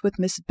match with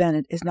Miss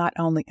Bennet is not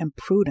only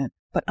imprudent,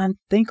 but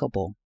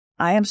unthinkable.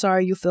 I am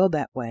sorry you feel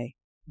that way,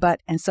 but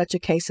in such a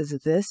case as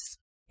this,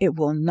 it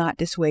will not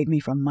dissuade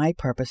me from my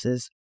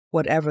purposes,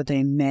 whatever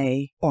they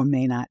may or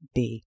may not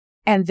be."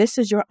 "And this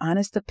is your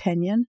honest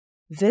opinion?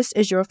 This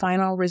is your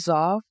final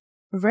resolve?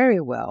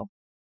 Very well.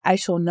 I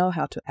shall know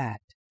how to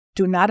act.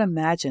 Do not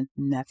imagine,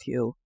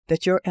 nephew,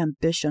 that your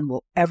ambition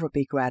will ever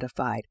be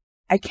gratified.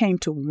 I came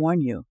to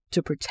warn you,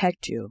 to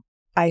protect you.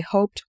 I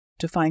hoped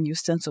to find you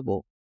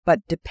sensible,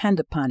 but depend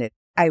upon it,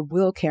 I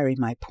will carry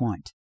my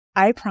point.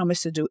 I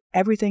promise to do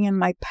everything in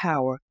my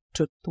power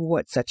to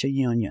thwart such a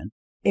union.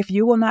 If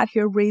you will not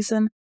hear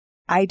reason,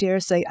 I dare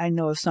say I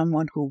know of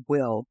someone who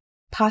will,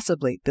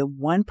 possibly the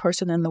one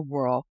person in the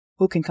world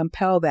who can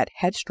compel that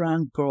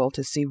headstrong girl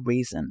to see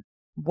reason."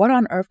 "What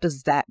on earth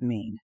does that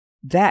mean?"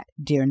 "That,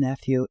 dear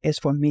nephew, is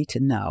for me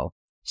to know,"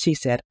 she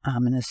said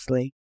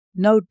ominously.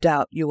 "No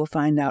doubt you will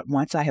find out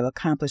once I have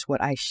accomplished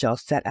what I shall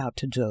set out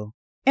to do."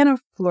 In a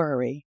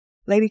flurry,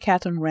 Lady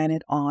Catherine ran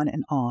it on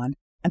and on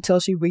until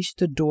she reached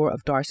the door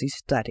of Darcy's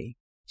study.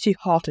 She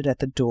halted at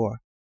the door,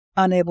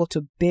 unable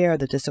to bear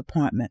the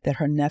disappointment that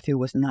her nephew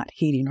was not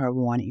heeding her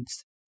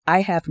warnings.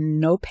 "I have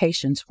no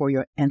patience for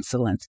your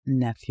insolence,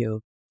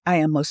 nephew. I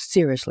am most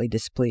seriously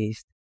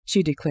displeased,"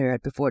 she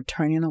declared before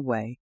turning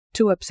away,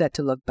 too upset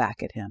to look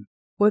back at him.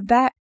 With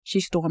that, she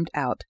stormed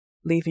out,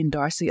 leaving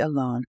Darcy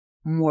alone,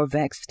 more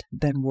vexed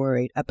than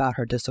worried about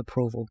her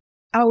disapproval.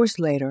 Hours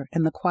later,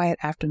 in the quiet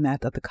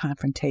aftermath of the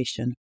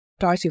confrontation,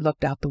 Darcy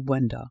looked out the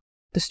window,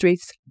 the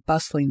streets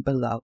bustling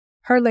below.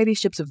 Her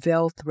ladyship's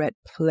veiled threat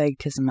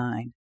plagued his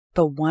mind.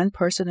 The one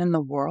person in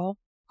the world?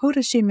 Who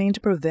does she mean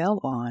to prevail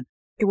on?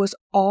 It was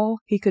all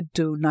he could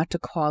do not to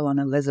call on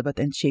Elizabeth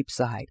in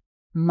Cheapside,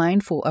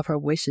 mindful of her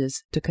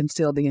wishes to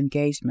conceal the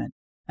engagement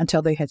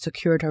until they had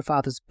secured her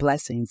father's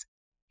blessings.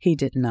 He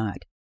did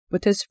not.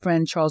 With his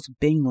friend Charles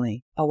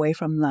Bingley, away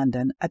from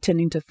London,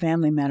 attending to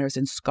family matters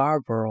in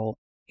Scarborough,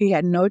 he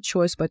had no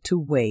choice but to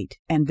wait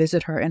and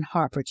visit her in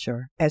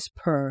Hertfordshire, as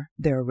per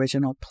their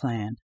original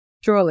plan.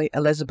 Surely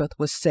Elizabeth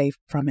was safe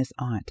from his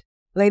aunt.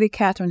 Lady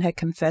Catherine had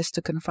confessed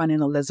to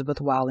confronting Elizabeth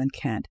while in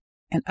Kent,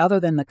 and other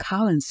than the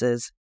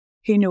Collinses,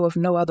 he knew of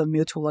no other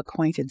mutual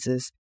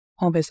acquaintances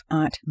whom his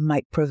aunt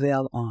might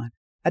prevail on.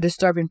 A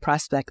disturbing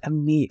prospect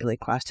immediately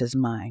crossed his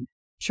mind.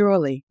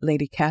 Surely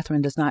Lady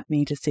Catherine does not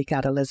mean to seek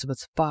out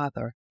Elizabeth's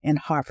father in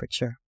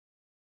Hertfordshire.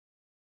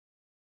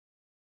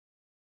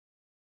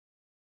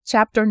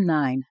 Chapter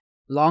 9.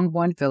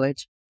 Longbourn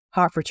Village,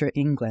 Hertfordshire,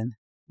 England.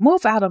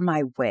 "Move out of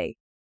my way.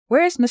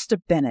 Where is Mr.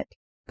 Bennet?"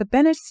 The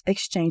Bennets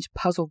exchanged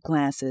puzzled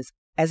glances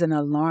as an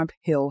alarmed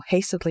Hill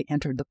hastily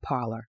entered the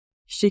parlor.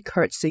 She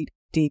curtsied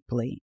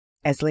deeply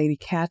as Lady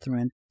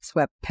Catherine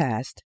swept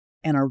past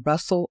in a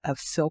rustle of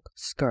silk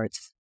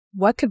skirts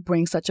What could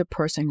bring such a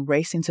person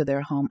racing to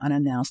their home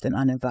unannounced and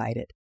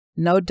uninvited?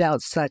 No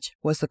doubt such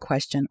was the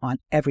question on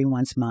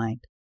everyone's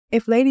mind.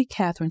 If Lady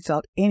Catherine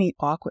felt any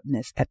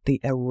awkwardness at the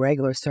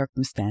irregular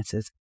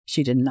circumstances,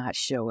 she did not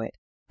show it.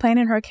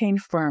 Planting her cane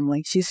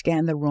firmly, she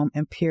scanned the room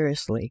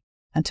imperiously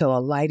until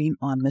alighting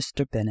on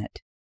Mr.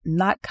 Bennet.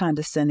 Not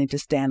condescending to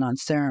stand on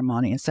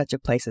ceremony in such a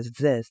place as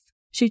this,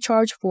 she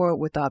charged forward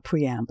without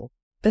preamble.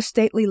 The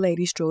stately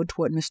lady strode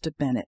toward Mr.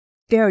 Bennet.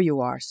 "There you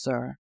are,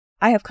 sir.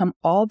 I have come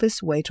all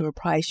this way to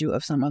apprise you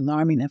of some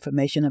alarming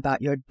information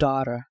about your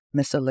daughter,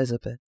 Miss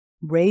Elizabeth."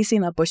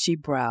 Raising a bushy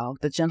brow,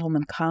 the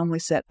gentleman calmly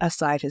set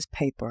aside his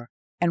paper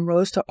and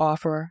rose to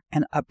offer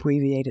an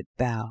abbreviated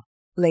bow.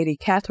 "Lady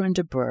Catherine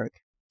de Bourgh.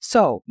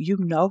 So, you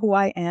know who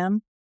I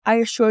am? I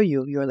assure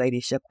you, your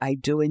ladyship, I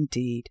do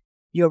indeed.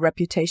 Your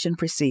reputation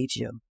precedes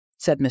you,"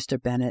 said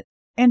Mr. Bennet.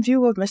 In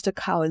view of Mr.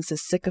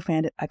 Collins's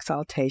sycophantic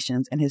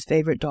exaltations and his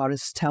favourite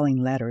daughter's telling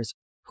letters,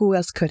 who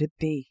else could it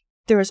be?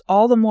 There is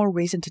all the more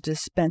reason to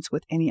dispense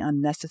with any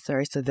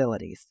unnecessary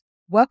civilities.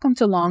 "Welcome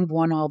to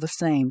Longbourn all the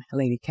same,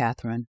 Lady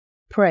Catherine.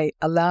 Pray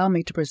allow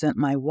me to present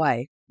my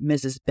wife,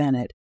 Mrs.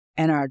 Bennet,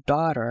 and our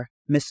daughter,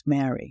 Miss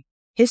Mary."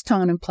 His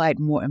tone implied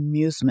more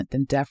amusement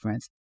than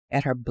deference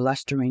at her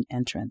blustering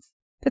entrance.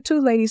 The two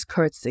ladies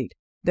curtsied,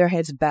 their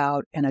heads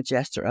bowed in a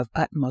gesture of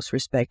utmost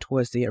respect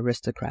towards the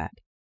aristocrat.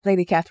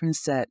 Lady Catherine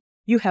said,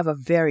 "You have a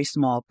very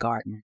small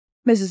garden."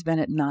 Mrs.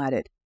 Bennet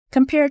nodded.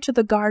 "Compared to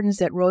the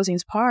gardens at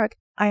Rosings Park,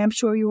 I am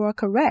sure you are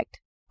correct,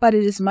 but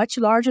it is much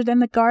larger than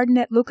the garden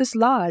at Lucas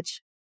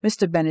Lodge."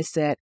 Mr. Bennet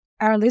said,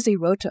 "Our Lizzie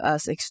wrote to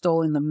us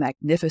extolling the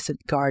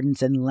magnificent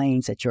gardens and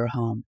lanes at your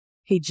home."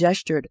 He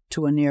gestured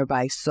to a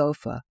nearby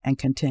sofa and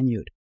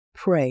continued,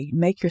 "Pray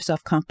make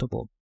yourself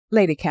comfortable."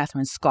 Lady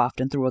Catherine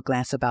scoffed and threw a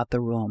glance about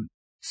the room.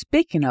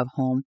 "Speaking of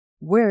whom,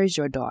 where is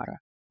your daughter?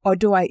 Or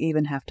do I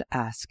even have to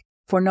ask?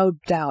 For no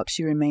doubt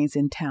she remains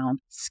in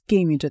town,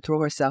 scheming to throw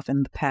herself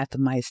in the path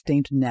of my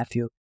esteemed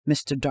nephew,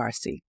 Mr.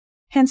 Darcy.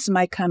 Hence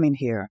my coming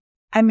here.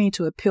 I mean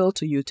to appeal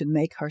to you to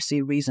make her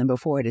see reason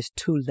before it is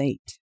too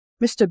late."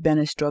 Mr.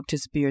 Bennet stroked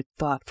his beard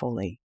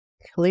thoughtfully.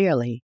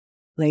 Clearly,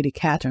 Lady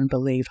Catherine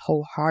believed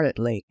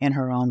wholeheartedly in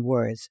her own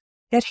words.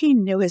 Yet he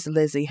knew his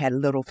Lizzie had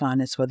little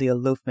fondness for the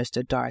aloof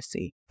Mr.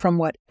 Darcy, from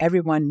what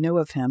everyone knew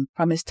of him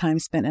from his time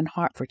spent in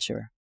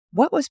Hertfordshire.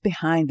 What was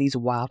behind these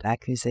wild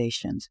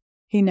accusations?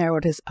 He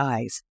narrowed his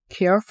eyes,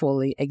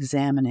 carefully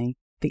examining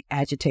the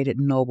agitated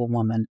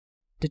noblewoman,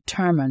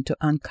 determined to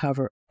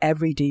uncover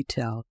every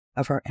detail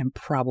of her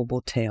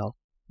improbable tale.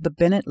 The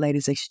Bennet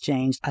ladies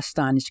exchanged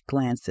astonished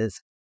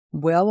glances,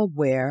 well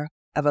aware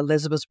of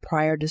Elizabeth's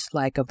prior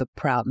dislike of the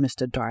proud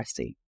Mr.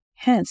 Darcy.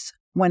 Hence,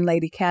 when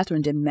Lady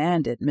Catherine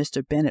demanded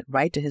Mr. Bennet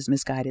write to his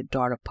misguided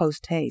daughter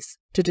post-haste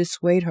to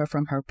dissuade her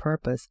from her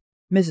purpose,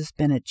 Mrs.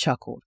 Bennet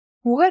chuckled.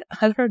 "What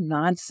utter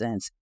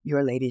nonsense,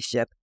 your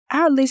ladyship!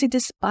 Our Lizzie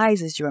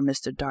despises your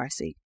Mr.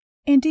 Darcy.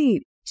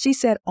 Indeed, she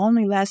said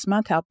only last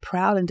month how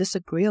proud and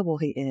disagreeable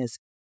he is,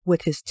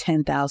 with his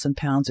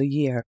 £10,000 a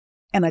year,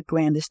 and a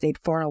grand estate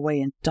far away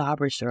in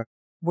Derbyshire,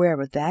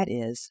 wherever that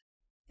is.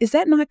 Is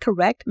that not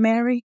correct,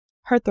 Mary?"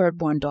 Her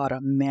third-born daughter,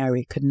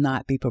 Mary, could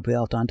not be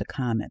prevailed on to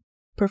comment,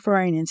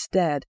 preferring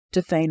instead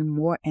to feign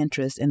more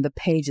interest in the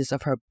pages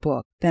of her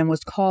book than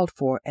was called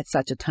for at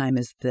such a time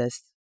as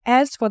this.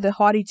 As for the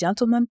haughty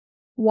gentleman,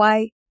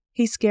 why,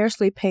 he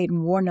scarcely paid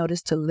more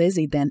notice to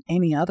Lizzie than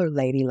any other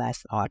lady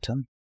last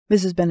autumn.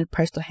 Mrs. Bennet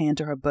pressed her hand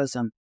to her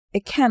bosom.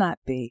 "It cannot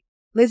be.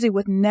 Lizzie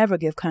would never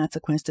give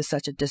consequence to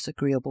such a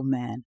disagreeable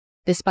man."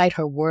 Despite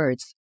her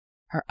words,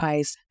 her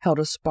eyes held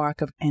a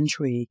spark of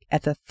intrigue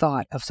at the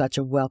thought of such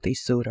a wealthy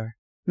suitor.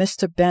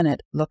 Mr.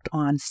 Bennet looked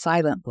on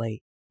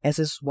silently as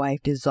his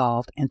wife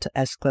dissolved into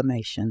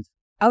exclamations.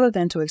 Other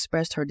than to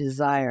express her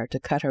desire to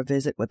cut her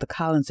visit with the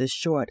Collinses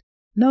short,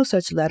 no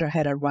such letter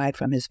had arrived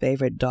from his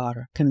favourite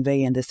daughter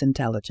conveying this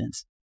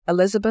intelligence.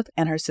 Elizabeth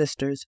and her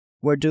sisters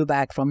were due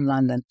back from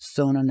London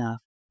soon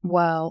enough.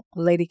 While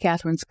Lady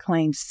Catherine's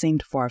claims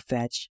seemed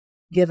far-fetched,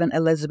 given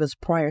Elizabeth's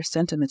prior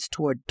sentiments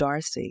toward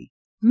Darcy,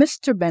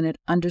 Mr. Bennet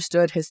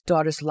understood his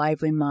daughter's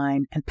lively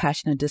mind and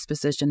passionate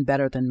disposition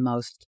better than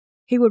most.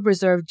 He would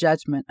reserve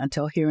judgment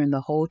until hearing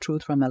the whole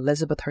truth from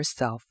Elizabeth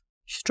herself.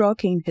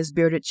 Stroking his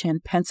bearded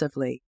chin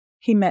pensively,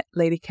 he met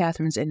Lady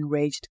Catherine's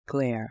enraged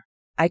glare.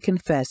 "I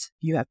confess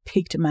you have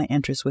piqued my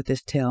interest with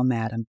this tale,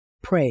 madam.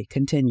 Pray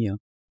continue."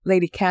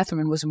 Lady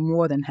Catherine was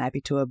more than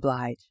happy to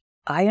oblige.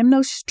 "I am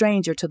no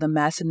stranger to the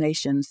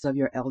machinations of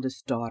your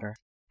eldest daughter,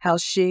 how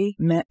she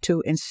meant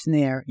to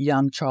ensnare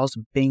young Charles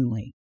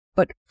Bingley,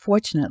 but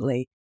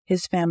fortunately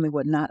his family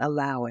would not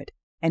allow it,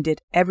 and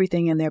did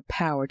everything in their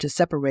power to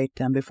separate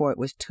them before it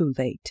was too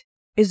late.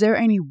 Is there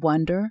any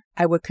wonder,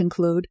 I would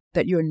conclude,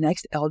 that your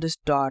next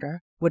eldest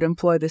daughter would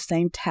employ the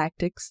same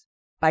tactics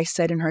by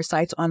setting her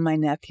sights on my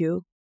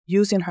nephew,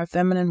 using her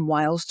feminine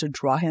wiles to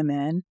draw him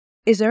in?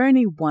 Is there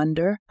any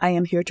wonder I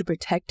am here to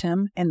protect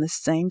him in the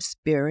same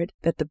spirit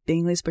that the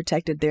Bingleys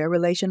protected their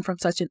relation from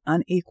such an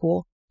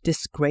unequal,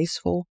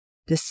 disgraceful,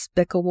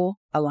 despicable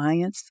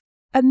alliance?"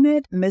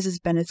 Amid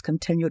Mrs. Bennet's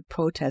continued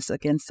protests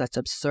against such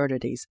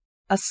absurdities,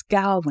 A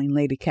scowling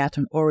Lady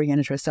Catherine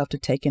oriented herself to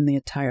take in the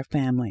entire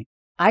family.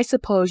 I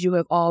suppose you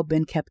have all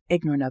been kept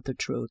ignorant of the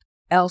truth,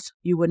 else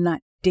you would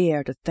not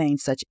dare to feign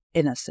such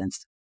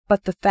innocence.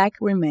 But the fact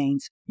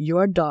remains,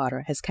 your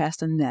daughter has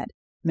cast a net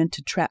meant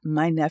to trap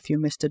my nephew,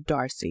 Mr.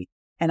 Darcy,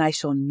 and I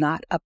shall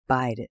not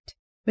abide it.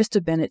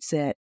 Mr. Bennet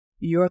said,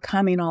 your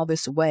coming all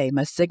this way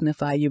must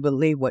signify you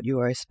believe what you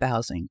are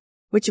espousing,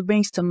 which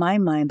brings to my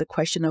mind the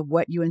question of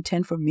what you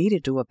intend for me to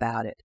do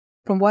about it.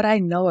 From what I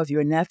know of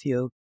your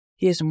nephew,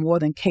 he is more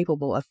than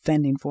capable of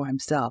fending for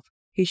himself.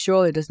 He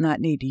surely does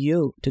not need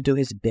you to do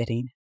his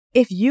bidding.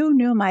 If you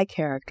knew my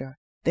character,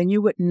 then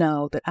you would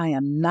know that I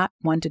am not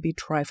one to be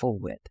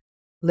trifled with,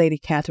 Lady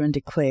Catherine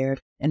declared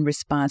in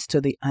response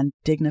to the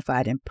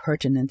undignified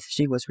impertinence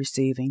she was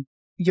receiving.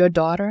 Your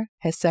daughter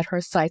has set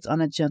her sights on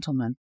a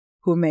gentleman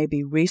who may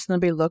be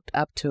reasonably looked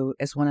up to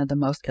as one of the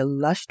most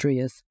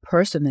illustrious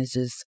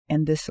personages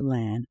in this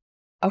land,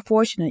 a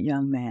fortunate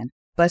young man,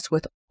 blessed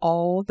with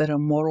all that a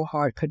mortal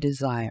heart could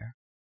desire,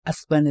 a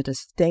splendid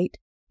estate,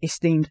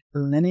 esteemed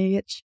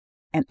lineage,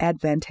 and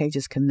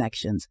advantageous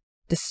connections.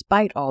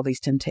 Despite all these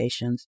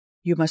temptations,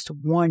 you must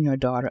warn your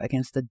daughter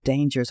against the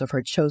dangers of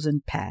her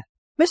chosen path.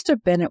 Mr.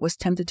 Bennet was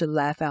tempted to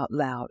laugh out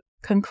loud,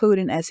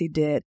 concluding as he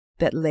did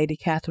that Lady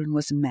Catherine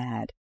was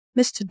mad.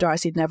 Mr.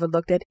 Darcy never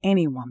looked at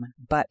any woman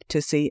but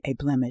to see a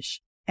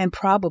blemish, and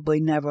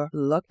probably never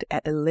looked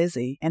at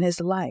Lizzie in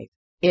his life.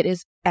 It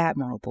is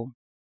admirable.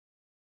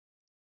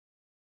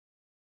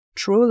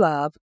 True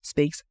love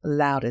speaks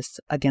loudest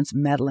against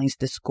meddling's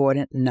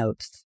discordant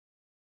notes.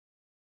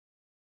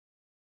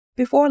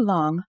 Before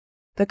long,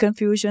 the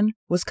confusion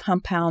was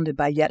compounded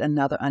by yet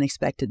another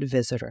unexpected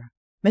visitor.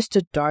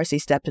 Mr. Darcy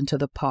stepped into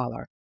the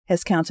parlor,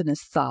 his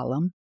countenance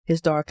solemn,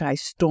 his dark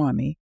eyes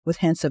stormy, with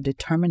hints of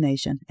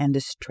determination and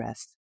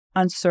distress.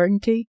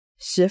 Uncertainty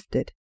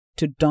shifted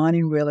to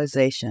dawning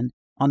realization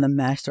on the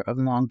master of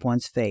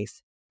Longbourn's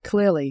face.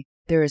 Clearly,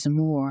 there is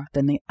more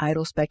than the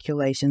idle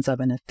speculations of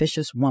an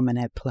officious woman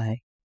at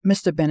play.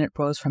 Mr. Bennet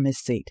rose from his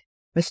seat.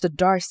 Mr.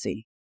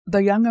 Darcy.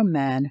 The younger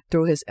man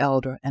threw his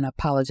elder an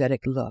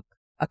apologetic look,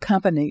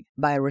 accompanied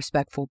by a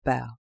respectful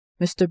bow.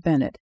 Mr.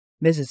 Bennet,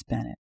 Mrs.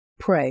 Bennet,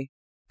 pray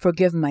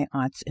forgive my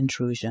aunt's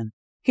intrusion.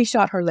 He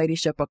shot her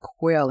ladyship a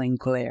quailing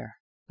glare.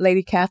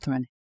 Lady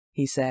Catherine,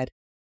 he said,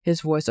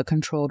 his voice a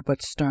controlled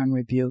but stern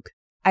rebuke,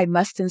 I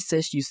must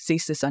insist you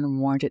cease this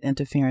unwarranted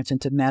interference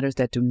into matters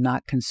that do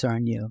not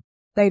concern you.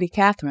 Lady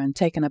Catherine,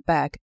 taken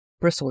aback,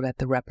 bristled at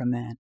the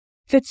reprimand.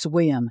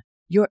 Fitzwilliam,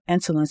 your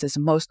insolence is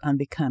most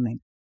unbecoming,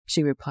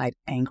 she replied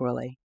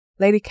angrily.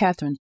 Lady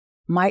Catherine,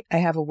 might I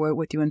have a word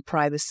with you in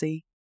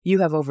privacy? You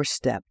have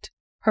overstepped.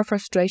 Her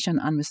frustration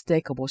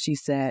unmistakable, she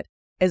said,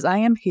 as I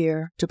am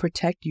here to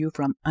protect you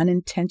from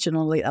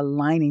unintentionally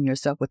aligning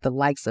yourself with the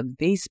likes of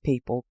these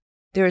people,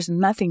 there is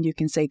nothing you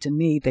can say to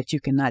me that you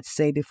cannot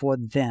say before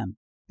them.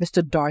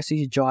 Mr.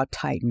 Darcy's jaw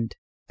tightened.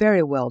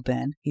 Very well,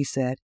 then, he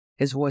said,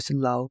 his voice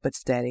low but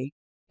steady.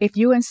 If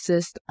you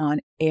insist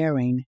on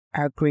airing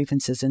our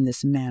grievances in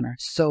this manner,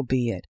 so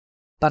be it.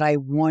 But I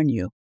warn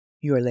you,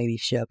 your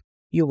ladyship,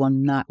 you will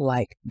not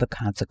like the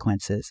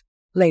consequences.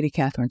 Lady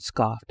Catherine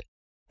scoffed.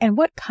 And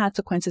what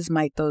consequences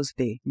might those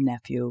be,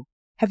 nephew?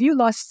 Have you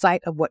lost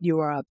sight of what you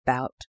are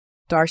about?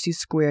 Darcy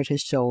squared his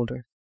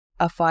shoulders,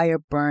 a fire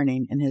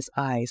burning in his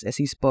eyes as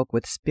he spoke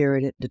with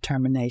spirited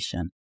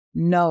determination.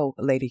 No,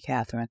 Lady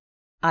Catherine,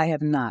 I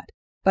have not,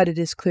 but it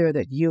is clear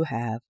that you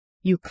have.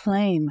 You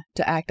claim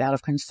to act out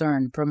of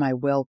concern for my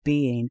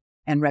well-being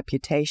and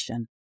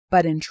reputation,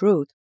 but in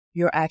truth,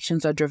 your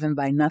actions are driven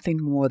by nothing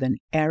more than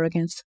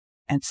arrogance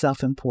and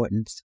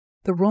self-importance.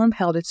 The room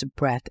held its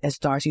breath as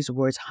Darcy's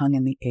words hung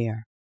in the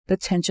air, the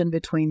tension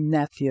between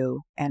nephew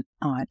and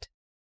aunt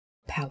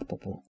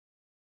palpable.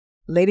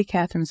 Lady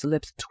Catherine's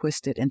lips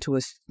twisted into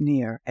a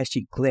sneer as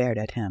she glared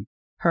at him.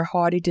 Her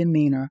haughty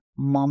demeanor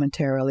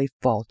momentarily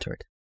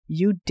faltered.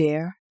 You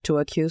dare to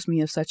accuse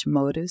me of such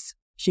motives?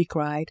 She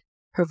cried,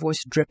 her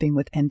voice dripping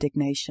with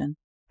indignation.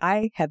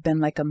 I have been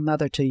like a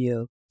mother to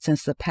you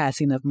since the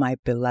passing of my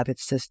beloved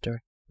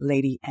sister,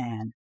 Lady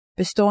Anne,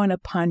 bestowing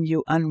upon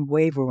you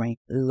unwavering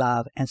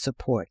love and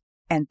support.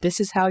 And this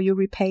is how you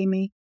repay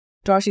me?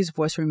 Darcy's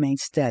voice remained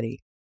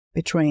steady,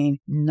 betraying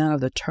none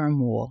of the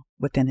turmoil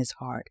within his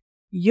heart.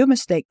 You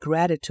mistake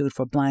gratitude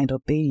for blind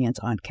obedience,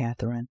 Aunt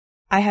Catherine.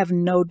 I have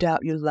no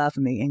doubt you love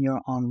me in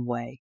your own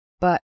way,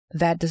 but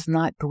that does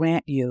not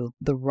grant you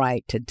the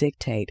right to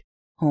dictate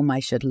whom I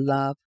should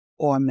love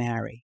or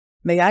marry.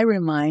 May I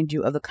remind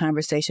you of the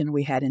conversation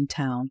we had in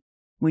town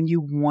when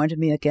you warned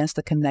me against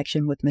the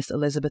connection with Miss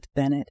Elizabeth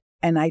Bennet,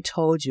 and I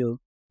told you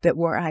that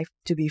were I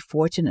to be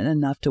fortunate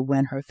enough to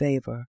win her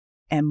favor,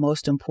 and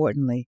most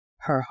importantly,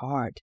 her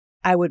heart,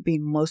 I would be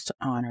most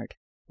honored.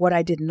 What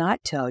I did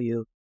not tell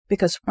you,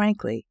 because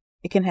frankly,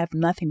 it can have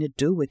nothing to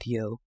do with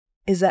you,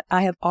 is that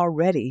I have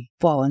already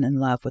fallen in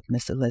love with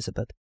Miss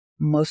Elizabeth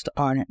most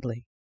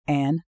ardently,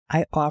 and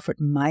I offered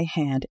my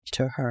hand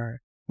to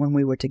her when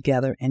we were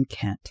together in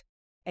Kent.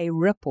 A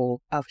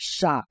ripple of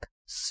shock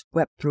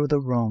swept through the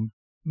room.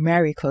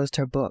 Mary closed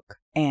her book,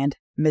 and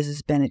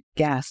Mrs. Bennet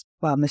gasped,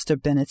 while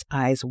Mr. Bennet's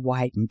eyes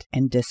widened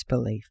in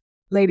disbelief.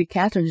 Lady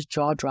Catherine's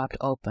jaw dropped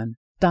open,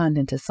 stunned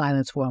into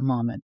silence for a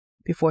moment,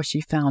 before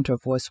she found her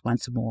voice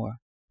once more.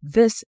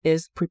 "This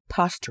is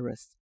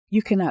preposterous.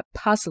 You cannot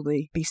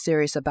possibly be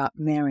serious about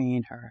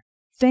marrying her.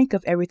 Think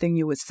of everything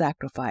you would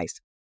sacrifice."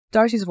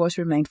 Darcy's voice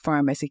remained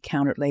firm as he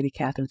countered Lady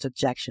Catherine's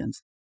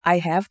objections. "I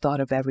have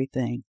thought of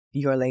everything,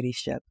 your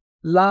ladyship.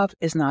 Love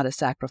is not a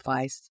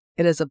sacrifice.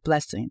 It is a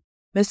blessing.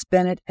 Miss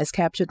Bennet has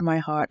captured my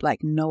heart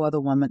like no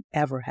other woman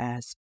ever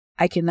has.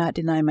 I cannot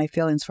deny my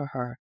feelings for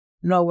her,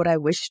 nor would I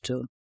wish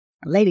to."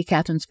 Lady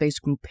Catherine's face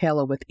grew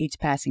paler with each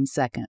passing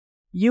second.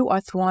 "You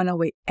are throwing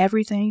away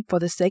everything for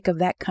the sake of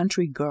that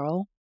country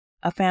girl?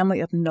 A family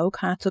of no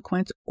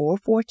consequence or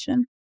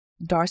fortune?"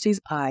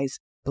 Darcy's eyes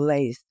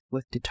blazed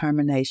with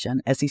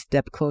determination as he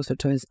stepped closer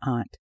to his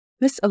aunt.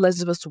 "Miss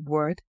Elizabeth's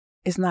worth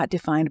is not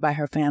defined by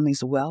her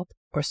family's wealth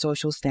or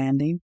social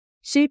standing.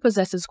 She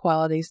possesses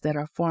qualities that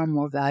are far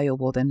more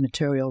valuable than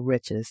material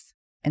riches: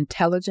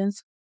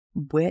 intelligence,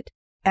 wit,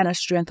 and a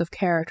strength of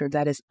character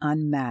that is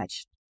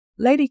unmatched."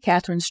 Lady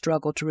Catherine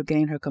struggled to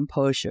regain her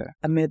composure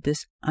amid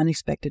this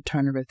unexpected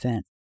turn of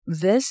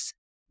events.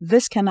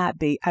 This cannot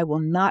be. I will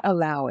not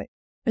allow it."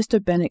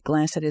 Mr. Bennet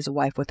glanced at his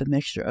wife with a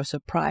mixture of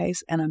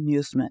surprise and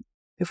amusement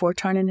before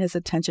turning his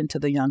attention to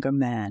the younger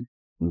man.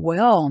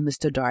 "Well,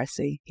 Mr.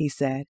 Darcy," he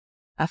said,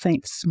 a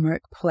faint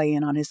smirk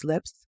playing on his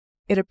lips,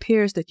 "it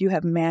appears that you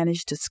have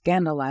managed to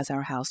scandalize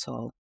our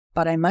household,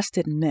 but I must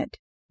admit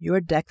your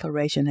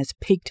declaration has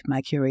piqued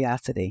my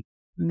curiosity."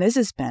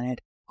 Mrs.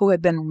 Bennet, who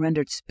had been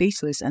rendered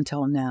speechless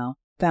until now,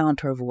 found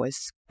her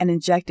voice, and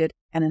injected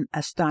in an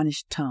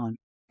astonished tone,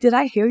 "Did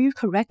I hear you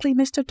correctly,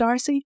 Mr.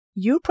 Darcy?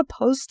 You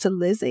proposed to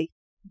Lizzie?"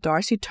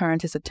 Darcy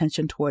turned his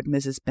attention toward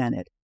Mrs.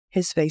 Bennet,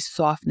 his face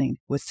softening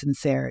with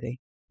sincerity.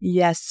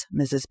 "Yes,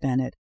 Mrs.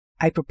 Bennet,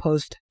 I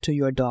proposed to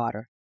your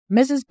daughter."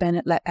 Mrs.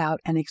 Bennet let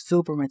out an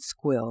exuberant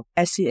squeal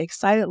as she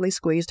excitedly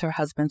squeezed her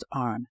husband's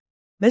arm.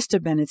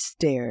 Mr. Bennet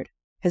stared,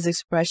 his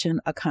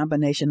expression a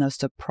combination of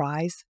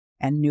surprise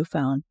and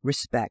newfound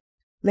respect.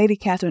 Lady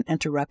Catherine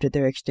interrupted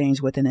their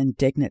exchange with an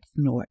indignant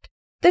snort.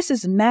 "This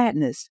is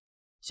madness!"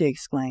 she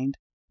exclaimed,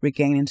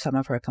 regaining some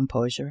of her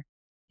composure.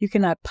 "You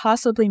cannot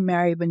possibly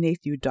marry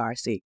beneath you,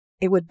 Darcy.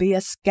 It would be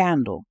a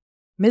scandal."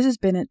 Mrs.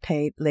 Bennet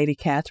paid Lady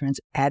Catherine's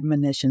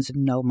admonitions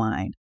no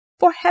mind.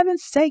 "For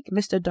heaven's sake,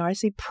 Mr.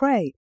 Darcy,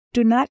 pray,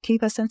 do not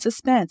keep us in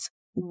suspense.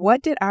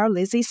 What did our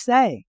Lizzie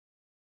say?"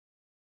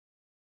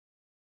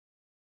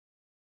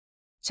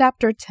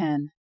 Chapter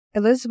 10.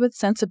 Elizabeth's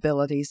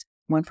sensibilities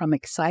went from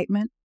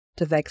excitement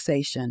to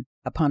vexation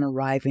upon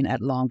arriving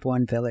at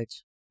Longbourn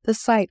village. The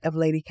sight of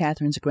Lady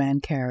Catherine's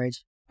grand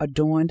carriage,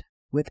 adorned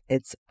with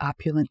its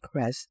opulent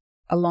crest,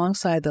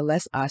 alongside the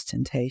less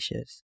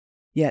ostentatious,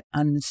 yet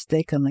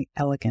unmistakably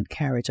elegant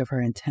carriage of her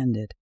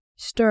intended,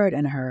 stirred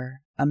in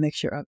her a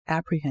mixture of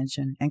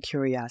apprehension and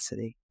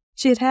curiosity.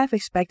 She had half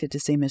expected to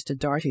see Mr.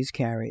 Darcy's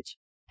carriage.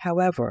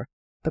 However,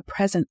 the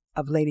presence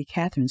of Lady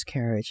Catherine's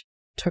carriage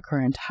took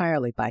her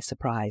entirely by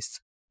surprise.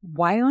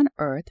 Why on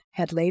earth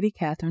had Lady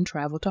Catherine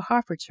travelled to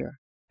Hertfordshire,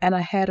 and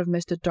ahead of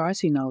Mr.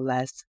 Darcy no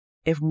less,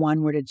 if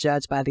one were to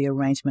judge by the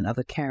arrangement of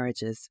the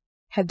carriages?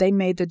 Had they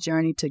made the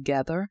journey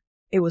together?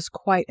 It was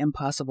quite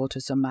impossible to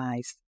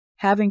surmise.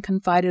 Having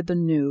confided the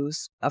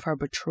news of her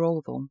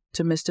betrothal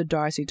to Mr.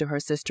 Darcy to her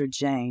sister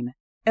Jane,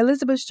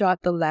 Elizabeth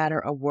shot the latter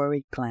a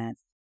worried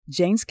glance.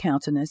 Jane's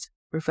countenance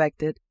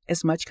reflected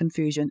as much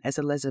confusion as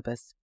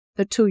Elizabeth's.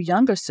 The two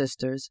younger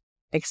sisters,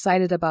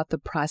 excited about the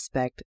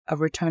prospect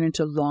of returning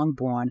to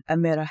Longbourn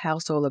amid a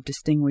household of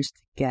distinguished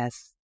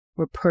guests,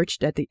 were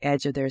perched at the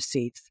edge of their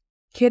seats.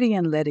 Kitty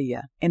and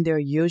Lydia, in their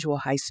usual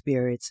high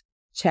spirits,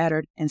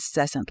 chattered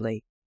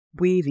incessantly,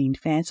 weaving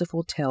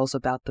fanciful tales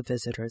about the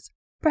visitors.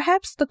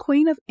 "Perhaps the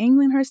Queen of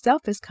England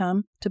herself has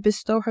come to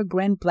bestow her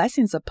grand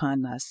blessings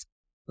upon us,"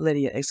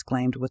 Lydia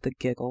exclaimed with a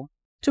giggle,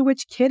 to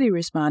which Kitty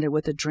responded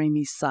with a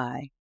dreamy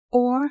sigh.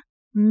 "Or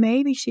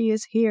maybe she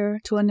is here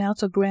to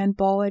announce a grand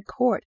ball at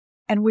court,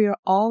 and we are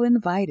all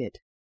invited."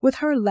 With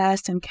her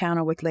last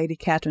encounter with Lady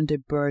Catherine de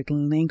Bourgh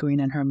lingering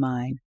in her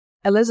mind,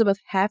 Elizabeth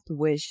half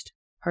wished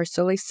her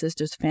silly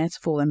sister's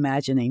fanciful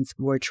imaginings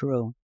were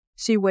true.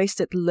 She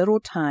wasted little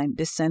time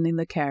descending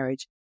the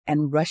carriage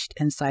and rushed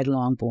inside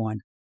Longbourn.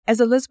 As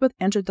Elizabeth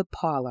entered the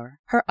parlour,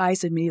 her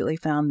eyes immediately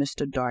found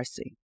Mr.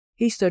 Darcy.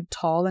 He stood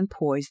tall and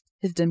poised,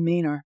 his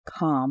demeanour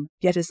calm,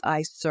 yet his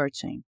eyes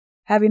searching.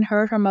 Having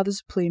heard her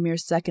mother's plea mere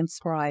seconds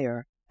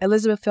prior,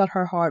 Elizabeth felt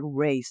her heart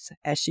race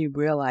as she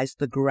realized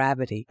the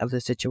gravity of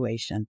the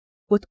situation.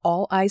 With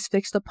all eyes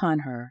fixed upon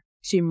her,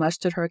 she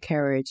mustered her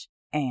courage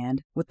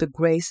and, with the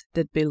grace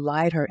that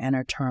belied her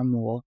inner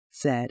turmoil,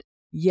 said,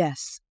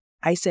 "Yes,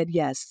 I said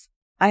yes.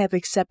 I have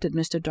accepted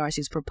Mr.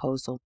 Darcy's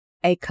proposal."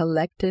 A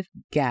collective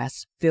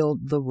gasp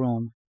filled the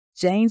room.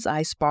 Jane's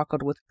eyes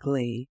sparkled with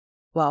glee,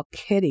 while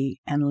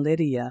Kitty and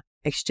Lydia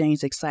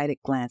exchanged excited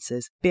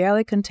glances,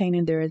 barely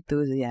containing their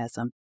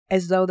enthusiasm,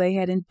 as though they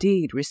had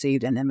indeed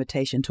received an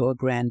invitation to a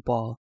grand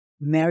ball.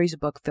 Mary's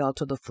book fell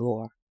to the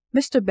floor.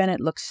 Mr. Bennet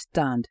looked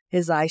stunned,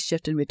 his eyes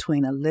shifting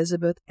between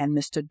Elizabeth and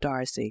Mr.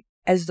 Darcy,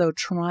 as though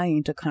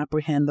trying to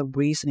comprehend the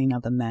reasoning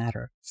of the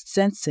matter,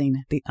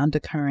 sensing the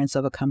undercurrents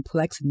of a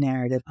complex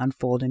narrative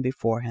unfolding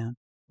before him.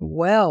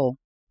 "Well,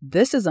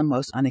 this is a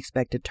most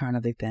unexpected turn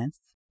of events.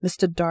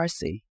 Mr.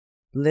 Darcy,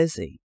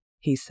 Lizzie,"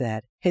 he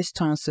said, his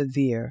tone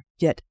severe,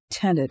 yet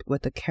tinted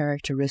with a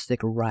characteristic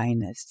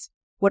wryness.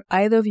 "Would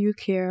either of you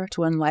care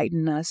to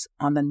enlighten us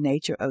on the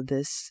nature of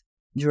this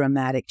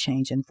dramatic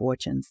change in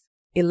fortunes?"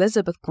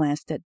 Elizabeth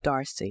glanced at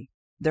Darcy,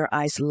 their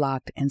eyes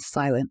locked in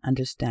silent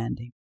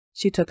understanding.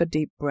 She took a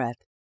deep breath.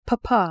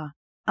 "Papa,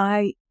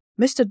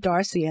 Mr.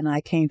 Darcy and I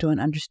came to an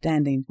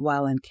understanding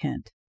while in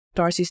Kent."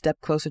 Darcy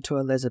stepped closer to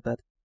Elizabeth,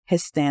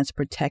 his stance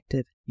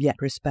protective yet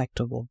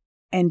respectable.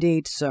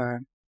 "Indeed,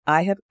 sir,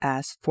 I have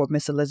asked for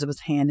Miss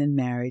Elizabeth's hand in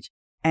marriage,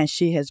 and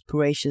she has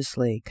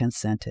graciously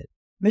consented."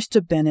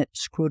 Mr. Bennet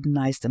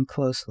scrutinized them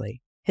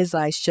closely, his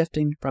eyes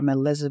shifting from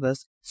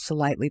Elizabeth's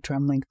slightly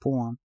trembling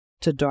form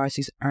to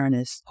Darcy's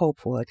earnest,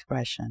 hopeful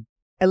expression.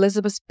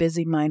 Elizabeth's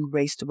busy mind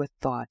raced with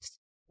thoughts.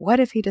 What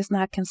if he does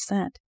not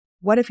consent?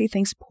 What if he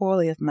thinks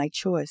poorly of my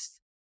choice?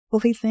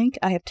 Will he think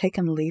I have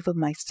taken leave of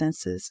my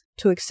senses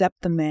to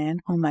accept the man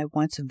whom I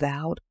once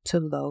vowed to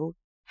loathe?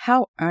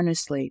 How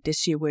earnestly did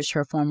she wish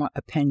her former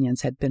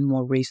opinions had been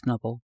more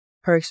reasonable,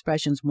 her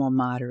expressions more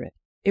moderate.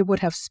 It would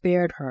have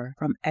spared her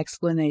from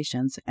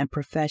explanations and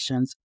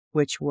professions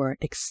which were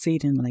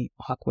exceedingly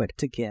awkward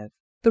to give.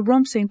 The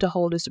room seemed to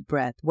hold its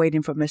breath,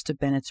 waiting for Mr.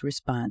 Bennet's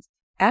response.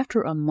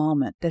 After a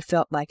moment that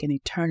felt like an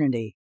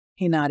eternity,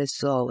 he nodded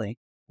slowly.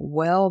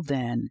 "Well,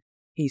 then,"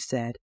 he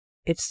said,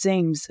 "it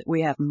seems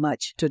we have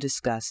much to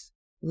discuss."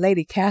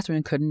 Lady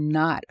Catherine could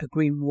not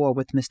agree more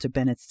with Mr.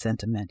 Bennet's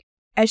sentiment.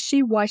 As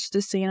she watched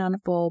the scene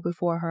unfold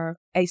before her,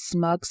 a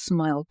smug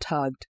smile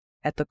tugged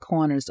at the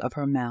corners of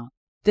her mouth.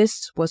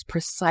 This was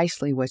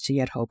precisely what she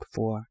had hoped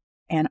for,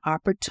 an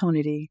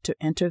opportunity to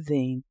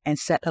intervene and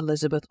set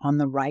Elizabeth on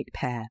the right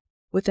path.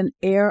 With an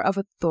air of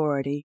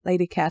authority,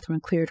 Lady Catherine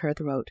cleared her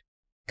throat,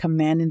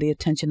 commanding the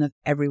attention of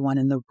everyone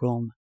in the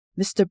room.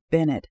 "Mr.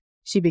 Bennet,"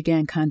 she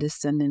began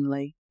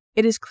condescendingly,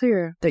 "it is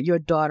clear that your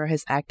daughter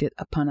has acted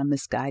upon a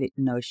misguided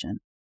notion.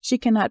 She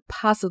cannot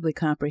possibly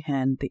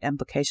comprehend the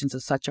implications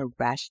of such a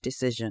rash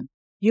decision.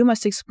 You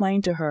must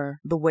explain to her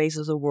the ways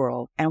of the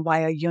world, and why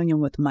a union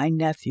with my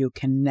nephew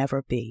can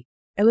never be."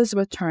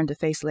 Elizabeth turned to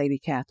face Lady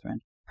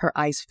Catherine, her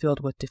eyes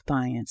filled with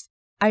defiance.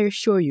 "I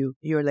assure you,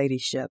 your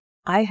ladyship,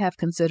 I have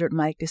considered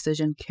my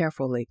decision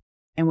carefully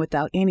and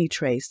without any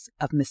trace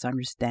of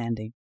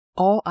misunderstanding."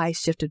 All eyes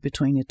shifted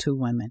between the two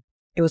women.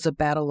 It was a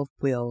battle of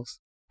wills,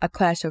 a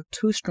clash of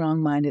two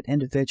strong-minded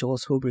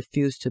individuals who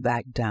refused to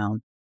back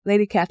down.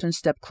 Lady Catherine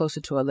stepped closer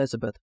to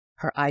Elizabeth,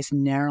 her eyes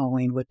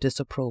narrowing with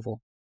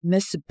disapproval.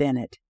 "Miss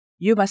Bennet,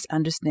 you must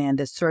understand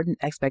that certain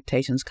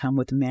expectations come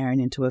with marrying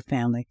into a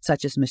family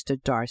such as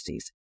Mr.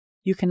 Darcy's.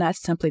 You cannot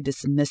simply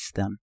dismiss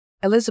them."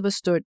 Elizabeth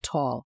stood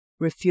tall,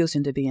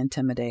 refusing to be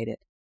intimidated.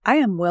 "I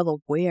am well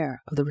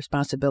aware of the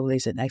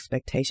responsibilities and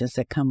expectations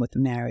that come with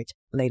marriage,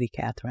 Lady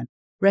Catherine.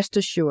 Rest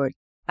assured,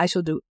 I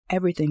shall do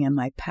everything in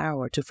my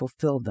power to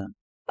fulfill them."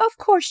 "Of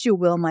course you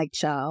will, my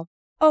child.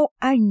 Oh,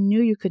 I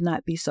knew you could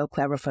not be so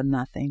clever for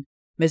nothing."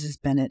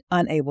 Mrs. Bennet,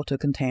 unable to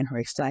contain her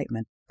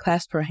excitement,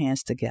 clasped her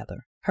hands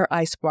together, her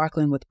eyes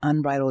sparkling with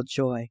unbridled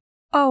joy.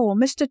 "Oh,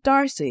 Mr.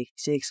 Darcy,"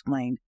 she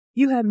exclaimed,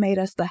 "you have made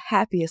us the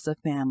happiest of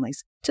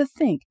families. To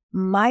think,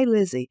 my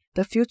Lizzie,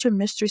 the future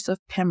mistress of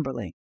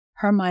Pemberley."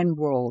 Her mind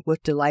whirled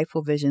with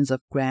delightful visions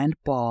of grand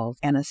balls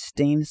and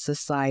esteemed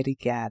society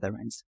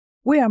gatherings.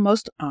 "We are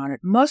most honored,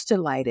 most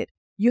delighted.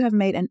 You have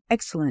made an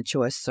excellent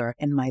choice, sir,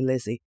 in my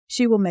Lizzie.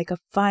 She will make a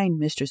fine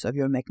mistress of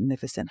your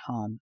magnificent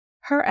home."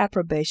 Her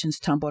approbations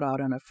tumbled out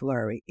in a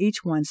flurry,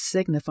 each one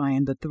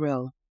signifying the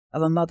thrill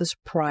of a mother's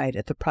pride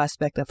at the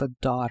prospect of a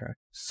daughter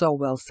so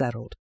well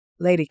settled.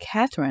 Lady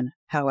Catherine,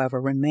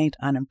 however, remained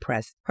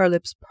unimpressed, her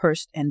lips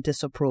pursed in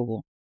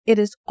disapproval. "It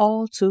is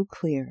all too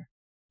clear,"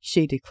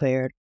 she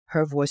declared,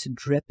 her voice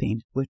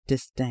dripping with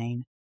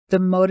disdain. "The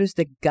motives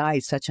that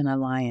guide such an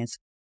alliance.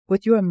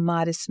 With your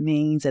modest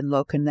means and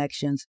low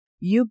connections,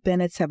 you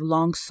Bennets have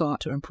long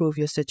sought to improve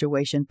your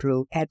situation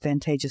through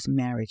advantageous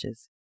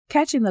marriages."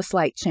 Catching the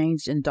slight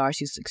change in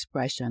Darcy's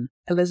expression,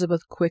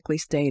 Elizabeth quickly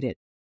stated,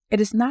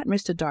 "It is not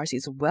Mr.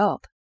 Darcy's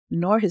wealth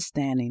nor his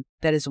standing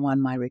that has won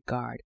my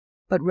regard,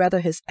 but rather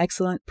his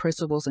excellent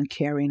principles and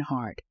caring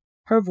heart."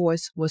 Her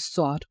voice was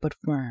soft but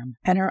firm,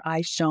 and her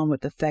eyes shone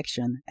with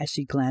affection as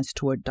she glanced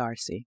toward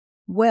Darcy.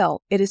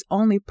 "Well, it is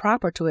only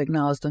proper to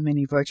acknowledge the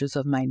many virtues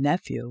of my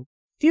nephew.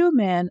 Few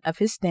men of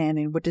his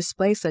standing would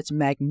display such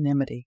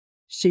magnanimity,"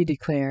 she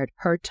declared,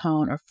 her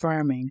tone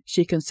affirming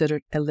she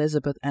considered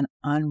Elizabeth an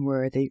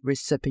unworthy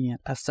recipient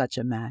of such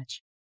a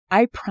match.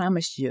 "I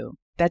promise you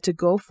that to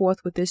go forth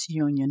with this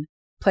union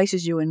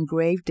places you in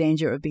grave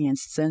danger of being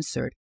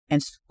censored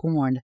and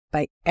scorned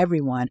by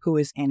everyone who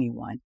is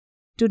anyone.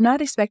 Do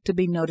not expect to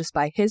be noticed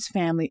by his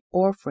family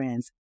or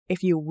friends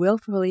if you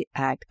willfully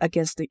act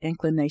against the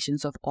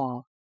inclinations of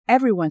all.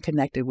 Everyone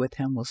connected with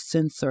him will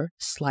censor,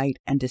 slight,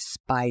 and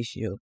despise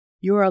you.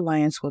 Your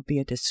alliance will be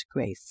a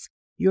disgrace.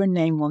 Your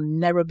name will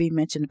never be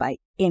mentioned by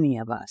any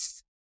of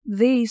us."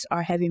 "These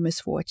are heavy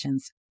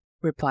misfortunes,"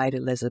 replied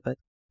Elizabeth.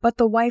 "But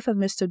the wife of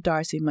Mr.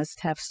 Darcy must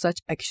have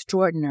such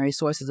extraordinary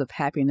sources of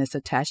happiness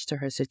attached to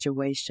her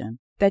situation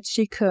that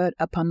she could,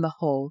 upon the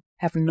whole,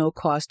 have no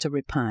cause to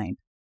repine.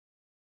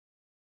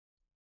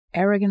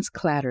 Arrogance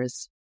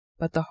clatters,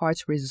 but the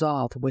heart's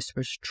resolve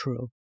whispers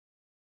true."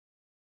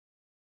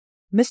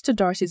 Mr.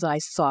 Darcy's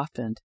eyes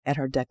softened at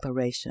her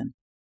declaration.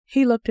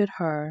 He looked at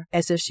her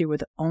as if she were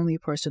the only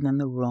person in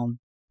the room,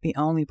 the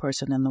only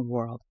person in the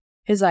world.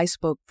 His eyes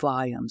spoke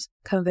volumes,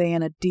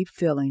 conveying a deep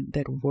feeling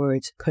that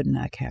words could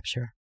not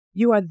capture.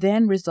 "You are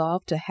then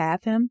resolved to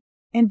have him?"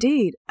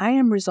 "Indeed, I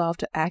am resolved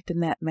to act in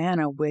that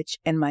manner which,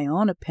 in my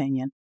own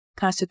opinion,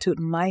 constitute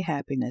my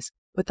happiness,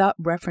 without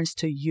reference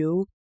to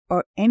you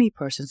or any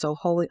person so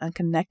wholly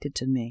unconnected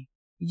to me."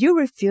 "You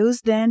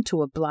refuse, then,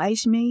 to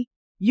oblige me?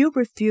 You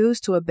refuse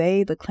to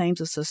obey the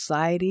claims of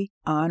society,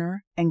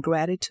 honor, and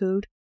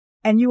gratitude?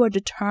 And you are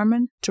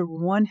determined to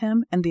ruin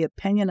him in the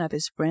opinion of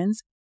his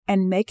friends,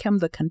 and make him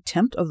the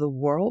contempt of the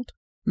world?"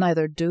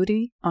 "Neither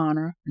duty,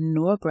 honor,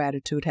 nor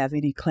gratitude have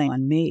any claim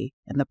on me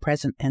in the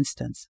present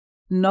instance.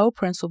 No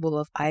principle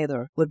of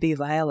either would be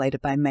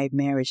violated by my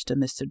marriage to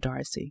Mr.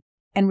 Darcy.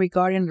 And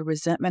regarding the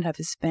resentment of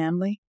his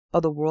family, or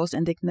the world's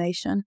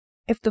indignation,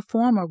 if the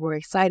former were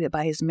excited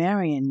by his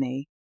marrying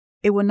me,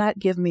 it would not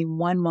give me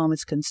one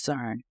moment's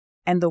concern,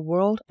 and the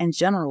world in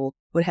general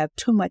would have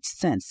too much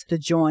sense to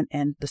join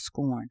in the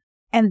scorn."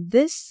 "And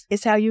this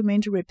is how you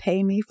mean to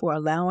repay me for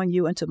allowing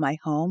you into my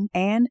home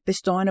and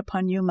bestowing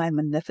upon you my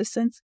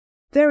munificence?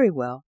 Very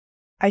well,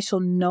 I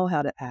shall know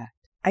how to act.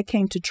 I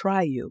came to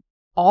try you,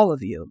 all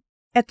of you.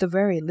 At the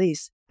very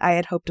least, I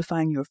had hoped to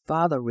find your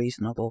father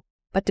reasonable,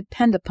 but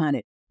depend upon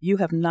it, you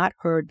have not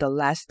heard the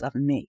last of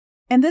me."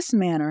 In this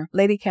manner,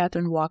 Lady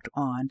Catherine walked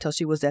on till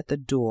she was at the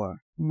door,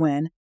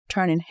 when,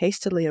 turning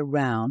hastily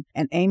around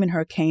and aiming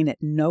her cane at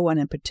no one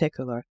in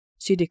particular,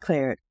 she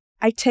declared,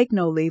 "I take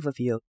no leave of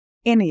you,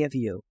 any of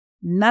you.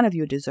 None of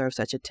you deserve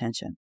such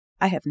attention.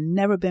 I have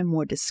never been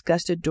more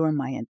disgusted during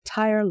my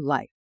entire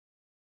life."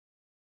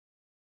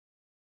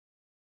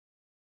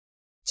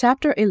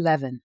 Chapter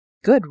 11.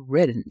 Good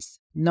riddance,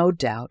 no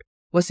doubt,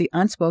 was the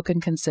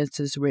unspoken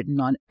consensus written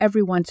on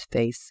everyone's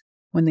face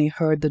when they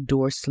heard the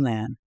door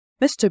slam.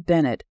 Mr.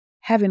 Bennet,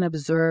 having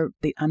observed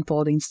the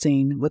unfolding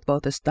scene with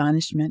both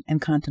astonishment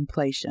and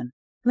contemplation,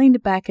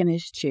 leaned back in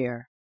his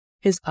chair,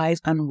 his eyes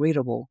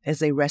unreadable as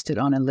they rested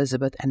on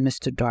Elizabeth and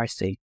Mr.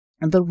 Darcy,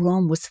 and the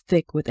room was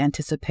thick with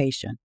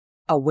anticipation,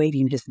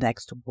 awaiting his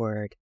next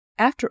word.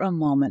 After a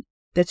moment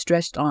that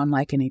stretched on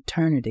like an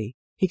eternity,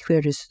 he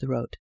cleared his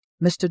throat.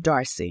 "Mr.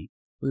 Darcy,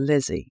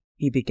 Lizzie,"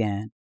 he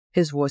began,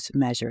 his voice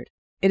measured,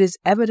 "it is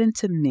evident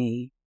to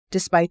me,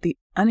 despite the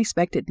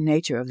unexpected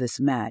nature of this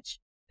match,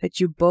 that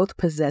you both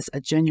possess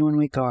a genuine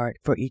regard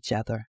for each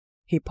other."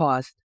 He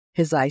paused,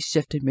 his eyes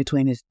shifting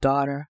between his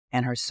daughter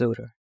and her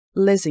suitor.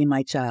 "Lizzie,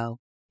 my child,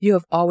 you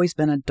have always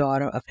been a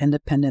daughter of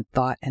independent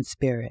thought and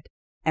spirit.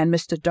 And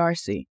Mr.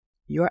 Darcy,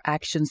 your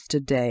actions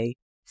today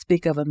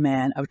speak of a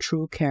man of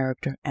true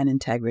character and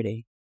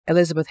integrity."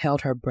 Elizabeth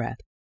held her breath,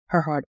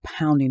 her heart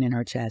pounding in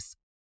her chest.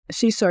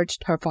 She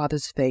searched her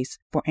father's face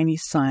for any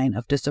sign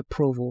of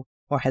disapproval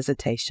or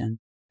hesitation.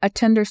 A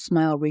tender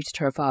smile reached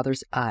her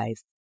father's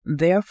eyes.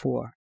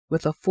 "Therefore,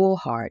 with a full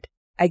heart,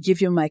 I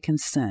give you my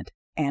consent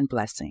and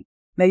blessing.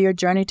 May your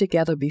journey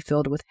together be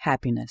filled with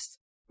happiness."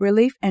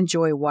 Relief and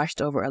joy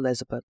washed over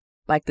Elizabeth,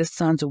 like the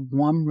sun's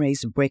warm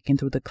rays breaking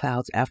through the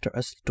clouds after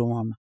a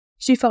storm.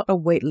 She felt a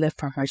weight lift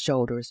from her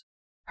shoulders,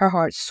 her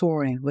heart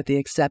soaring with the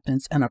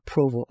acceptance and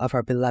approval of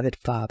her beloved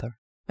father.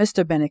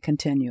 Mr. Bennet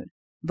continued,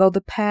 "Though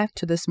the path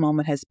to this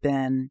moment has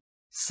been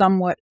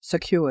somewhat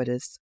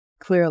circuitous,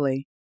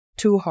 clearly,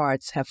 two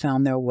hearts have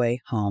found their way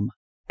home."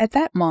 At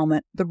that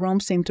moment, the room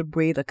seemed to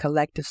breathe a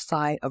collective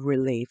sigh of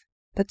relief.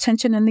 The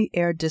tension in the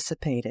air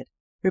dissipated,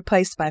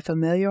 replaced by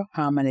familiar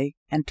harmony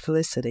and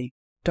felicity.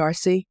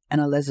 Darcy and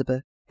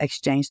Elizabeth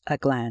exchanged a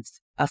glance,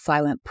 a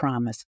silent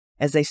promise,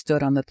 as they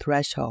stood on the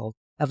threshold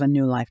of a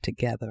new life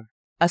together.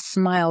 A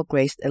smile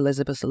graced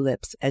Elizabeth's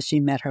lips as she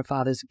met her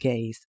father's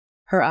gaze,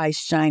 her eyes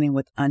shining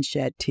with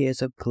unshed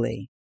tears of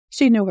glee.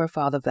 She knew her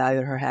father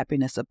valued her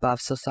happiness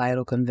above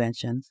societal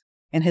conventions,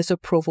 and his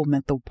approval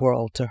meant the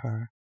world to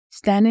her.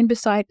 Standing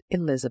beside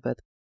Elizabeth,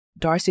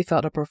 Darcy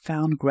felt a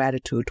profound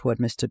gratitude toward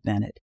Mr.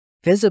 Bennet.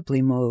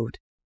 Visibly moved,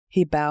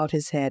 he bowed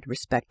his head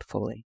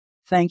respectfully.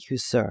 "Thank you,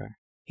 sir,"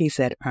 he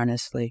said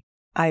earnestly.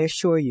 "I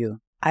assure you,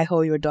 I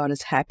hold your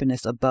daughter's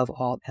happiness above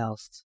all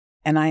else,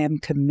 and I am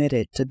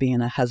committed to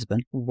being a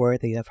husband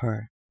worthy of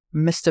her."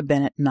 Mr.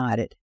 Bennet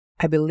nodded.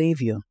 "I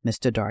believe you,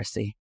 Mr.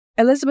 Darcy."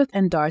 Elizabeth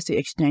and Darcy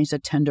exchanged a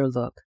tender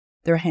look,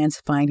 their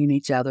hands finding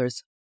each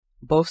other's,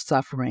 both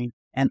suffering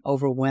an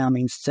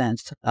overwhelming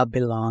sense of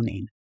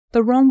belonging.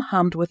 The room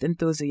hummed with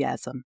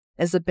enthusiasm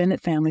as the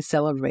Bennet family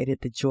celebrated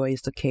the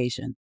joyous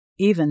occasion.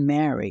 Even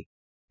Mary,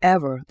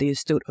 ever the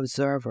astute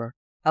observer,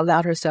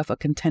 allowed herself a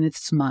contented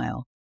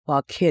smile,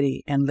 while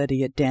Kitty and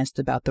Lydia danced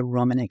about the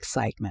room in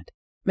excitement.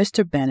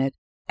 Mr. Bennet,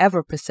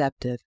 ever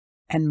perceptive,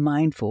 and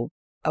mindful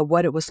of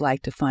what it was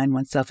like to find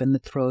oneself in the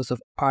throes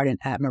of ardent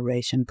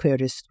admiration,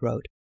 cleared his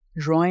throat,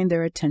 drawing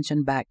their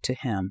attention back to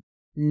him.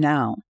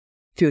 "Now,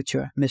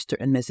 future Mr.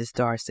 and Mrs.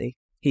 Darcy,"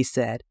 he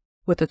said,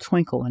 with a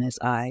twinkle in his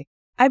eye,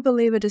 "I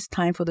believe it is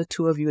time for the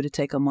two of you to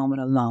take a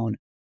moment alone.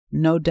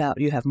 No doubt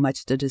you have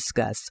much to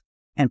discuss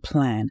and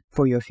plan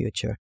for your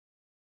future."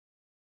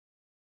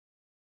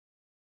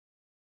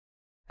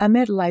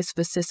 Amid life's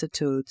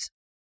vicissitudes,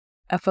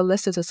 a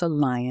felicitous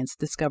alliance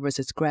discovers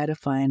its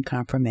gratifying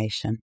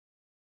confirmation.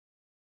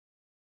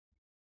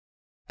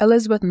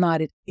 Elizabeth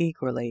nodded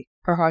eagerly,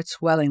 her heart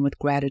swelling with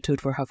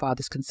gratitude for her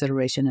father's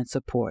consideration and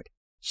support.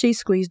 She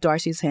squeezed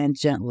Darcy's hand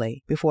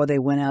gently before they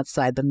went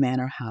outside the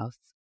manor house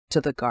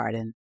to the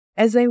garden.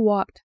 As they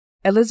walked,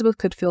 Elizabeth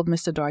could feel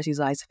Mr. Darcy's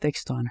eyes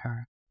fixed on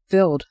her,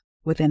 filled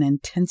with an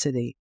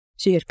intensity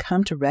she had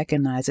come to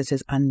recognize as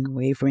his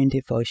unwavering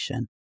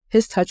devotion.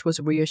 His touch was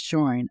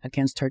reassuring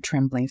against her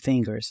trembling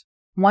fingers.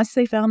 Once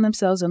they found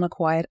themselves in a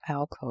quiet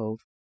alcove,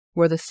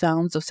 where the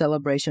sounds of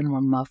celebration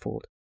were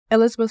muffled,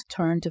 Elizabeth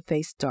turned to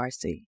face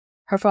Darcy.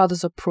 Her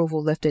father's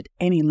approval lifted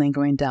any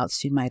lingering doubts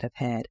she might have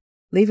had,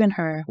 leaving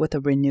her with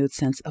a renewed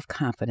sense of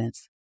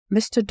confidence.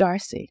 "Mr.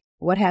 Darcy,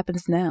 what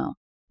happens now?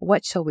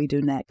 What shall we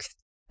do next?"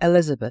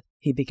 "Elizabeth,"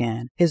 he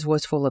began, his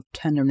voice full of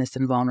tenderness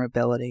and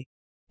vulnerability,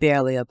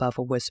 barely above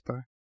a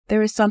whisper,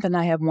 "there is something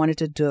I have wanted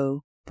to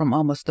do from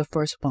almost the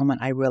first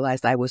moment I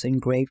realized I was in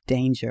grave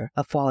danger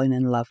of falling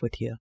in love with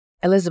you."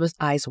 Elizabeth's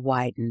eyes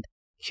widened,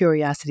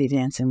 curiosity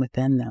dancing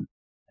within them.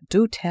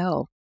 "Do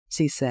tell,"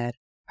 she said,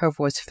 her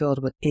voice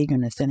filled with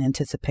eagerness and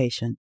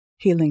anticipation.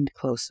 He leaned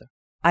closer.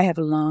 "I have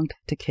longed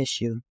to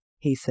kiss you,"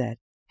 he said,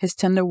 his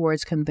tender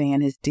words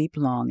conveying his deep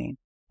longing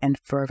and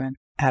fervent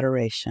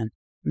adoration.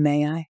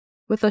 "May I?"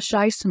 With a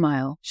shy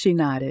smile, she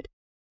nodded,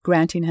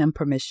 granting him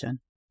permission.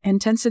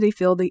 Intensity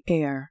filled the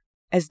air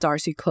as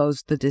Darcy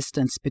closed the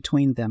distance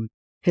between them,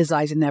 his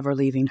eyes never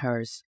leaving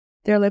hers.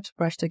 Their lips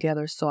brushed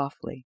together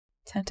softly,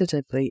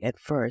 tentatively at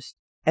first,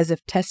 as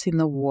if testing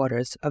the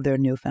waters of their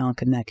newfound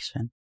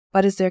connection.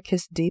 But as their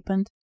kiss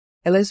deepened,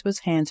 Elizabeth's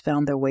hands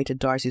found their way to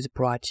Darcy's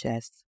broad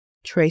chest,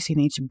 tracing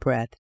each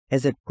breath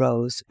as it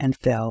rose and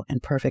fell in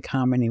perfect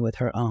harmony with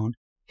her own.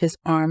 His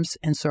arms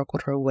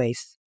encircled her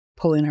waist,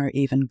 pulling her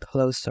even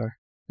closer.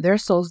 Their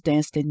souls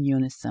danced in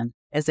unison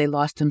as they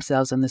lost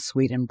themselves in the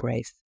sweet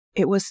embrace.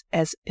 It was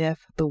as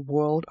if the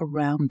world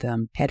around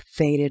them had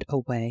faded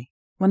away.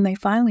 When they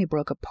finally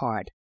broke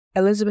apart,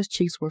 Elizabeth's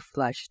cheeks were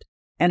flushed,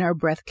 and her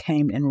breath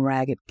came in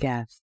ragged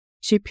gasps.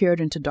 She peered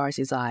into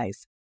Darcy's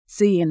eyes,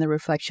 seeing the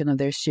reflection of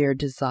their shared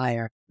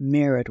desire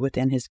mirrored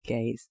within his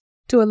gaze.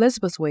 To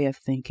Elizabeth's way of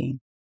thinking,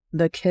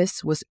 the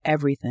kiss was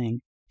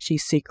everything she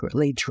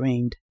secretly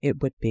dreamed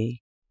it would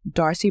be.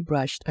 Darcy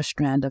brushed a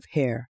strand of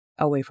hair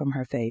away from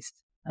her face.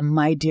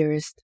 "My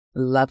dearest,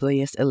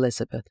 loveliest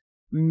Elizabeth,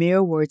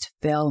 mere words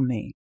fail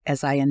me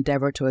as I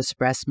endeavor to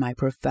express my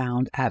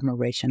profound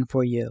admiration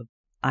for you.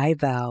 I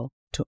vow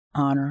to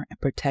honor and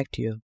protect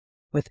you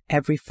with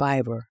every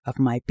fiber of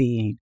my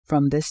being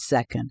from this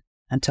second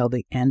until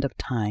the end of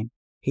time,"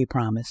 he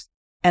promised.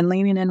 And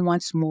leaning in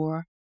once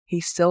more, he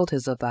sealed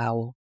his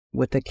avowal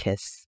with a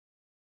kiss.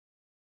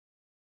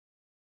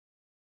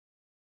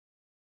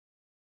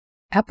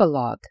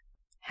 Epilogue.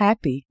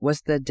 Happy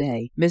was the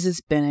day Mrs.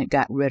 Bennet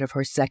got rid of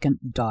her second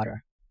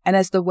daughter, and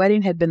as the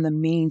wedding had been the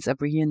means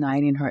of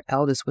reuniting her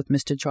eldest with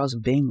Mr. Charles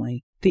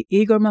Bingley, the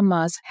eager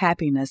mamma's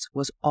happiness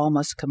was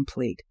almost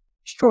complete.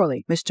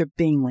 Surely Mr.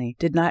 Bingley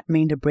did not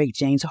mean to break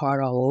Jane's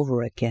heart all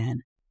over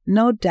again.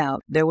 No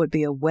doubt there would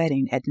be a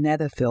wedding at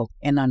Netherfield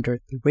in under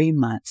 3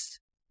 months.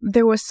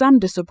 There was some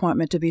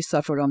disappointment to be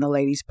suffered on the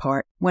lady's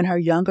part when her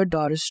younger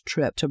daughter's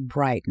trip to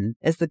Brighton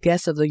as the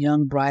guest of the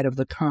young bride of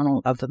the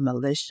colonel of the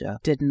militia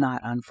did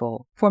not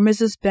unfold, for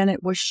Mrs.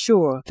 Bennet was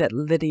sure that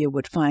Lydia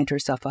would find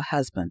herself a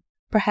husband,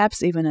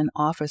 perhaps even an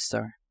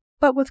officer.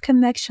 But with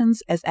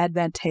connections as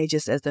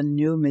advantageous as the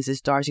new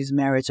Mrs. Darcy's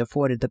marriage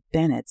afforded the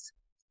Bennets,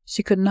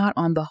 she could not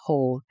on the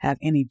whole have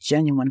any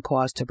genuine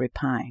cause to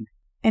repine.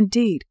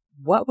 Indeed,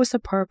 what was the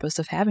purpose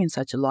of having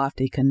such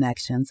lofty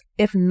connections,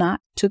 if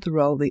not to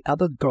throw the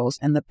other girls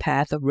in the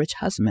path of rich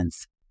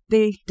husbands?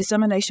 The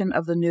dissemination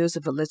of the news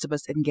of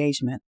Elizabeth's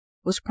engagement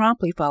was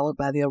promptly followed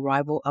by the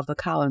arrival of the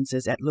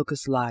Collinses at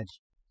Lucas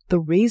Lodge. The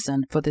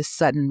reason for this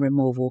sudden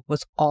removal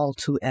was all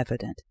too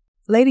evident.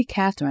 Lady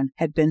Catherine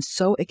had been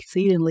so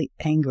exceedingly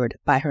angered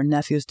by her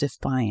nephew's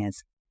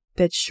defiance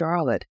that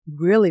Charlotte,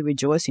 really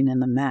rejoicing in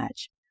the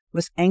match,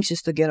 was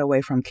anxious to get away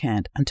from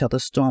Kent until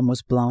the storm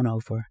was blown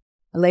over.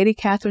 Lady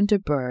Catherine de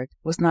Bourgh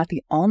was not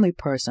the only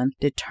person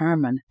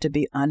determined to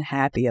be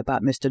unhappy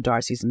about Mr.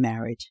 Darcy's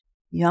marriage.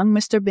 Young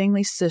Mr.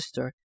 Bingley's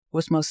sister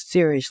was most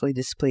seriously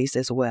displeased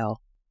as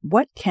well.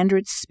 What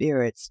kindred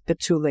spirits the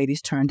two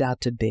ladies turned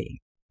out to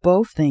be,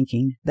 both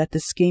thinking that the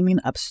scheming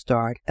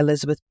upstart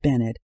Elizabeth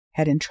Bennet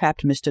had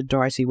entrapped Mr.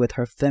 Darcy with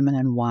her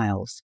feminine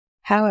wiles.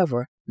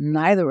 However,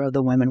 neither of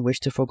the women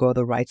wished to forego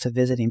the rights of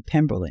visiting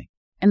Pemberley.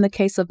 In the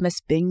case of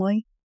Miss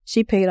Bingley,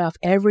 she paid off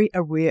every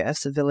arrear of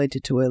civility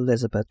to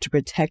Elizabeth to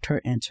protect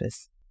her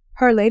interests.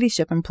 Her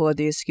ladyship employed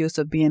the excuse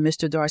of being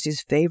Mr.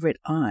 Darcy's favorite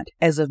aunt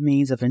as a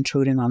means of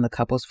intruding on the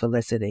couple's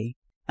felicity,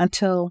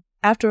 until,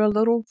 after a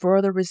little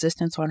further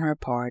resistance on her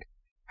part,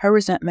 her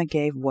resentment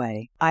gave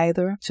way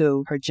either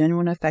to her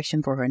genuine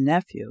affection for her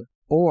nephew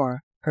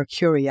or her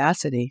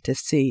curiosity to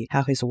see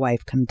how his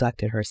wife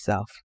conducted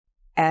herself.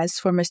 As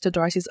for Mr.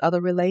 Darcy's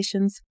other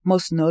relations,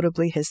 most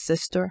notably his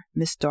sister,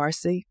 Miss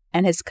Darcy,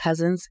 and his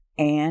cousins,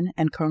 Anne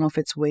and Colonel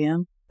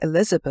Fitzwilliam,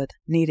 Elizabeth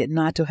needed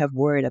not to have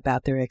worried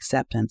about their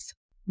acceptance.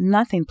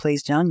 Nothing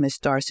pleased young Miss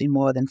Darcy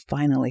more than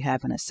finally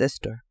having a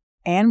sister.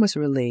 Anne was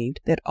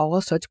relieved that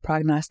all such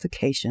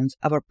prognostications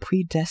of a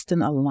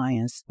predestined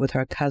alliance with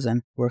her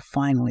cousin were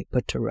finally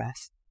put to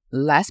rest.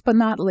 Last but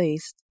not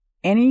least,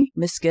 any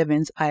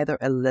misgivings either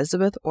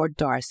Elizabeth or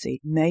Darcy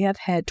may have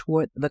had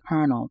toward the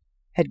Colonel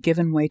had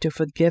given way to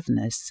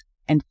forgiveness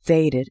and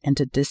faded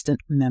into distant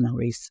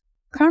memories.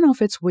 Colonel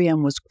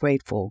Fitzwilliam was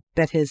grateful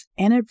that his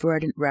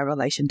inadvertent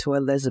revelation to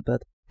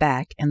Elizabeth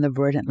back in the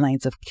verdant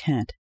lanes of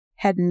Kent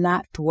had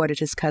not thwarted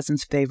his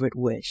cousin's favorite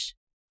wish.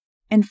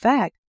 In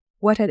fact,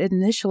 what had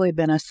initially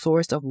been a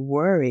source of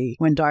worry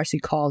when Darcy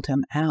called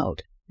him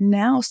out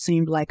now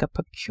seemed like a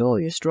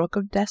peculiar stroke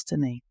of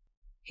destiny.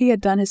 He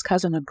had done his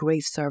cousin a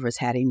great service,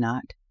 had he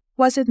not?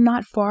 Was it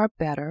not far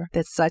better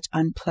that such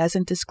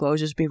unpleasant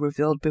disclosures be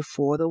revealed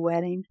before the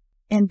wedding?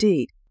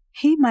 Indeed,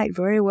 he might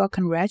very well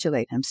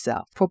congratulate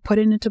himself for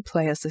putting into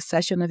play a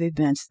succession of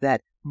events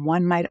that,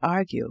 one might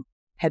argue,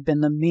 had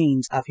been the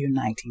means of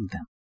uniting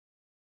them.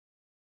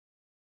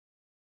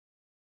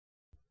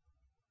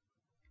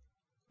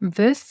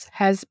 This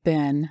has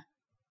been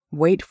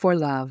Wait for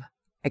Love,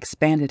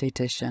 Expanded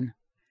Edition,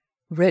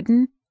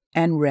 written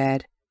and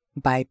read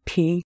by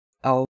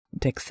P.O.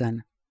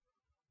 Dixon.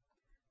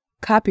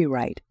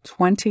 Copyright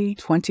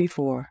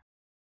 2024.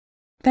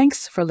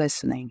 Thanks for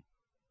listening.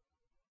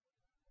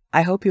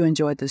 I hope you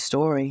enjoyed the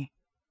story.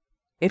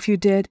 If you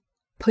did,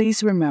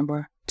 please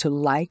remember to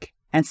like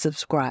and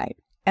subscribe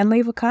and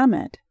leave a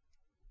comment.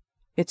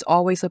 It's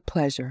always a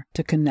pleasure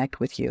to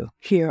connect with you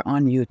here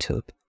on YouTube.